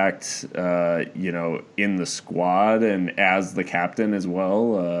his impact, in the squad and as the captain as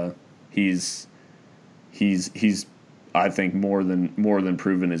well, he's I think more than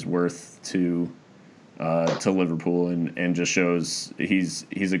proven his worth to Liverpool, and just shows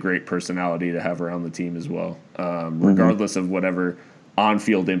he's a great personality to have around the team as well, regardless of whatever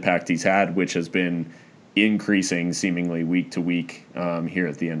on-field impact he's had, which has been increasing seemingly week to week here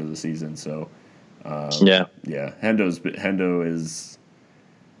at the end of the season. So Hendo is.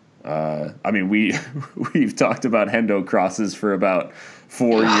 I mean, we've talked about Hendo crosses for about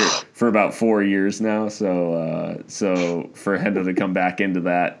 4 years now. So for Hendo to come back into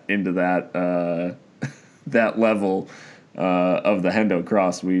that that level of the Hendo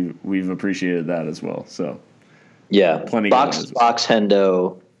cross, we've appreciated that as well. So plenty box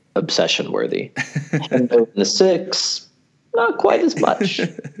Hendo obsession worthy. Hendo in the 6, not quite as much.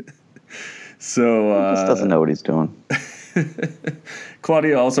 So he just doesn't know what he's doing.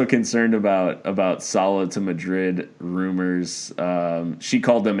 Claudia also concerned about Salah to Madrid rumors. She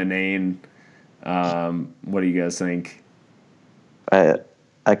called them inane. What do you guys think? I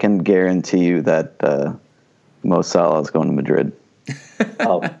can guarantee you that Mo Salah is going to Madrid.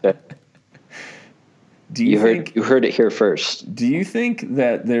 Oh, okay. You heard it here first. Do you think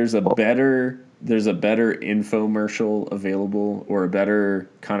that there's a better infomercial available, or a better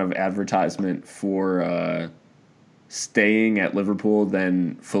kind of advertisement for staying at Liverpool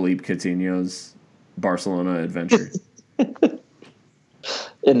than Philippe Coutinho's Barcelona adventure?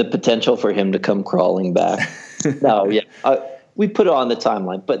 And the potential for him to come crawling back. No, yeah. We put it on the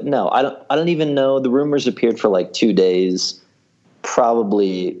timeline, but no, I don't even know. The rumors appeared for like 2 days,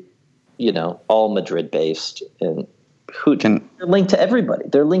 probably, all Madrid based, and they're linked to everybody.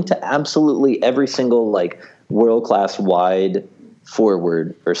 They're linked to absolutely every single world-class wide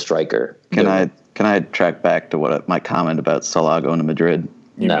forward or striker. Can I track back to what my comment about Salah going to Madrid?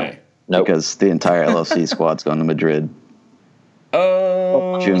 No. Because the entire LFC squad's going to Madrid.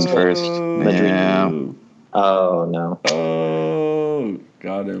 Oh, June 1st. Madrid. Yeah. Oh no. Oh,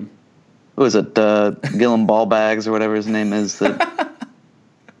 got him. Who is it? Gillum Ballbags or whatever his name is. That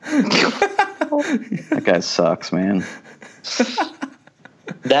guy sucks, man.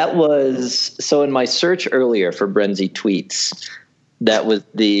 That was so. In my search earlier for Brenzy tweets, that was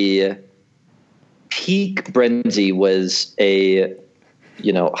the peak. Brenzy was a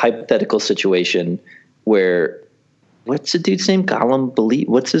hypothetical situation where. What's the dude's name? Gollum Believe.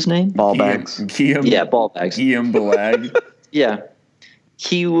 What's his name? Ballbags. Ballbags. Guillaume Balag. Yeah.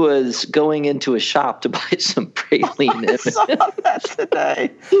 He was going into a shop to buy some praline. I saw that today.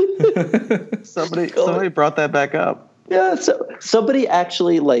 Somebody brought that back up. Yeah. So somebody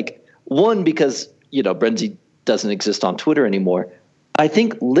actually because, Brenzy doesn't exist on Twitter anymore. I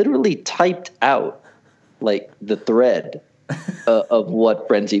think literally typed out the thread of what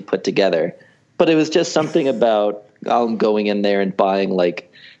Brenzy put together. But it was just something about going in there and buying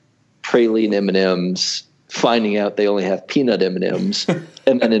praline M&Ms, finding out they only have peanut M&Ms,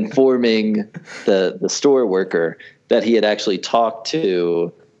 and then informing the store worker that he had actually talked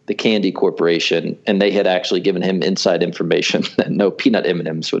to the Candy Corporation, and they had actually given him inside information that no peanut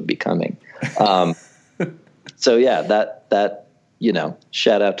M&Ms would be coming. So yeah, that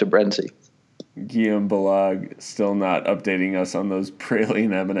shout out to Brenzy. Guillaume Balag still not updating us on those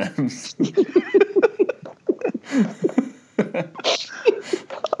praline M&Ms.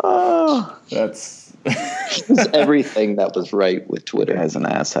 Oh, That's He's everything that was right with Twitter. Guy's an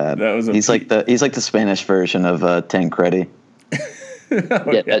asshat. That was he's like the Spanish version of Tancredi.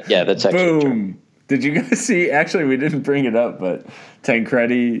 That's actually Boom. true. Did you guys see? Actually, we didn't bring it up, but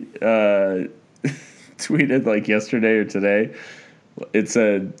Tancredi tweeted like yesterday or today. It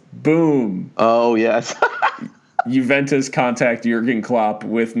said, "Boom! Oh yes." Juventus contact Jurgen Klopp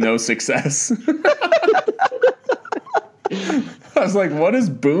with no success." I was like, "What is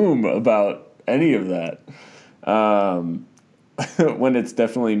boom about any of that?" When it's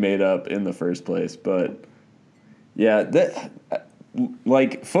definitely made up in the first place, but yeah, that.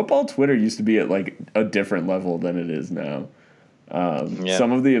 Like football Twitter used to be at like a different level than it is now.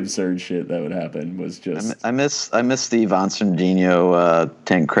 Some of the absurd shit that would happen was just. I miss the Von Serginho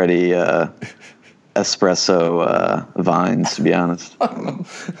Tancredi espresso vines, to be honest.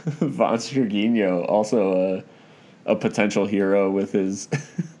 Von Serginho, also a potential hero with his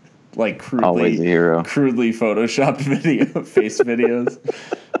like Always a hero. crudely photoshopped face videos.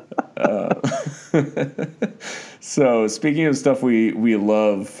 So speaking of stuff we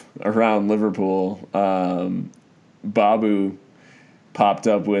love around Liverpool, Babu popped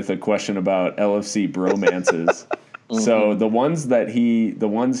up with a question about LFC bromances. So the ones that he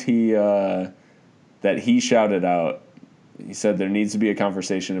shouted out, he said there needs to be a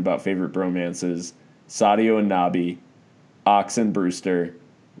conversation about favorite bromances: Sadio and Nabi, Ox and Brewster,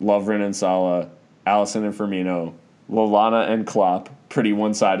 Lovren and Salah, Alisson and Firmino, Lallana and Klopp. Pretty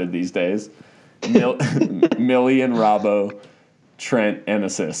one-sided these days. Millie and Robbo, Trent and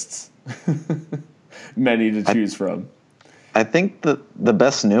assists. Many to choose from. I think the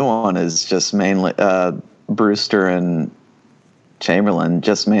best new one is just mainly Brewster and Chamberlain,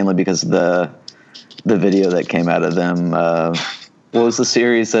 just mainly because the video that came out of them. What was the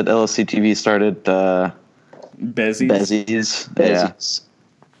series that LSC TV started? Bezies. Yeah.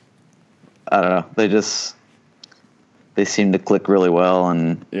 I don't know. They seem to click really well,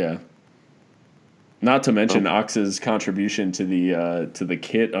 and yeah. Not to mention Ox's contribution to the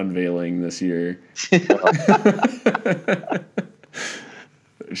kit unveiling this year,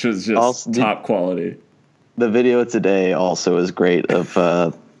 which was just also, top quality. The video today also is great of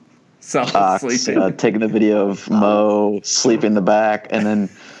Ox taking the video of Mo sleeping in the back and then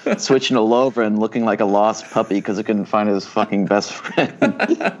switching to Lovren looking like a lost puppy because he couldn't find his fucking best friend.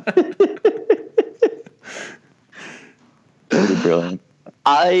 Pretty brilliant.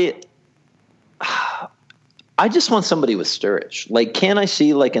 I just want somebody with Sturridge. Like, can I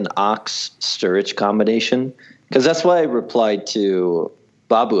see like an Ox Sturridge combination? Because that's why I replied to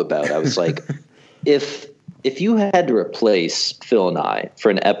Babu about it. I was like, if you had to replace Phil and I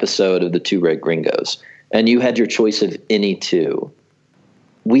for an episode of the Two Red Gringos, and you had your choice of any two,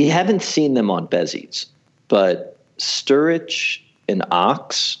 we haven't seen them on Bezies, but Sturridge and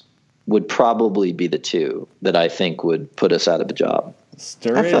Ox would probably be the two that I think would put us out of a job.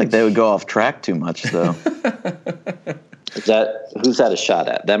 Sturridge. I feel like they would go off track too much, though. Who's that a shot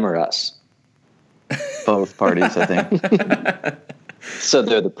at, them or us? Both parties, I think. So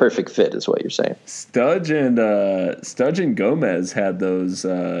they're the perfect fit, is what you're saying. Studge and Gomez had those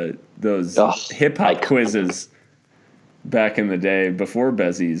hip hop quizzes back in the day before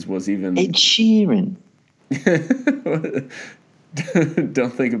Bezies was even. Ed Sheeran.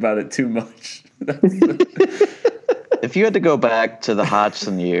 Don't think about it too much. If you had to go back to the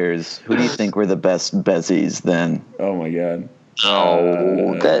Hodgson years, who do you think were the best Bezies then? Oh my god.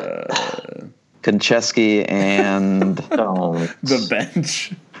 Konchesky and the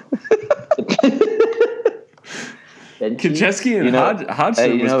bench. Konchesky and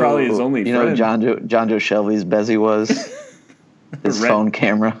Hodgson was probably his only friend. You know John Joe Shelby's Bezzy was? His phone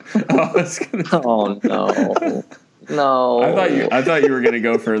camera. Oh no. No. I thought you were gonna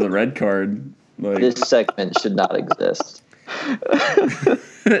go for the red card. Like, this segment should not exist.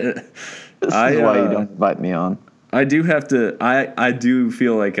 This is why you don't invite me on. I do have to. I do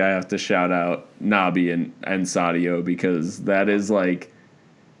feel like I have to shout out Nabi and Sadio because that is like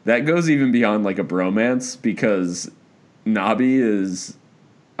that goes even beyond like a bromance because Nabi is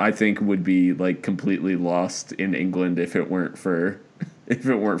I think would be like completely lost in England if it weren't for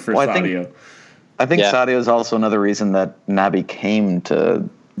Sadio. I think Sadio is also another reason that Nabi came to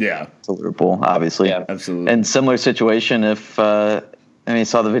Liverpool, obviously. Yeah, absolutely. And similar situation if saw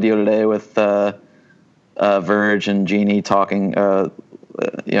the video today with Verge and Genie talking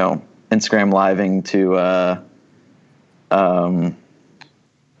Instagram living to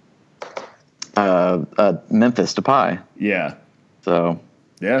Memphis Depay. Yeah. So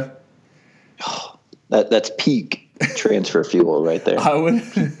yeah. That's peak transfer fuel right there.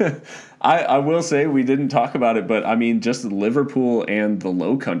 I will say we didn't talk about it, but I mean, just Liverpool and the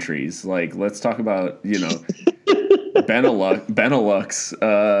Low Countries. Like, let's talk about, Benelux.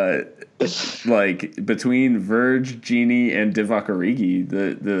 Like between Verge, Genie, and Divock Origi,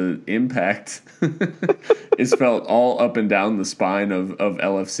 the impact is felt all up and down the spine of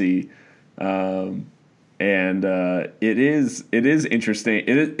LFC. And it is interesting.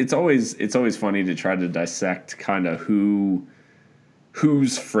 It's always funny to try to dissect kind of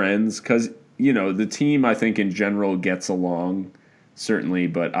who's friends, because the team, I think, in general gets along certainly,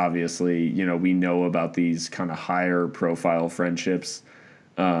 but obviously we know about these kind of higher profile friendships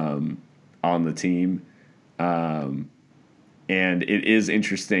on the team, and it is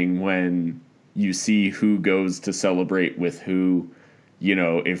interesting when you see who goes to celebrate with who.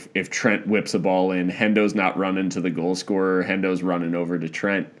 If Trent whips a ball in, Hendo's not running to the goal scorer. Hendo's running over to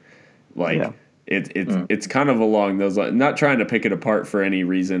Trent. It's kind of along those lines. Not trying to pick it apart for any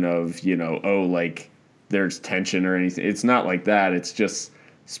reason of, there's tension or anything. It's not like that. It's just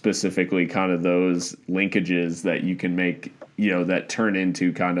specifically kind of those linkages that you can make, that turn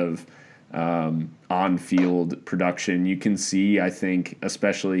into kind of on-field production. You can see, I think,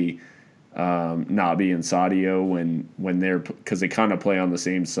 especially Nabi and Sadio when they're, because they kind of play on the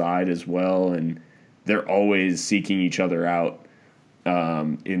same side as well, and they're always seeking each other out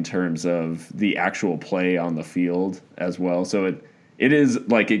in terms of the actual play on the field as well. So it is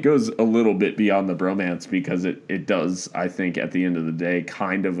like, it goes a little bit beyond the bromance, because it does, I think, at the end of the day,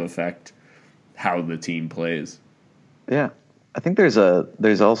 kind of affect how the team plays. Yeah, I think there's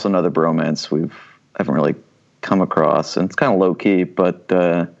also another bromance haven't really come across, and it's kind of low key, but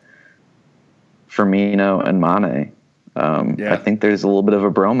Firmino and Mane. I think there's a little bit of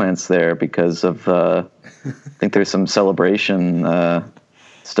a bromance there because of I think there's some celebration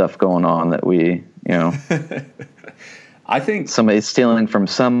stuff going on that we, I think somebody's stealing from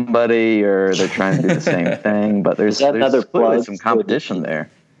somebody, or they're trying to do the same thing, but there's another clearly some competition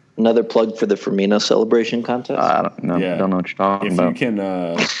there. Another plug for the Firmino celebration contest? I don't know. Yeah. Don't know what you're talking about. If you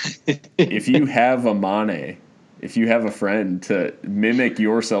can, if you have a Mane, if you have a friend to mimic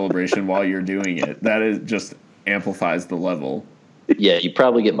your celebration while you're doing it, that is just amplifies the level. Yeah, you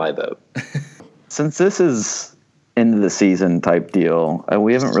probably get my vote. Since this is end of the season type deal,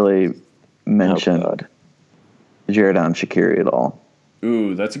 we haven't really mentioned Xherdan Shaqiri at all.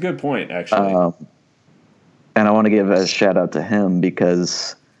 Ooh, that's a good point, actually. And I want to give a shout out to him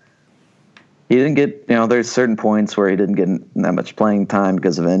because he didn't get, there's certain points where he didn't get that much playing time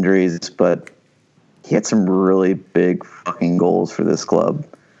because of injuries, but he had some really big fucking goals for this club.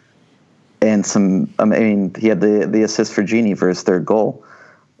 And he had the assist for Genie for his third goal.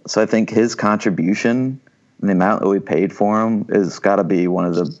 So I think his contribution and the amount that we paid for him is got to be one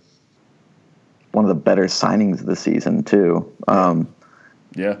of the better signings of the season too.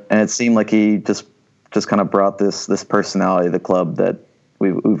 Yeah. And it seemed like he just kind of brought this personality to the club that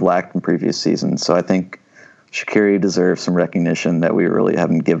we've lacked in previous seasons. So I think Shaqiri deserves some recognition that we really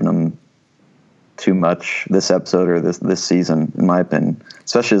haven't given him too much this episode or this season, in my opinion.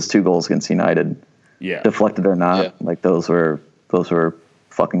 Especially his 2 goals against United. Yeah. Deflected or not, like those were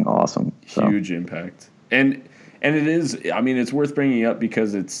fucking awesome. So. Huge impact. And it is, I mean, it's worth bringing up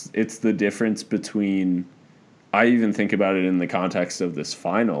because it's the difference between, I even think about it in the context of this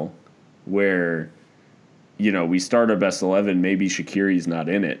final, where, we start our best 11, maybe Shaqiri's not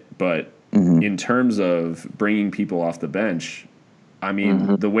in it, but in terms of bringing people off the bench, I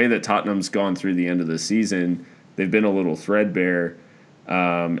mean, the way that Tottenham's gone through the end of the season, they've been a little threadbare.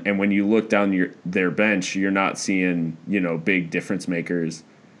 And when you look down their bench, you're not seeing, big difference makers.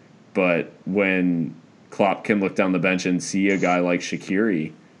 But when Klopp can look down the bench and see a guy like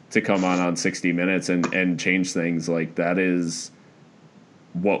Shaqiri to come on 60 minutes and change things, like that is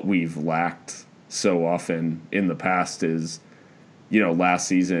what we've lacked so often in the past is, last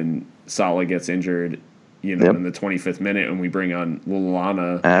season Salah gets injured, in the 25th minute, and we bring on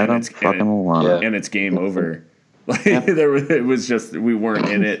Lallana and it's game over. Like it was just, we weren't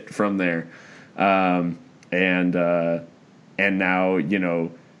in it from there. And now,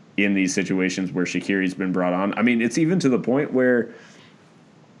 in these situations where Shaqiri's been brought on, I mean, it's even to the point where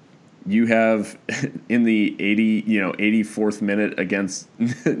you have in the 84th minute against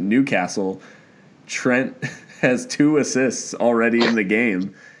Newcastle, Trent has 2 assists already in the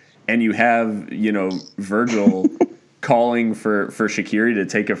game, and you have, Virgil calling for Shaqiri to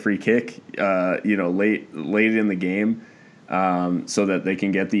take a free kick, late in the game, so that they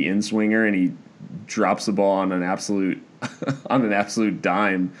can get the in-swinger, and he drops the ball on an absolute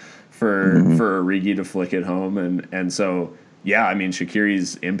dime for Origi to flick it home, and so yeah, I mean,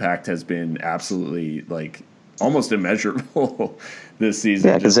 Shaqiri's impact has been absolutely almost immeasurable this season.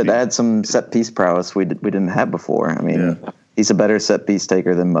 Yeah, because it had some set piece prowess we didn't have before. I mean, he's a better set piece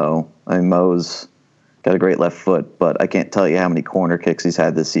taker than Mo. I mean, Mo's got a great left foot, but I can't tell you how many corner kicks he's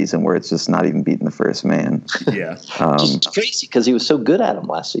had this season where it's just not even beating the first man. Yeah, just crazy because he was so good at him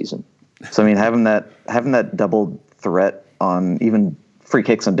last season. So I mean, having that double threat on even free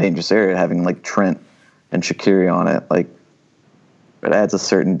kicks in dangerous area, having like Trent and Shaqiri on it, like it adds a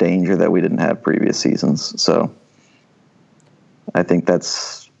certain danger that we didn't have previous seasons. So I think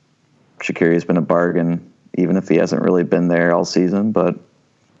Shaqiri has been a bargain, even if he hasn't really been there all season, but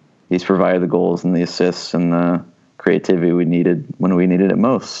he's provided the goals and the assists and the creativity we needed when we needed it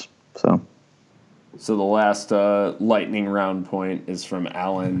most. So the last lightning round point is from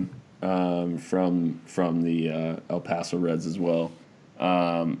Alan from the El Paso Reds as well.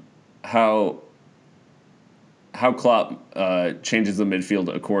 How Klopp changes the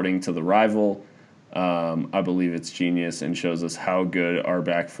midfield according to the rival. I believe it's genius and shows us how good our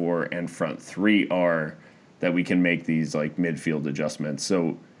back four and front three are, that we can make these like midfield adjustments.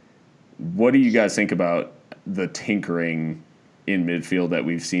 So what do you guys think about the tinkering in midfield that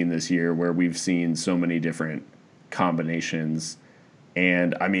we've seen this year, where we've seen so many different combinations?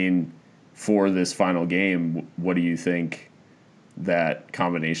 And I mean, for this final game, what do you think that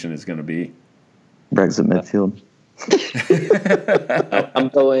combination is going to be? Brexit midfield. I'm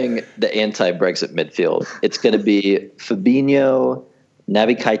going the anti-Brexit midfield. It's going to be Fabinho,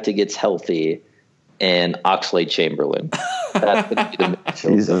 Naby Keita gets healthy, and Oxlade-Chamberlain. That's going to be the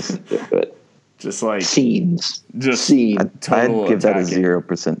midfield. Jesus. Just like scenes. I'd give that a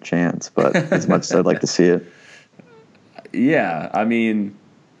 0% chance, but as much as I'd like to see it. Yeah, I mean,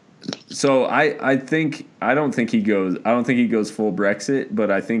 so I don't think he goes full Brexit, but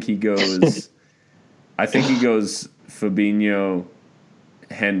I think he goes Fabinho,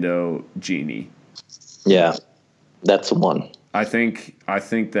 Hendo, Gini. Yeah, that's the one. I think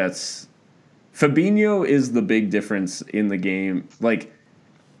that's Fabinho is the big difference in the game. Like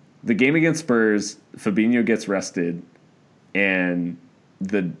the game against Spurs, Fabinho gets rested, and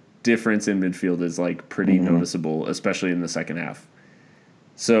the difference in midfield is like pretty noticeable, especially in the second half.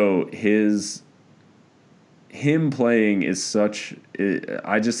 So him playing is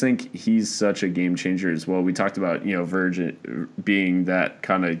I just think he's such a game changer as well. We talked about, Virgin being that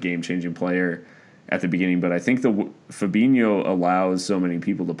kind of game changing player at the beginning, but I think Fabinho allows so many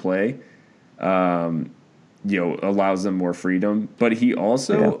people to play, allows them more freedom, but he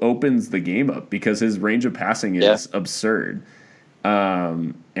also opens the game up because his range of passing is absurd.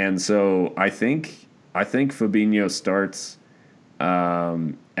 And so I think Fabinho starts,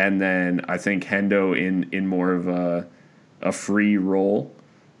 and then I think Hendo in more of a free role,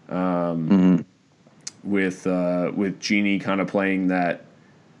 with Gini kind of playing that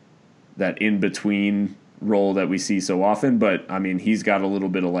in between role that we see so often. But I mean, he's got a little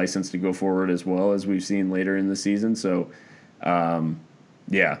bit of license to go forward as well, as we've seen later in the season. So,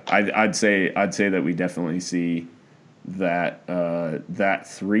 I'd say that we definitely see that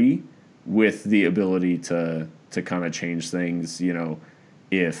three with the ability to kind of change things,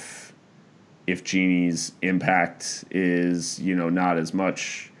 if Gini's impact is, not as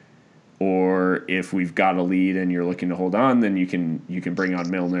much, or if we've got a lead and you're looking to hold on, then you can bring on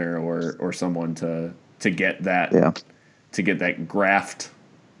Milner or someone to get that to get that graft,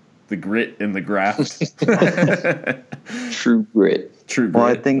 the grit and the graft. True grit. Well,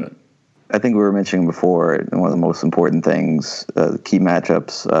 I think we were mentioning before, and one of the most important things, key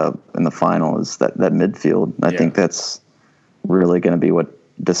matchups in the final is that midfield. And I think that's really going to be what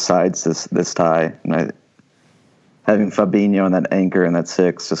decides this tie. And having Fabinho and that anchor and that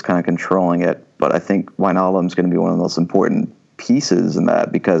six, just kind of controlling it. But I think Wijnaldum's going to be one of the most important pieces in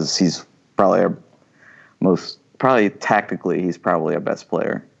that, because he's probably tactically, he's probably our best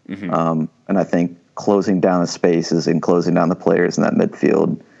player. And I think closing down the spaces and closing down the players in that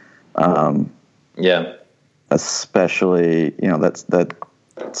midfield, especially, that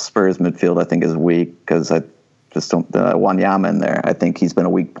Spurs midfield I think is weak, because I just don't, Wanyama in there, I think he's been a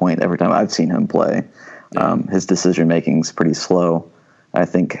weak point every time I've seen him play. His decision making is pretty slow. I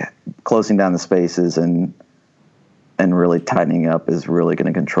think closing down the spaces and really tightening up is really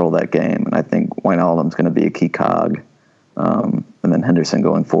going to control that game. And I think Wijnaldum's going to be a key cog. And then Henderson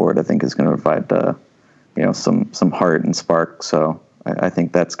going forward, I think, is going to provide some heart and spark. So I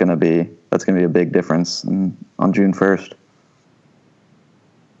think that's going to be a big difference on June 1st.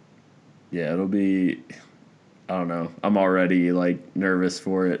 Yeah, it'll be. I don't know. I'm already nervous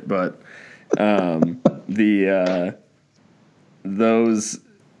for it, but those.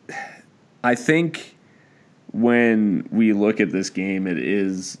 I think when we look at this game, it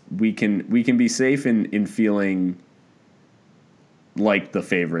is we can be safe in feeling like the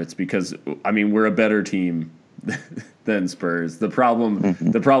favorites because I mean we're a better team than Spurs. The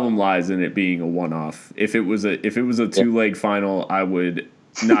problem lies in it being a one-off. If it was a two-leg final, I would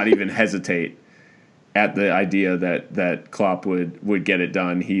not even hesitate at the idea that Klopp would get it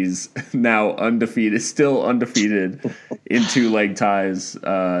done. He's now undefeated, still undefeated in two-leg ties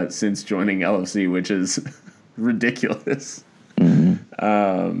since joining LFC, which is ridiculous.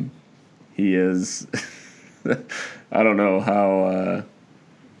 He is. I don't know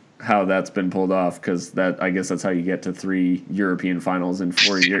how that's been pulled off because I guess that's how you get to 3 European finals in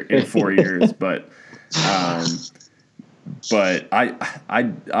 4 years. But I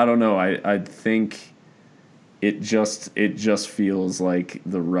don't know. I think it just feels like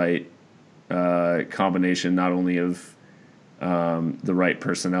the right combination, not only of the right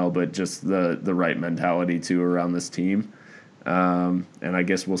personnel, but just the right mentality too around this team. And I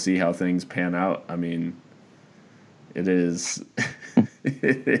guess we'll see how things pan out. I mean, it is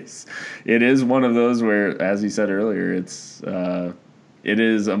one of those where, as you said earlier, it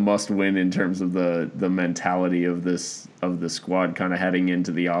is a must win in terms of the mentality of the squad kind of heading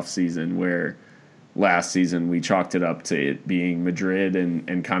into the off season, where last season we chalked it up to it being Madrid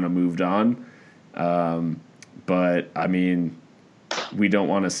and kind of moved on. But I mean, we don't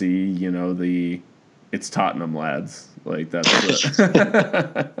want to see, it's Tottenham lads. Like that's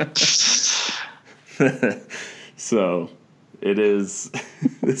so it is.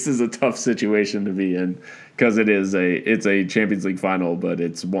 This is a tough situation to be in because it's a Champions League final, but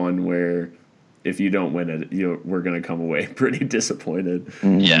it's one where if you don't win it, we're going to come away pretty disappointed.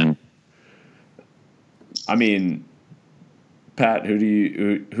 Yeah. I mean, Pat, who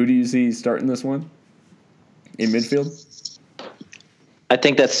do you see starting this one in midfield? I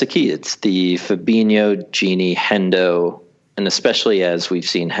think that's the key. It's the Fabinho, Gini, Hendo, and especially as we've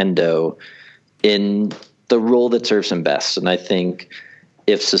seen Hendo in the role that serves him best. And I think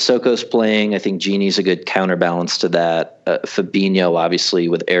if Sissoko's playing, I think Gini's a good counterbalance to that. Fabinho, obviously,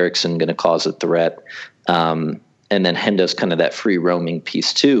 with Eriksen going to cause a threat. And then Hendo's kind of that free roaming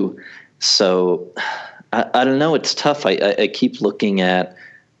piece too. So I don't know. It's tough. I keep looking at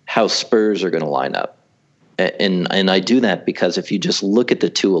how Spurs are going to line up. And I do that because if you just look at the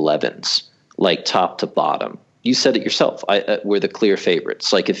 2-11s, like top to bottom, you said it yourself, we're the clear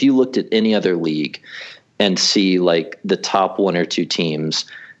favorites. Like if you looked at any other league and see like the top 1 or 2 teams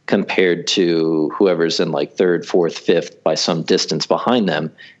compared to whoever's in like 3rd, 4th, 5th by some distance behind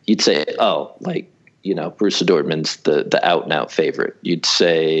them, you'd say, oh, like, Borussia Dortmund's the out and out favorite. You'd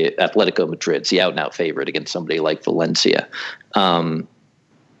say Atletico Madrid's the out and out favorite against somebody like Valencia. But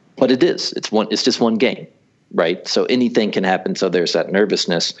it's just one game. Right. So anything can happen. So there's that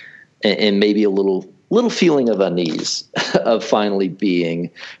nervousness and maybe a little feeling of unease of finally being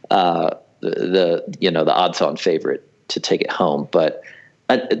the odds on favorite to take it home. But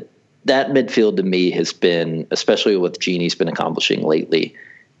that midfield to me has been, especially what Gini's been accomplishing lately,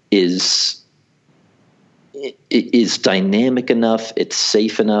 is dynamic enough. It's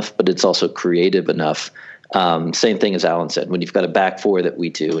safe enough, but it's also creative enough. Same thing as Alan said, when you've got a back 4 that we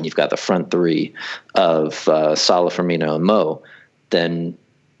do, and you've got the front 3 of Salah, Firmino, and Mo, then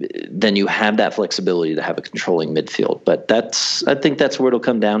you have that flexibility to have a controlling midfield. But I think that's where it'll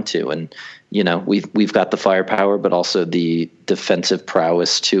come down to. And we've got the firepower, but also the defensive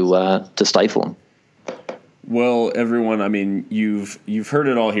prowess to stifle them. Well, everyone, I mean, you've heard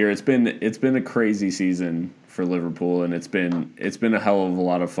it all here. It's been a crazy season for Liverpool, and it's been a hell of a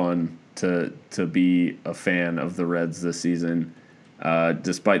lot of fun to be a fan of the Reds this season,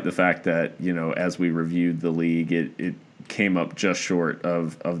 despite the fact that, as we reviewed the league, it came up just short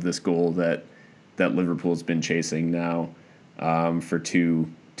of this goal that Liverpool's been chasing now for two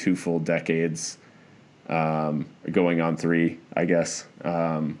full decades, going on 3, I guess.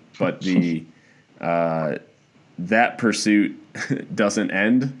 But that pursuit doesn't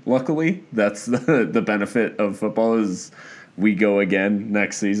end, luckily. That's the benefit of football is we go again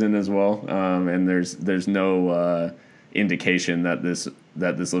next season as well, and there's no indication that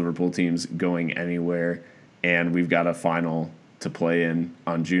this Liverpool team's going anywhere, and we've got a final to play in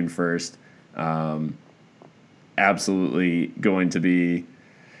on June 1st. Absolutely going to be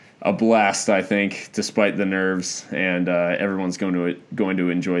a blast, I think, despite the nerves, and everyone's going to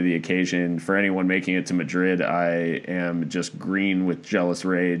enjoy the occasion. For anyone making it to Madrid, I am just green with jealous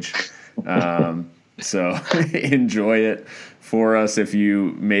rage. So enjoy it for us if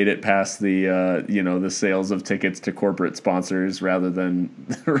you made it past the the sales of tickets to corporate sponsors rather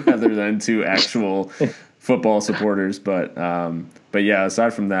than to actual football supporters. But But yeah,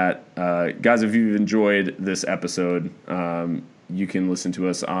 aside from that, guys, if you've enjoyed this episode, you can listen to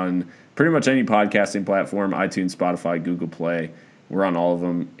us on pretty much any podcasting platform, iTunes, Spotify, Google Play. We're on all of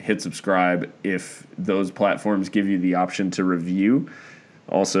them. Hit subscribe if those platforms give you the option to review.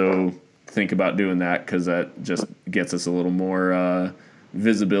 Also, think about doing that because that just gets us a little more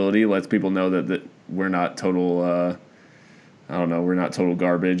visibility, lets people know that we're not total, we're not total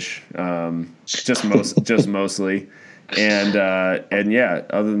garbage, just mostly. And yeah,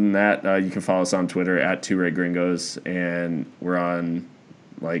 other than that, you can follow us on Twitter at 2RedGringos, and we're on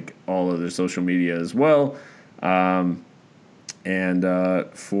like all other social media as well. And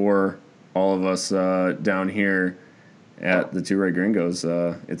for all of us down here at the 2 Red Gringos,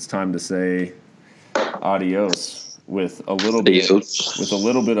 it's time to say adios with a little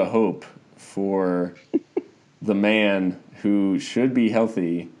bit of hope for the man who should be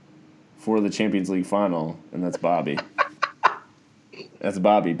healthy for the Champions League final, and that's Bobby. That's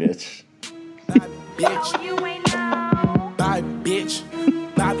Bobby, bitch. Bobby, bitch. Bobby, bitch.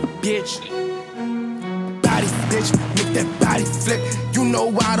 Bobby, bitch. Body, bitch. Make that body flip. You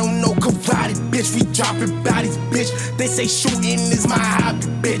know I don't know karate, bitch. We dropping bodies, bitch. They say shooting is my hobby,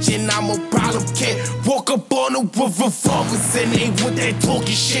 bitch. And I'm a problem kid. Walk up on them with revolvers and they with that talking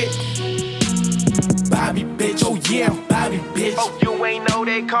shit. Bobby, bitch, oh yeah, I'm Bobby, bitch. Oh, you ain't know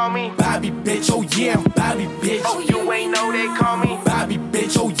they call me Bobby, bitch, oh yeah, I'm Bobby, bitch. Oh, you ain't know they call me Bobby,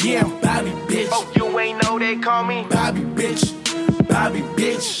 bitch, oh yeah, I'm Bobby, bitch. Oh, you ain't know they call me Bobby, bitch. Bobby,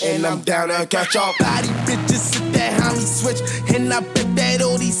 bitch. And I'm down to catch all body bitches at that homie switch. And I bet that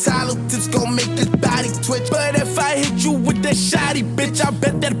all these hollow tips gon' make this body twitch. But if I hit you with that shotty, bitch, I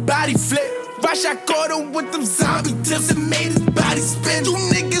bet that body flip. Rush, I caught him with them zombie tips and made his body spin. You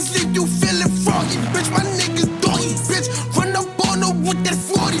niggas leave you feeling froggy, bitch. My niggas doggy, bitch. Run up on her with that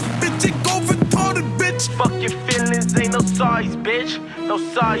 40, bitch. It go retarded, bitch. Fuck your feelings, ain't no size, bitch. No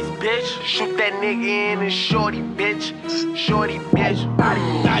size, bitch. Shoot that nigga in and shorty, bitch. Shorty, bitch. Body,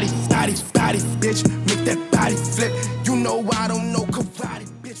 bitch. Make that body flip. You know I don't know karate,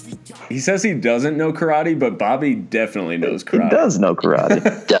 bitch. He says he doesn't know karate, but Bobby definitely knows karate. He does know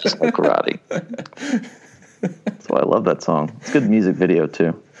karate. Does know karate. That's why I love that song. It's a good music video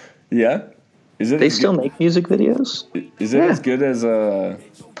too. Yeah, is it? They still make music videos? Is it as good as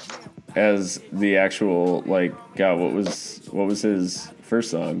the actual, like, God? What was his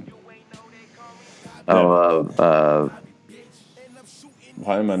first song?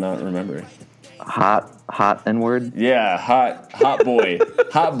 Why am I not remembering? Hot N-word? Yeah, hot boy.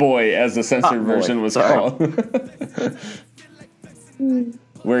 Hot boy, as the censored version was called.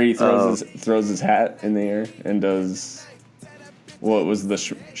 Where he throws his hat in the air and does, what was the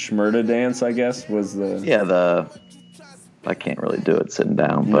Shmurda dance, I guess, was the... Yeah, I can't really do it sitting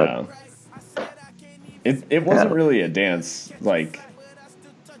down, but... No. It wasn't really a dance, like...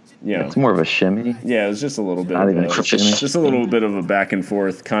 You know, it's more of a shimmy. Yeah, it was just a little bit. Just a little bit of a back and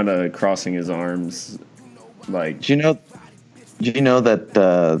forth, kind of crossing his arms, like. Do you know that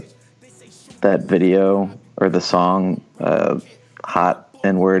that video or the song "Hot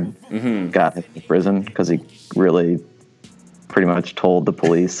N-Word" got him in prison because he really pretty much told the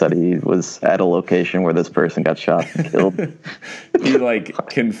police that he was at a location where this person got shot and killed. He like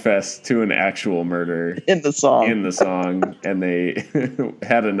confessed to an actual murder in the song, and they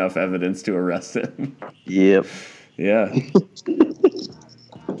had enough evidence to arrest him. Yep. Yeah.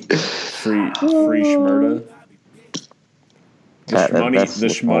 Free Shmurda. The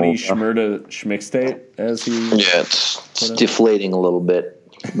Shmoney Shmurda Schmixtate, as he. Yeah, it's deflating a little bit.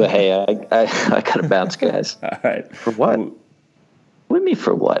 But hey, I gotta bounce, guys. All right. For what? What do you mean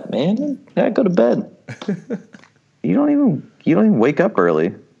for what, man? I go to bed. You don't even wake up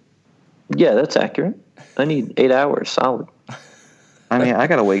early. Yeah, that's accurate. I need 8 hours solid. I mean, I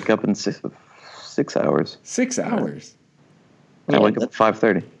gotta wake up in 6 hours. 6 hours. I wake up at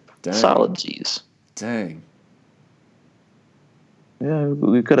 5:30. Solid G's. Dang. Yeah,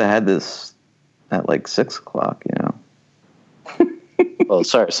 we could have had this at like 6 o'clock, you know. Well,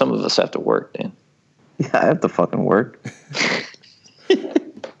 sorry, some of us have to work, Dan. Yeah, I have to fucking work.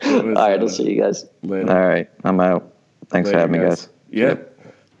 All right, I'll see you guys later. All right, I'm out. Thanks for having me, guys. Yep.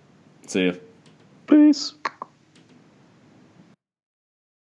 See you. Peace.